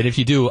tell me. And if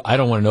you do, I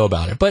don't want to know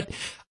about it. But,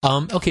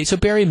 okay, so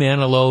Barry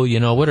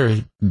Manilow, what are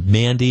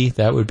Mandy?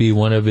 That would be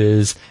one of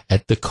his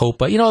at the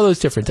Copa. All those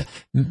different.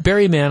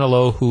 Barry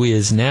Manilow, who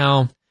is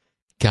now...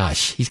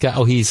 Gosh, he's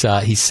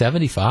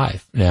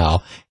 75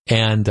 now,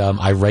 and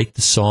I write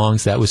the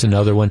songs. That was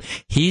another one.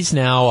 He's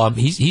now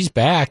he's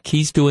back.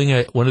 He's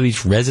doing one of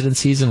these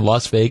residencies in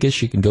Las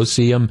Vegas. You can go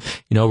see him,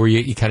 where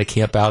you kind of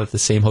camp out at the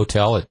same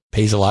hotel. It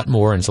pays a lot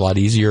more and it's a lot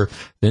easier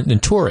than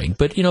touring.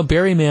 But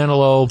Barry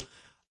Manilow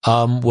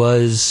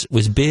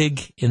was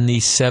big in the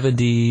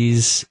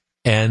 70s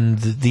and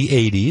the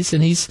 80s,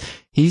 and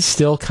he's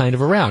still kind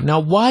of around. Now,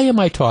 why am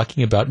I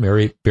talking about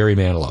Barry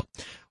Manilow?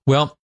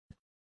 Well.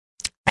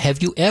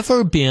 Have you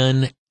ever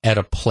been at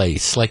a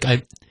place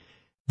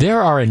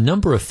there are a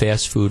number of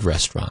fast food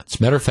restaurants.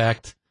 Matter of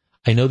fact,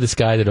 I know this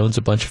guy that owns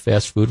a bunch of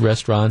fast food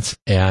restaurants,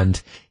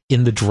 and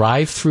in the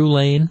drive-through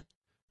lane,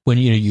 when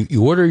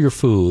you order your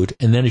food,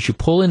 and then as you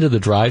pull into the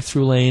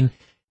drive-through lane,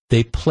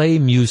 they play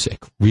music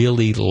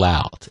really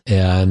loud.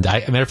 And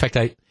matter of fact,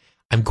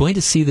 I'm going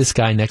to see this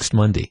guy next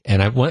Monday,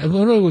 and one of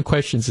the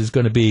questions is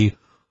going to be,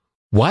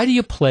 why do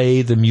you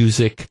play the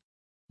music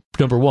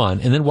number one,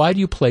 and then why do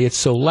you play it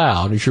so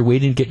loud as you're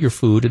waiting to get your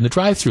food in the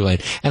drive-thru lane?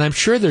 And I'm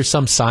sure there's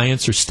some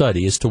science or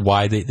study as to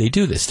why they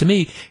do this. To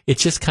me,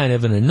 it's just kind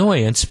of an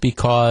annoyance,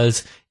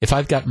 because if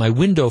I've got my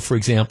window, for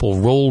example,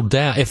 rolled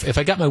down, if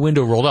I got my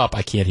window rolled up,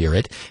 I can't hear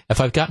it.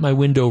 If I've got my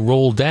window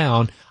rolled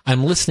down,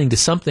 I'm listening to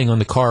something on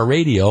the car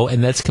radio,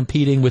 and that's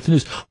competing with the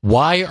news.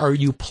 Why are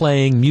you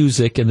playing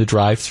music in the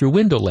drive-thru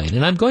window lane?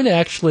 And I'm going to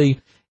actually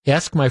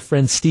ask my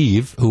friend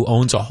Steve, who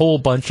owns a whole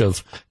bunch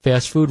of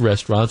fast food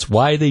restaurants,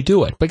 why they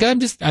do it. But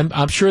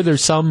I'm sure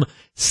there's some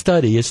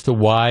study as to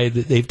why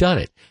they've done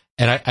it.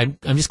 And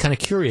I'm just kind of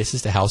curious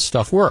as to how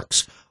stuff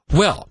works.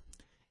 Well,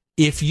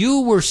 if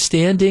you were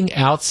standing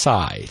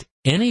outside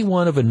any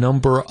one of a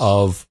number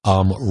of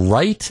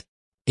Rite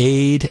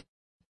Aid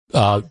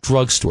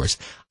drugstores.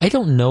 I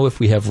don't know if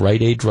we have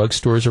Rite Aid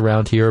drugstores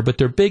around here, but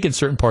they're big in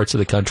certain parts of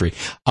the country.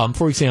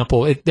 For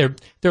example, they're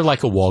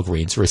like a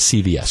Walgreens or a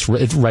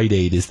CVS. Rite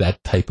Aid is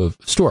that type of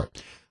store.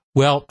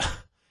 Well,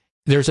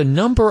 there's a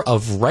number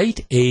of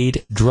Rite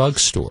Aid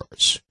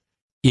drugstores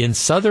in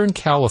Southern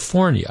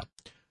California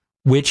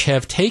which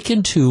have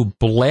taken to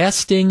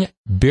blasting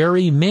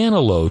Barry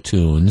Manilow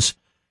tunes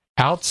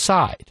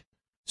outside.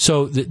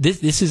 So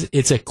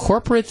it's a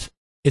corporate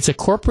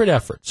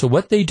effort. So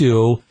what they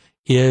do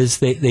is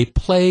they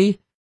play,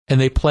 and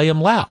they play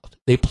them loud.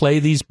 They play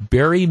these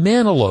Barry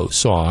Manilow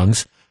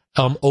songs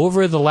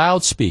over the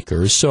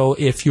loudspeakers. So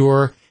if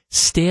you're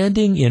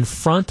standing in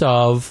front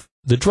of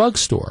the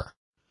drugstore,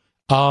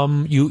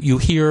 you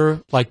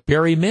hear like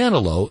Barry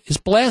Manilow is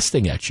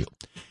blasting at you.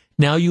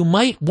 Now you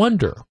might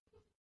wonder,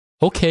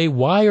 okay,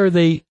 why are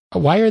they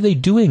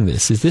doing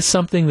this? Is this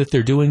something that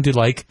they're doing to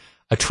like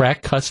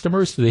attract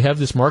customers? Do they have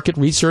this market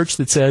research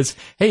that says,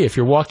 hey, if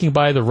you're walking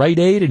by the Rite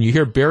Aid and you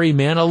hear Barry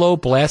Manilow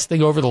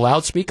blasting over the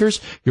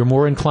loudspeakers, you're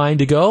more inclined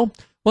to go?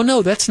 Well,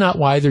 no, that's not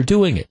why they're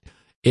doing it.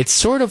 It's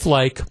sort of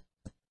like,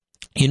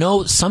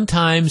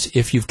 sometimes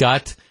if you've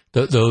got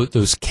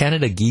those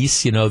Canada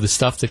geese, the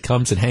stuff that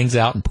comes and hangs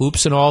out and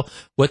poops and all,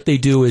 what they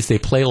do is they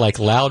play like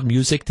loud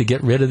music to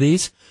get rid of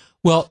these.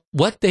 Well,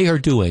 what they are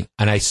doing,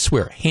 and I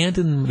swear, hand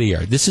in the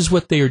air, this is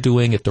what they are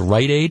doing at the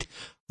Rite Aid.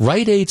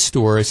 Rite Aid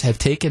stores have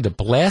taken to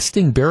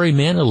blasting Barry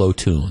Manilow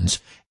tunes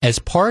as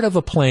part of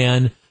a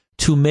plan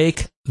to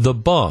make the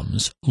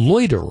bums,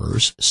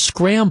 loiterers,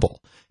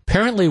 scramble.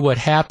 Apparently what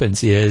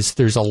happens is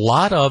there's a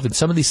lot of, in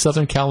some of these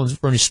Southern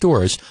California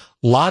stores,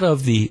 a lot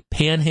of the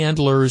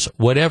panhandlers,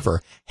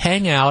 whatever,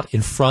 hang out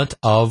in front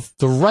of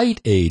the Rite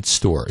Aid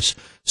stores.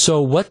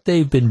 So what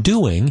they've been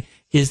doing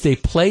is they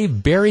play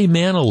Barry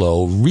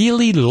Manilow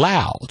really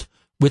loud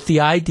with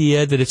the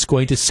idea that it's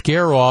going to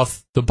scare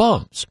off the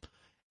bums.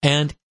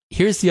 And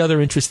here's the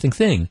other interesting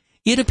thing.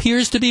 It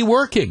appears to be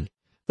working.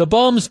 The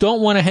bums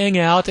don't want to hang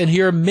out and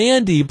hear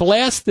Mandy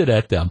blasted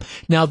at them.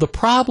 Now, the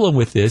problem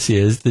with this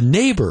is the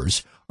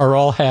neighbors are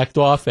all hacked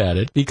off at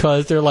it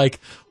because they're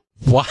like,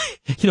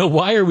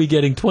 why are we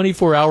getting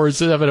 24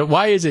 hours of it?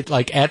 Why is it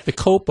like at the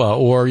Copa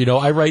or,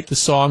 I write the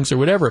songs or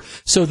whatever?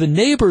 So the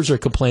neighbors are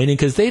complaining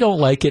because they don't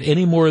like it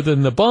any more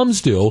than the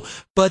bums do.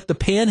 But the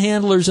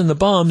panhandlers and the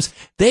bums,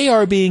 they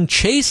are being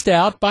chased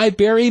out by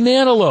Barry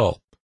Manilow.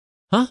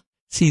 Huh?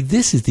 See,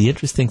 this is the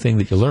interesting thing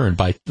that you learn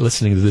by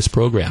listening to this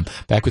program.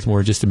 Back with more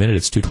in just a minute.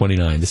 It's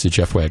 2:29. This is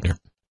Jeff Wagner.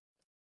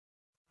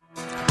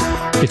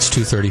 It's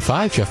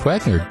 2:35. Jeff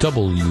Wagner,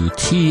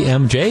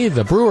 WTMJ.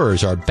 The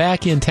Brewers are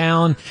back in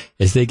town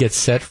as they get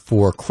set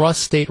for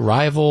cross-state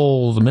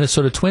rival, the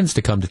Minnesota Twins,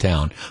 to come to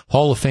town.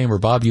 Hall of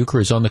Famer Bob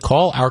Uecker is on the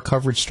call. Our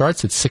coverage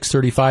starts at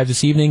 6:35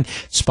 this evening,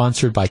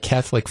 sponsored by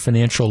Catholic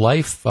Financial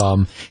Life.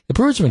 The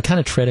Brewers have been kind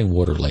of treading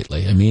water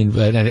lately. I mean,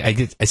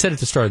 I said at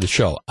the start of the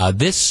show,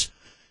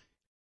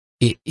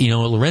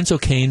 Lorenzo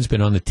Cain's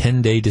been on the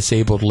 10-day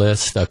disabled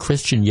list.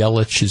 Christian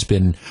Yelich has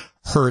been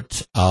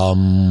hurt,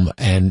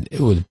 and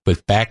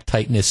with back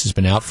tightness has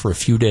been out for a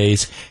few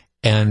days.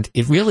 And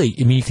it really,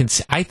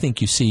 I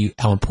think you see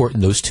how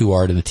important those two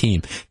are to the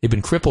team. They've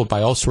been crippled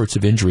by all sorts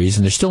of injuries,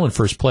 and they're still in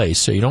first place,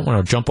 so you don't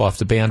want to jump off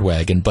the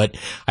bandwagon. But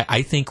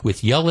I think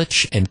with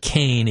Yelich and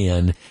Cain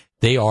in,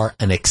 they are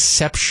an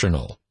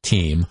exceptional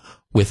team.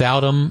 Without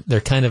them, they're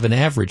kind of an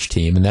average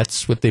team, and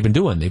that's what they've been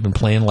doing. They've been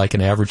playing like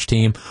an average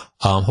team.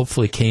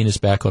 Hopefully Cain is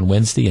back on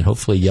Wednesday, and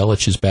hopefully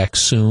Yelich is back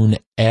soon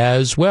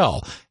as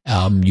well.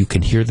 You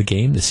can hear the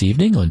game this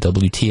evening on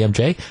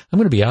WTMJ. I'm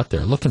going to be out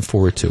there. Looking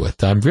forward to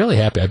it. I'm really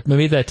happy. I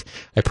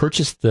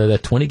purchased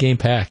that 20-game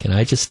pack, and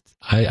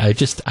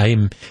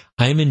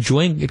I'm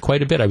enjoying it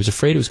quite a bit. I was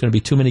afraid it was going to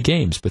be too many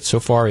games, but so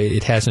far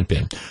it hasn't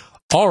been.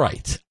 All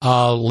right.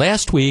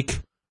 Last week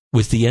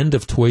was the end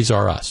of Toys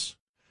R Us.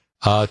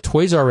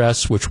 Toys R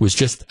Us, which was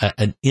just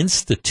an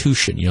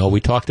institution.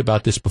 We talked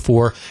about this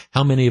before,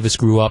 how many of us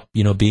grew up,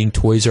 being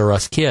Toys R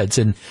Us kids.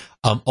 And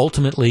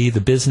ultimately, the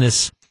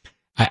business,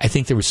 I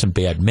think there was some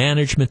bad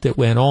management that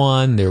went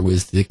on. There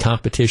was the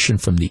competition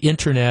from the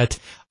internet.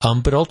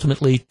 But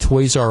ultimately,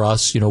 Toys R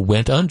Us,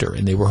 went under.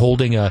 And they were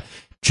holding a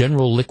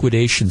general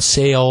liquidation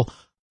sale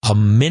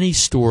Many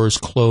stores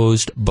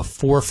closed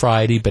before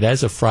Friday, but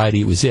as of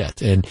Friday, it was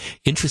it. And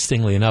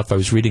interestingly enough, I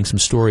was reading some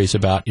stories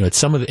about, at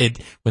some of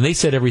when they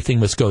said everything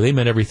must go, they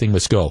meant everything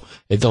must go.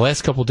 The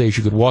last couple of days,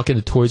 you could walk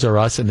into Toys R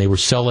Us and they were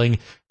selling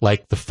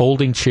like the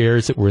folding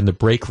chairs that were in the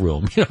break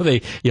room.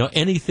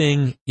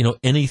 Anything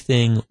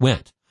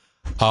went.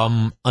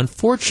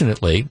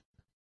 Unfortunately,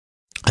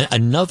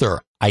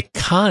 another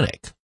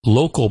iconic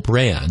local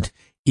brand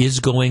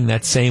is going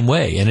that same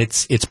way, and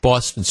it's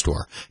Boston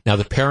Store. Now,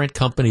 the parent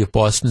company of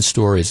Boston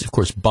Store is, of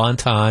course,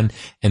 Bon-Ton,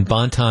 and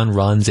Bon-Ton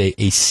runs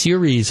a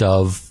series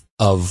of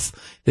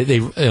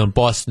they own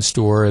Boston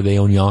Store, they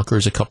own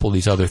Yonkers, a couple of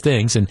these other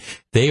things, and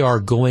they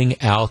are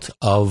going out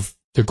of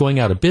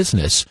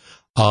business.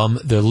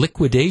 The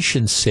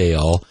liquidation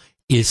sale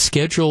is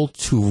scheduled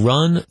to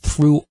run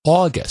through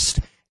August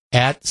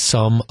at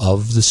some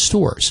of the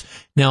stores.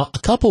 Now, a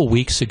couple of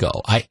weeks ago,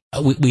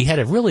 we had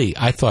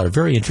I thought, a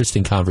very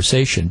interesting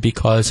conversation,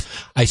 because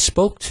I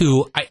spoke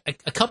to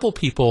a couple of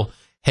people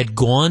had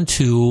gone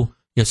to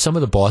some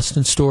of the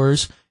Boston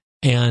stores,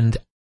 and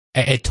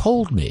it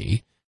told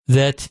me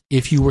that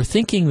if you were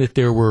thinking that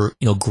there were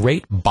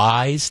great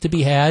buys to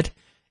be had,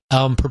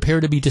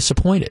 prepare to be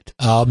disappointed.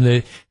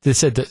 They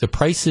said that the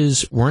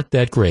prices weren't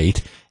that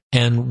great,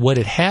 and what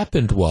had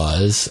happened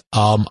was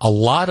a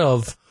lot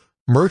of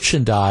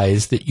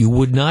merchandise that you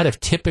would not have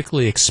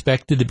typically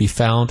expected to be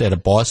found at a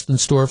Boston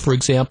store, for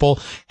example,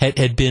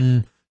 had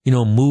been,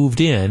 moved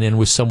in and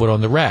was somewhat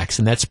on the racks.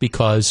 And that's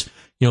because,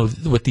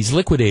 what these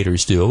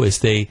liquidators do is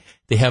they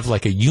have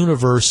like a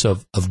universe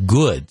of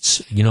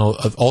goods,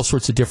 of all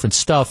sorts of different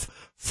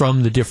stuff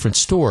from the different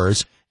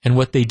stores. And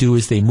what they do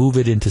is they move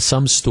it into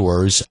some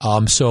stores.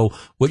 So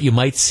what you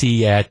might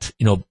see at,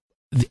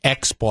 the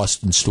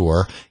ex-Boston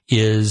store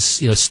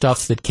is,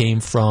 stuff that came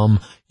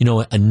from,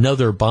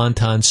 another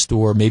Bon-Ton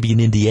store, maybe in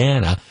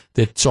Indiana,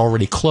 that's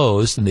already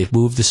closed, and they've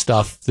moved the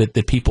stuff that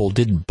people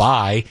didn't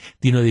buy,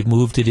 they've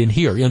moved it in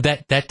here,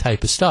 that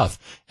type of stuff.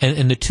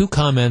 And the two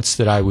comments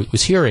that I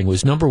was hearing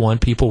was, number one,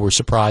 people were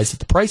surprised that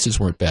the prices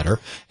weren't better,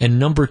 and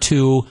number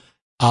two,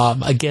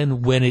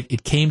 again, when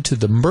it came to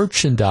the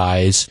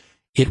merchandise,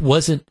 it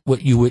wasn't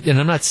what you would, and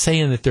I'm not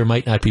saying that there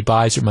might not be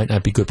buys or might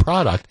not be good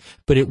product,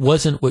 but it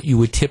wasn't what you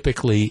would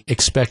typically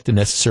expect to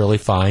necessarily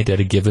find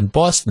at a given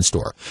Boston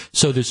store.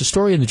 So there's a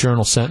story in the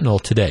Journal Sentinel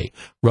today.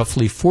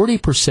 Roughly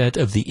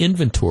 40% of the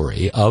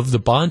inventory of the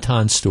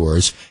Bon-Ton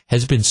stores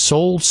has been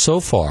sold so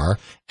far,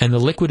 and the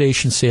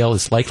liquidation sale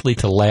is likely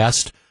to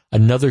last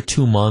another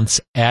 2 months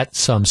at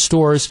some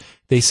stores.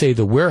 They say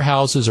the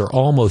warehouses are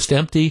almost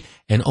empty,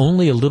 and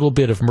only a little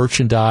bit of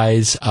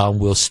merchandise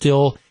will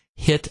still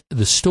hit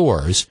the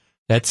stores.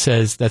 That's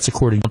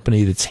according to the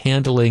company that's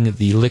handling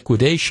the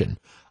liquidation.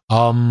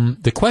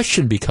 The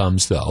question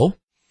becomes, though,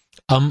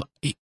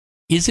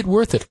 is it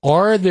worth it?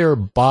 Are there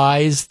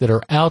buys that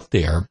are out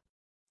there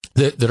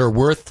that are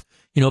worth,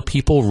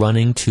 people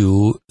running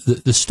to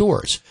the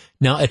stores?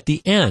 Now, at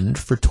the end,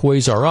 for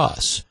Toys R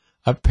Us,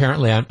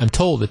 apparently I'm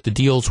told that the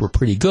deals were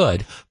pretty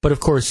good, but of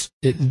course,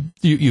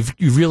 you've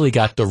really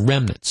got the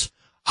remnants.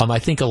 I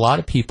think a lot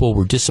of people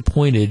were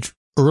disappointed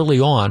early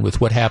on with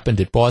what happened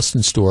at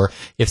Boston Store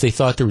if they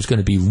thought there was going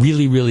to be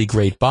really, really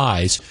great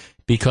buys,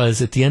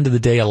 because at the end of the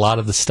day, a lot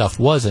of the stuff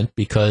wasn't,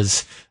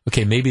 because,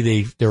 okay,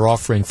 maybe they're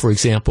offering, for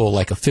example,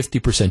 like a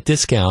 50%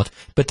 discount,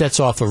 but that's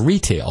off of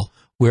retail,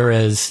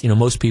 whereas,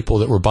 most people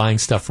that were buying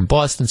stuff from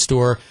Boston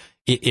Store,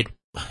 you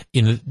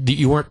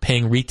weren't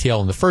paying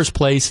retail in the first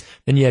place,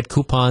 then you had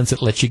coupons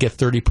that let you get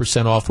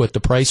 30% off what the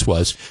price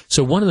was.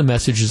 So one of the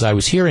messages I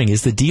was hearing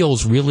is the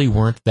deals really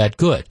weren't that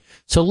good.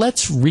 So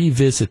let's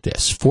revisit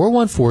this.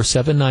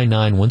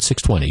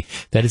 414-799-1620.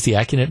 That is the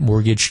Acunet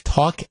Mortgage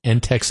talk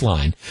and text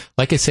line.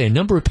 Like I say, a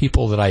number of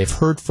people that I have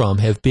heard from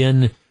have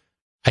been,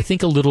 I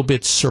think, a little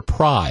bit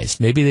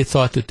surprised. Maybe they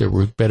thought that there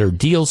were better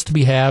deals to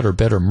be had or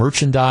better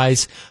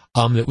merchandise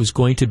that was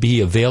going to be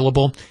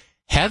available.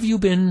 Have you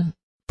been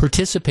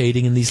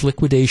participating in these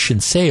liquidation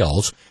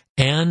sales,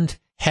 and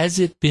has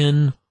it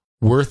been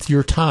worth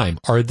your time?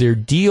 Are there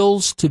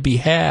deals to be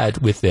had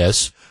with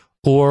this,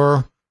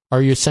 or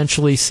are you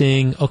essentially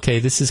seeing, okay,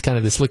 this is kind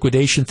of this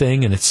liquidation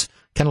thing, and it's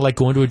kind of like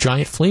going to a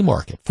giant flea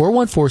market?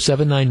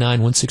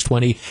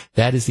 414-799-1620.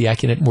 That is the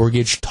Acunet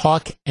Mortgage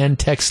talk and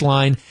text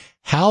line.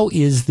 How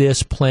is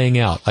this playing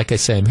out? Like I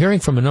say, I'm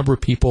hearing from a number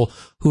of people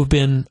who've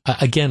been,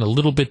 again, a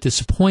little bit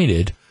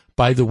disappointed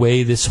by the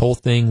way this whole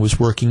thing was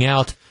working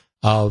out.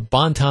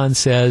 Bon-Ton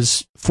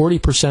says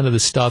 40% of the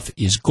stuff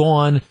is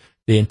gone.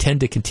 They intend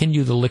to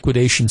continue the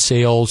liquidation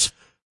sales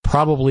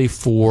probably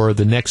for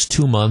the next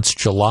 2 months,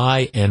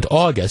 July and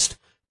August.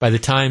 By the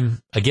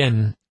time,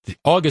 again,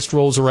 August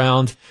rolls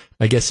around,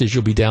 my guess is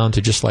you'll be down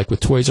to, just like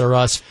with Toys R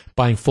Us,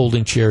 buying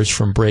folding chairs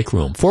from Break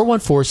Room.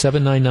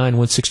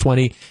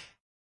 414-799-1620.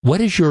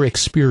 What has your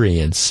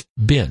experience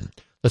been?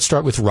 Let's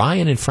start with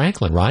Ryan in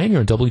Franklin. Ryan,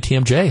 you're on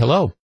WTMJ.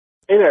 Hello.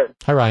 Hey there.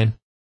 Hi, Ryan.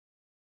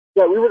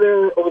 Yeah, we were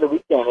there over the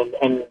weekend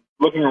and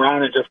looking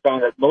around and just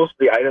found that most of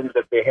the items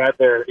that they had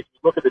there, if you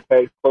look at the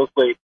tags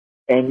closely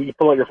and you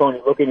pull out your phone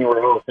and look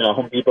anywhere else,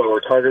 Home Depot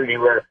or Target,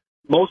 anywhere,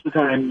 most of the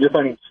time you're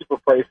finding cheaper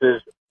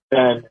prices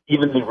than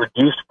even the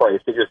reduced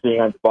price that you're seeing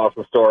on the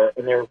Boston store.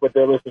 And what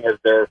they're listing as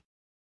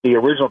the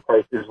original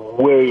price is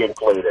way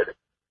inflated.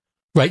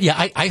 Right.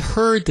 Yeah, I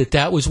heard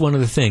that was one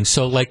of the things.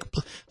 So, like,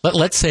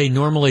 let's say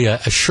normally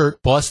a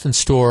shirt, Boston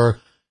store,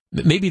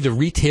 maybe the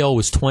retail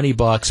was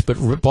 $20,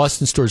 but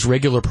Boston store's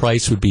regular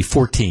price would be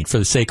 $14 for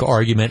the sake of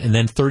argument, and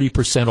then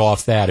 30%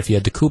 off that if you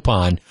had the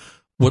coupon.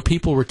 What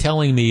people were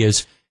telling me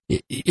is,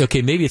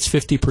 okay, maybe it's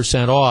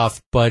 50%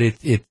 off, but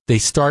they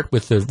start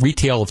with the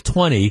retail of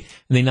 20 and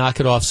they knock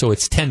it off, so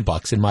it's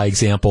 $10 in my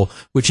example,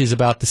 which is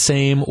about the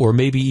same or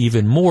maybe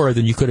even more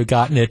than you could have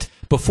gotten it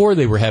before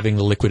they were having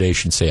the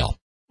liquidation sale.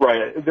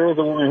 Right. There was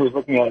a woman who was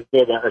looking at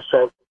a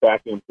Sharp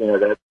vacuum cleaner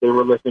that they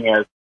were listing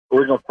as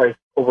original price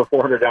over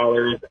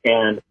 $400,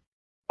 and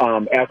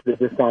after the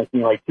discount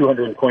being like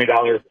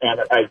 $220.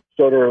 And I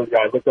showed her,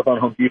 I looked up on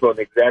Home Depot, and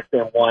the exact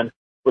same one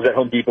was at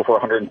Home Depot for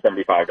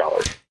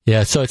 $175.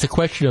 Yeah, so it's a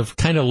question of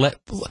kind of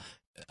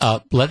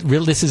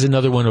this is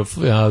another one of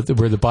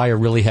where the buyer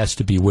really has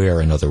to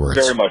beware, in other words.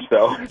 Very much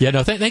so. Yeah,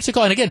 no, thanks for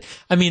calling. And again,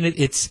 I mean,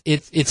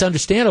 it's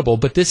understandable,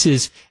 but this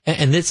is,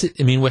 and this,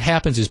 I mean, what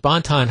happens is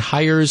Bon-Ton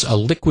hires a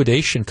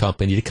liquidation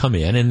company to come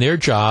in, and their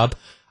job,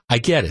 I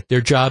get it,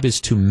 their job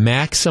is to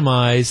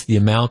maximize the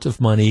amount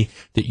of money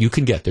that you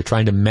can get. They're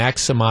trying to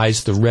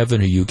maximize the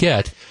revenue you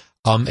get.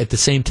 At the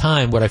same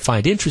time, what I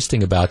find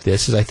interesting about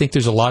this is I think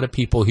there's a lot of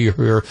people here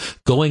who are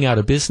going out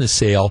of business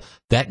sale.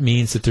 That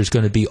means that there's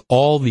going to be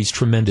all these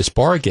tremendous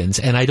bargains,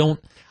 and I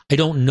don't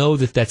know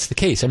that that's the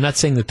case. I'm not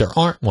saying that there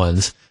aren't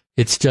ones.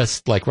 It's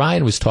just like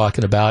Ryan was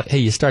talking about, hey,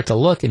 you start to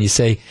look and you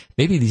say,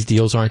 maybe these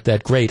deals aren't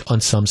that great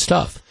on some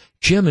stuff.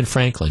 Jim in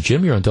Franklin.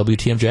 Jim, you're on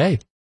WTMJ.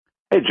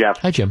 Hey, Jeff.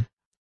 Hi, Jim.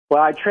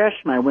 Well, I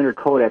trashed my winter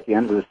coat at the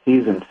end of the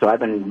season, so I've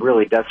been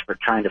really desperate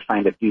trying to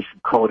find a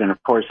decent coat. And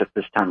of course, at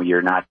this time of year,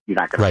 you're not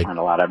going to find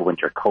a lot of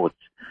winter coats.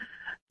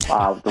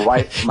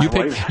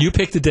 You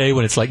picked the day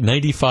when it's like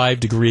 95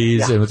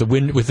 degrees and with the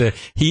wind, with the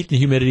heat and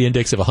humidity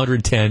index of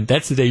 110.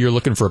 That's the day you're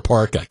looking for a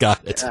parka.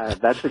 Got it.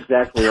 That's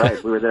exactly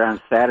right. We were there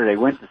on Saturday.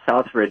 Went to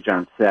Southridge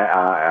on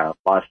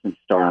Boston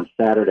store on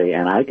Saturday,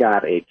 and I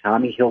got a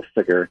Tommy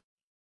Hilfiger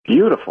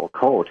beautiful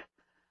coat.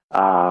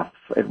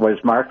 It was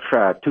marked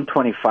for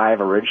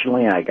 $225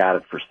 originally, and I got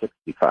it for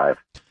 $65.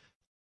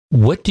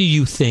 What do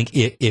you think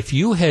if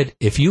you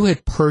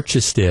had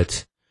purchased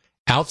it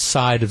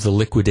outside of the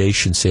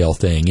liquidation sale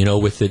thing? You know,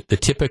 with the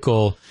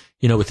typical,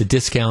 you know, with the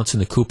discounts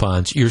and the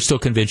coupons, you're still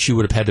convinced you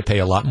would have had to pay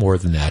a lot more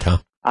than that, huh?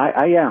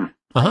 I am.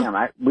 Uh-huh.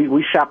 I am.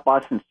 We shop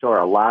Boston store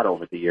a lot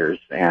over the years,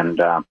 and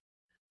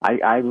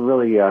I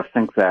really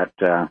think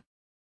that.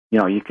 You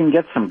know, you can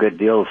get some good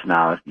deals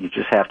now. You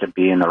just have to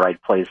be in the right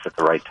place at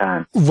the right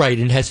time. Right,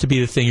 and it has to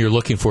be the thing you're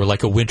looking for,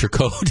 like a winter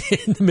coat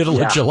in the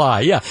middle of July.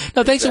 Yeah.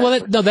 No, thanks.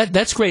 Exactly. Well,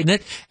 that's great.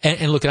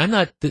 And look, I'm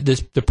not.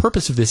 The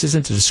purpose of this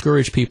isn't to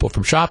discourage people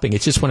from shopping.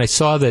 It's just when I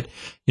saw that,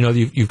 you know,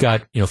 you've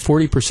got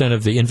 40%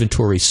 of the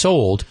inventory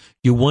sold,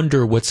 you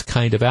wonder what's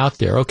kind of out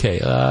there. Okay,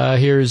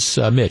 here's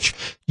Mitch.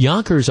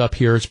 Yonkers up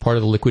here is part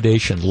of the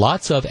liquidation.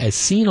 Lots of, as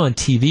seen on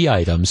TV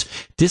items,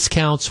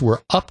 discounts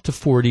were up to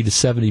 40 to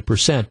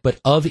 70%, but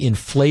of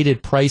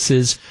inflated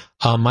prices,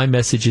 my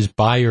message is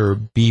buyer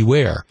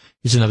beware.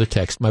 Here's another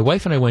text. My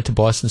wife and I went to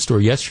Boston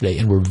store yesterday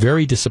and were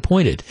very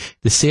disappointed.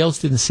 The sales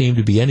didn't seem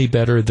to be any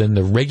better than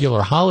the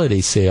regular holiday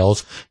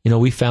sales. You know,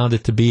 we found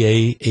it to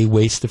be a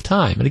waste of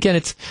time. And again,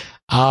 it's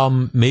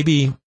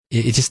maybe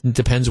it just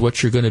depends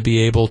what you're going to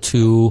be able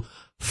to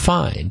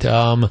find.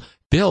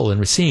 Bill in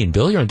Racine.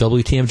 Bill, you're on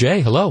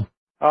WTMJ. Hello.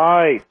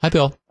 Hi. Hi,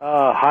 Bill.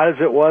 Hot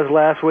as it was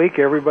last week,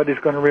 everybody's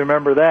going to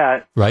remember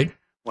that. Right.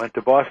 Went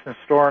to Boston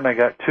store and I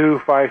got two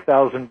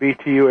 5,000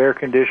 BTU air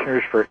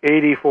conditioners for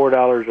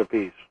 $84 a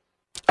piece.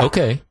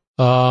 Okay.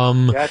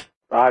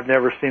 I've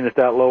never seen it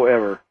that low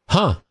ever.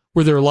 Huh.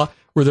 Were there a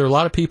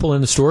lot of people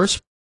in the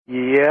stores?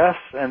 Yes,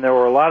 and there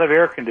were a lot of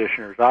air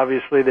conditioners.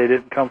 Obviously, they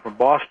didn't come from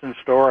Boston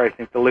store. I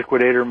think the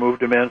liquidator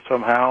moved them in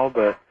somehow,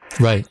 but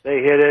they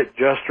hit it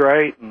just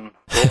right, and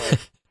boy,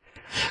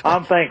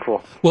 I'm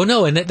thankful. Well,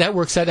 no, and that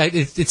works out.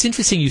 It's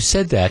interesting you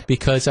said that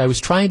because I was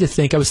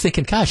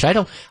thinking, gosh, I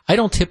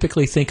don't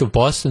typically think of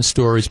Boston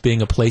store as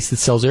being a place that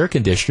sells air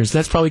conditioners.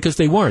 That's probably because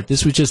they weren't.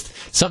 This was just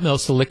something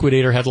else the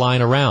liquidator had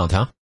lying around,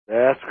 huh?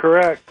 That's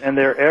correct. And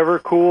their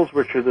Evercools,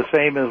 which are the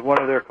same as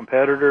one of their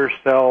competitors,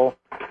 sell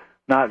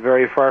not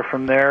very far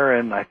from there,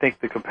 and I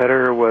think the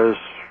competitor was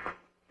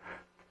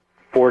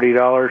 $40,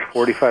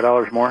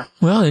 $45 more.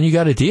 Well, then you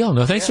got a deal.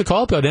 No, thanks for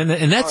calling, Bill.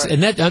 And that's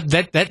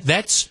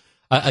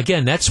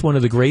again, that's one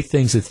of the great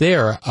things that's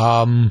there.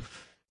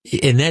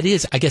 And that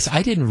is, I guess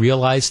I didn't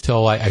realize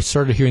till I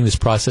started hearing this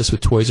process with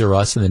Toys R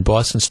Us and then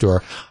Boston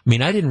store. I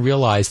mean, I didn't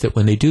realize that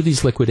when they do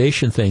these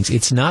liquidation things,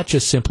 it's not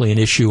just simply an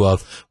issue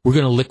of we're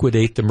going to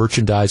liquidate the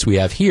merchandise we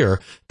have here,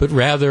 but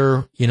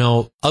rather, you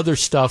know, other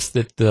stuff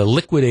that the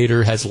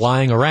liquidator has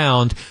lying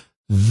around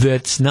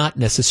that's not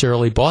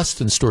necessarily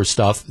Boston store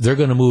stuff. They're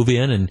going to move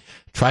in and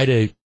try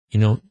to, you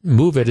know,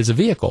 move it as a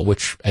vehicle,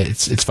 which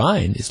it's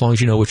fine as long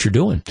as you know what you're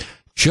doing.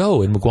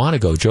 Joe in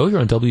McGuanago. Joe, you're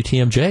on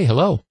WTMJ.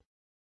 Hello.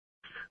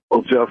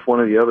 Well, Jeff, one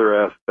of the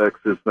other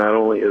aspects is not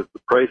only is the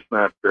price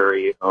not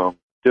very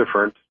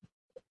different,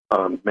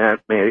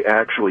 may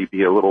actually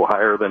be a little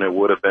higher than it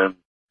would have been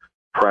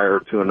prior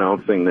to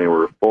announcing they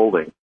were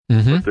folding.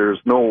 Mm-hmm. But there's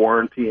no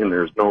warranty and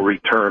there's no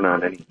return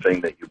on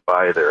anything that you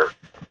buy there.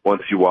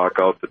 Once you walk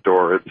out the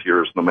door, it's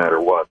yours no matter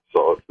what.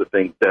 So if the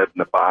thing's dead in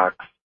the box,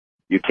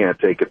 you can't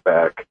take it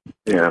back.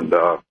 And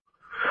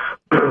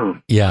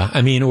yeah,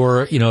 I mean,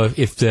 or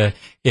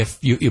if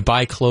you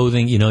buy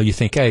clothing, you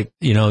think, hey,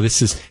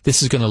 this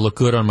is going to look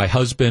good on my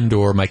husband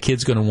or my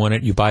kid's going to want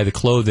it. You buy the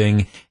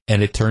clothing,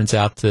 and it turns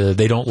out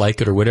they don't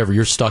like it or whatever.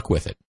 You're stuck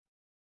with it.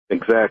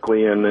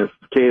 Exactly. In this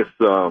case,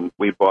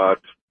 we bought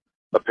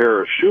a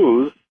pair of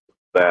shoes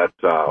that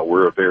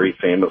were a very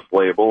famous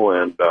label,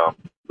 and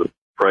the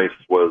price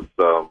was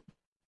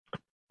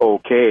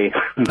okay.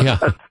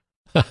 Yeah.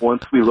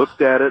 Once we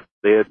looked at it,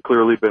 they had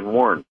clearly been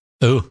worn.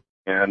 Ooh.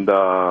 And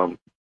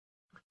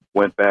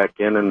went back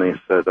in, and they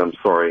said, "I'm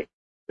sorry,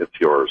 it's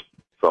yours."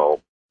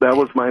 So that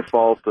was my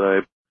fault.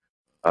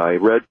 I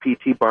read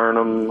P.T.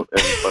 Barnum,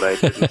 but I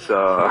didn't.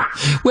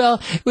 Well,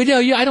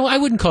 I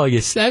wouldn't call you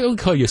a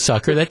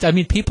sucker.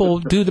 People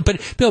do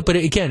but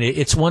again,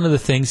 it's one of the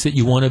things that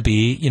you want to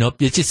be.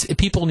 It's just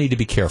people need to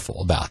be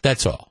careful about.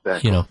 That's all.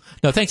 Exactly.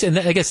 No, thanks. And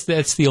I guess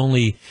that's the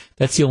only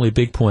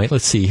big point.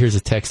 Let's see. Here's a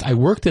text. I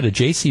worked at a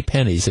J.C.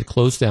 Penney's that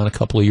closed down a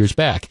couple of years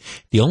back.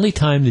 The only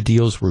time the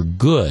deals were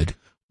good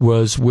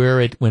was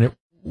when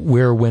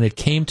it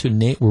came to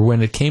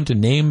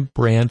name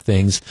brand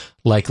things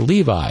like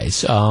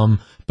Levi's.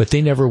 But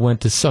they never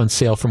went on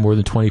sale for more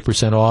than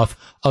 20% off.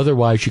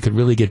 Otherwise, you could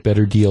really get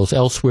better deals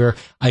elsewhere.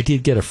 I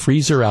did get a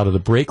freezer out of the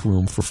break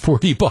room for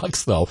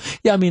 $40, though.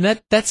 Yeah, I mean,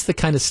 that's the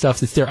kind of stuff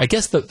that's there. I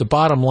guess the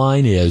bottom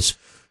line is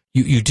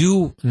you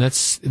do, and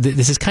this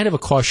is kind of a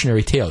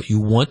cautionary tale. You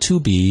want to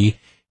be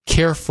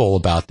careful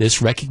about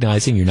this,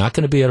 recognizing you're not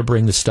going to be able to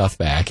bring the stuff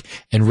back,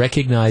 and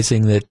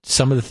recognizing that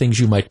some of the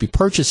things you might be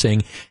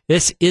purchasing,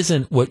 this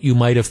isn't what you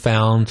might have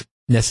found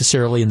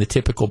necessarily in the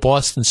typical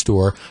Boston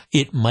store.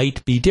 It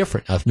might be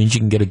different. Now, it means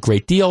you can get a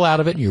great deal out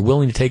of it, and you're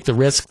willing to take the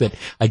risk that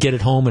I get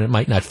it home and it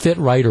might not fit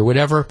right or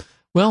whatever.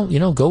 Well,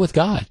 go with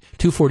God.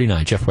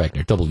 249, Jeff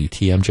Wagner,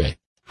 WTMJ.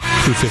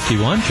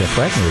 251, Jeff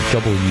Wagner,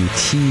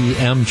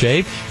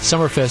 WTMJ.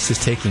 Summerfest is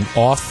taking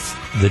off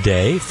the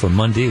day for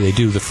Monday. They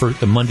do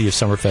the Monday of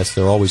Summerfest.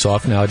 They're always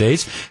off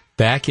nowadays.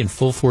 Back in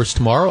full force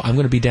tomorrow. I'm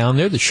going to be down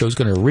there. The show's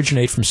going to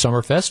originate from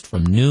Summerfest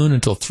from noon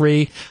until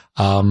 3.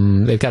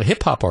 They've got a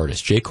hip-hop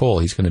artist, J. Cole.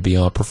 He's going to be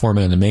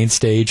performing on the main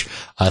stage.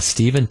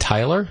 Steven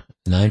Tyler,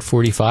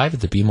 9:45 at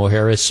the BMO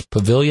Harris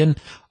Pavilion.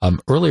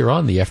 Earlier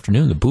on in the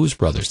afternoon, the Booze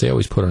Brothers, they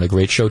always put on a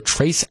great show.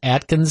 Trace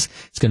Atkins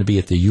is going to be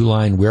at the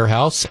Uline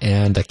Warehouse,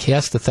 and a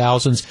cast of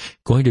thousands.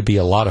 Going to be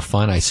a lot of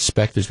fun. I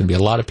suspect there's going to be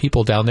a lot of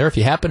people down there. If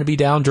you happen to be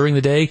down during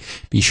the day,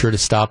 be sure to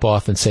stop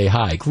off and say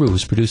hi. Gru,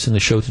 who's producing the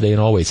show today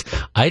and always.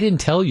 I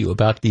didn't tell you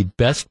about the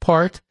best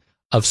part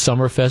of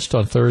Summerfest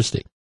on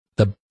Thursday.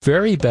 The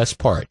very best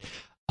part.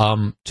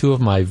 Two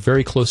of my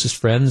very closest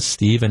friends,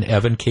 Steve and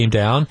Evan, came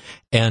down,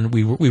 and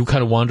we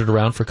kind of wandered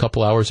around for a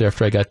couple hours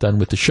after I got done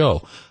with the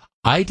show.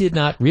 I did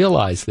not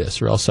realize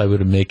this, or else I would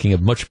have been making a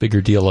much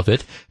bigger deal of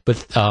it.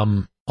 But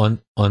on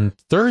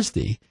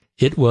Thursday,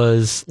 it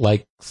was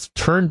like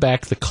turn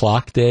back the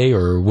clock day,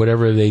 or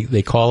whatever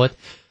they call it.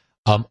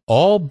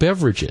 All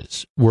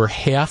beverages were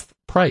half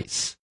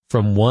price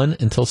from 1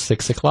 until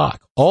 6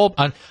 o'clock.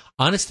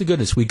 Honest to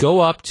goodness, we go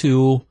up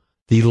to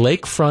the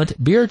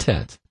lakefront beer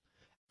tent.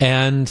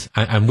 And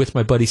I'm with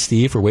my buddy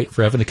Steve. We're waiting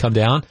for Evan to come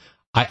down.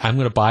 I'm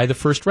going to buy the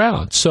first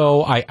round.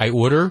 So I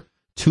order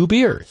 2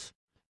 beers.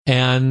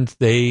 And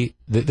the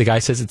guy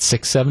says it's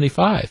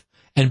 $6.75.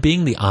 And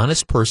being the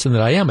honest person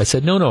that I am, I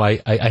said, no,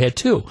 I had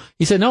 2.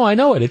 He said, no, I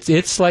know it.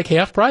 It's like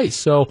half price.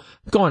 So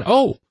I'm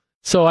going,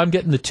 so I'm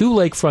getting the 2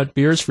 lakefront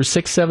beers for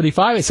 $6.75.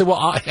 I said,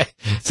 I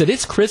said,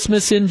 it's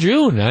Christmas in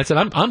June. And I said,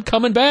 I'm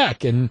coming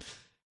back. And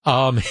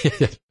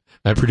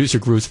my producer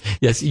Bruce,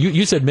 yes,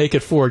 you said make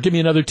it 4. Give me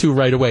another 2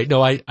 right away.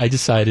 No, I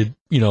decided,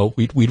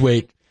 we'd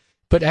wait.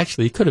 But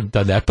actually, he could have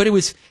done that. But it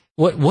was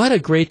what a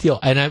great deal.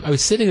 And I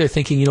was sitting there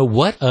thinking,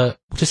 what an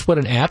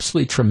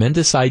absolutely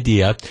tremendous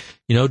idea,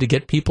 to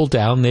get people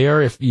down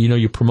there. If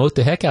you promote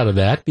the heck out of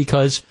that,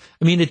 because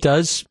it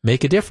does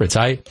make a difference.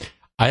 I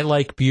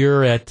like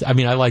beer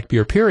I like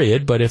beer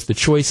period. But if the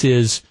choice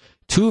is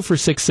 2 for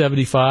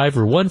 $6.75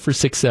 or 1 for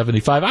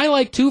 $6.75, I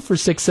like 2 for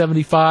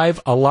 $6.75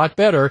 a lot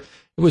better.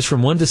 It was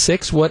from 1 to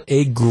 6. What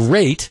a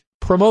great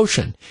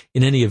promotion.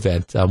 In any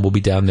event, we'll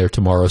be down there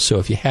tomorrow. So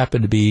if you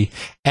happen to be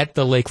at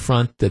the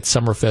lakefront at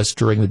Summerfest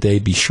during the day,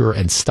 be sure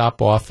and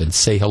stop off and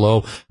say hello.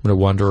 I'm going to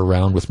wander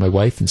around with my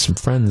wife and some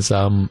friends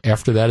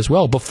after that as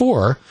well,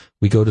 before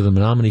we go to the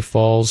Menominee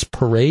Falls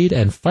Parade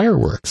and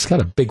fireworks.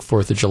 Got a big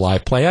 4th of July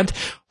planned.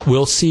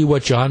 We'll see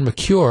what John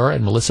McCure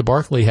and Melissa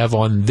Barkley have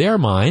on their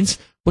minds.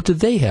 What do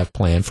they have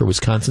planned for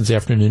Wisconsin's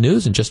Afternoon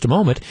News? In just a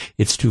moment,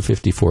 it's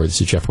 2:54.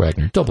 This is Jeff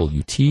Wagner,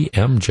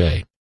 WTMJ.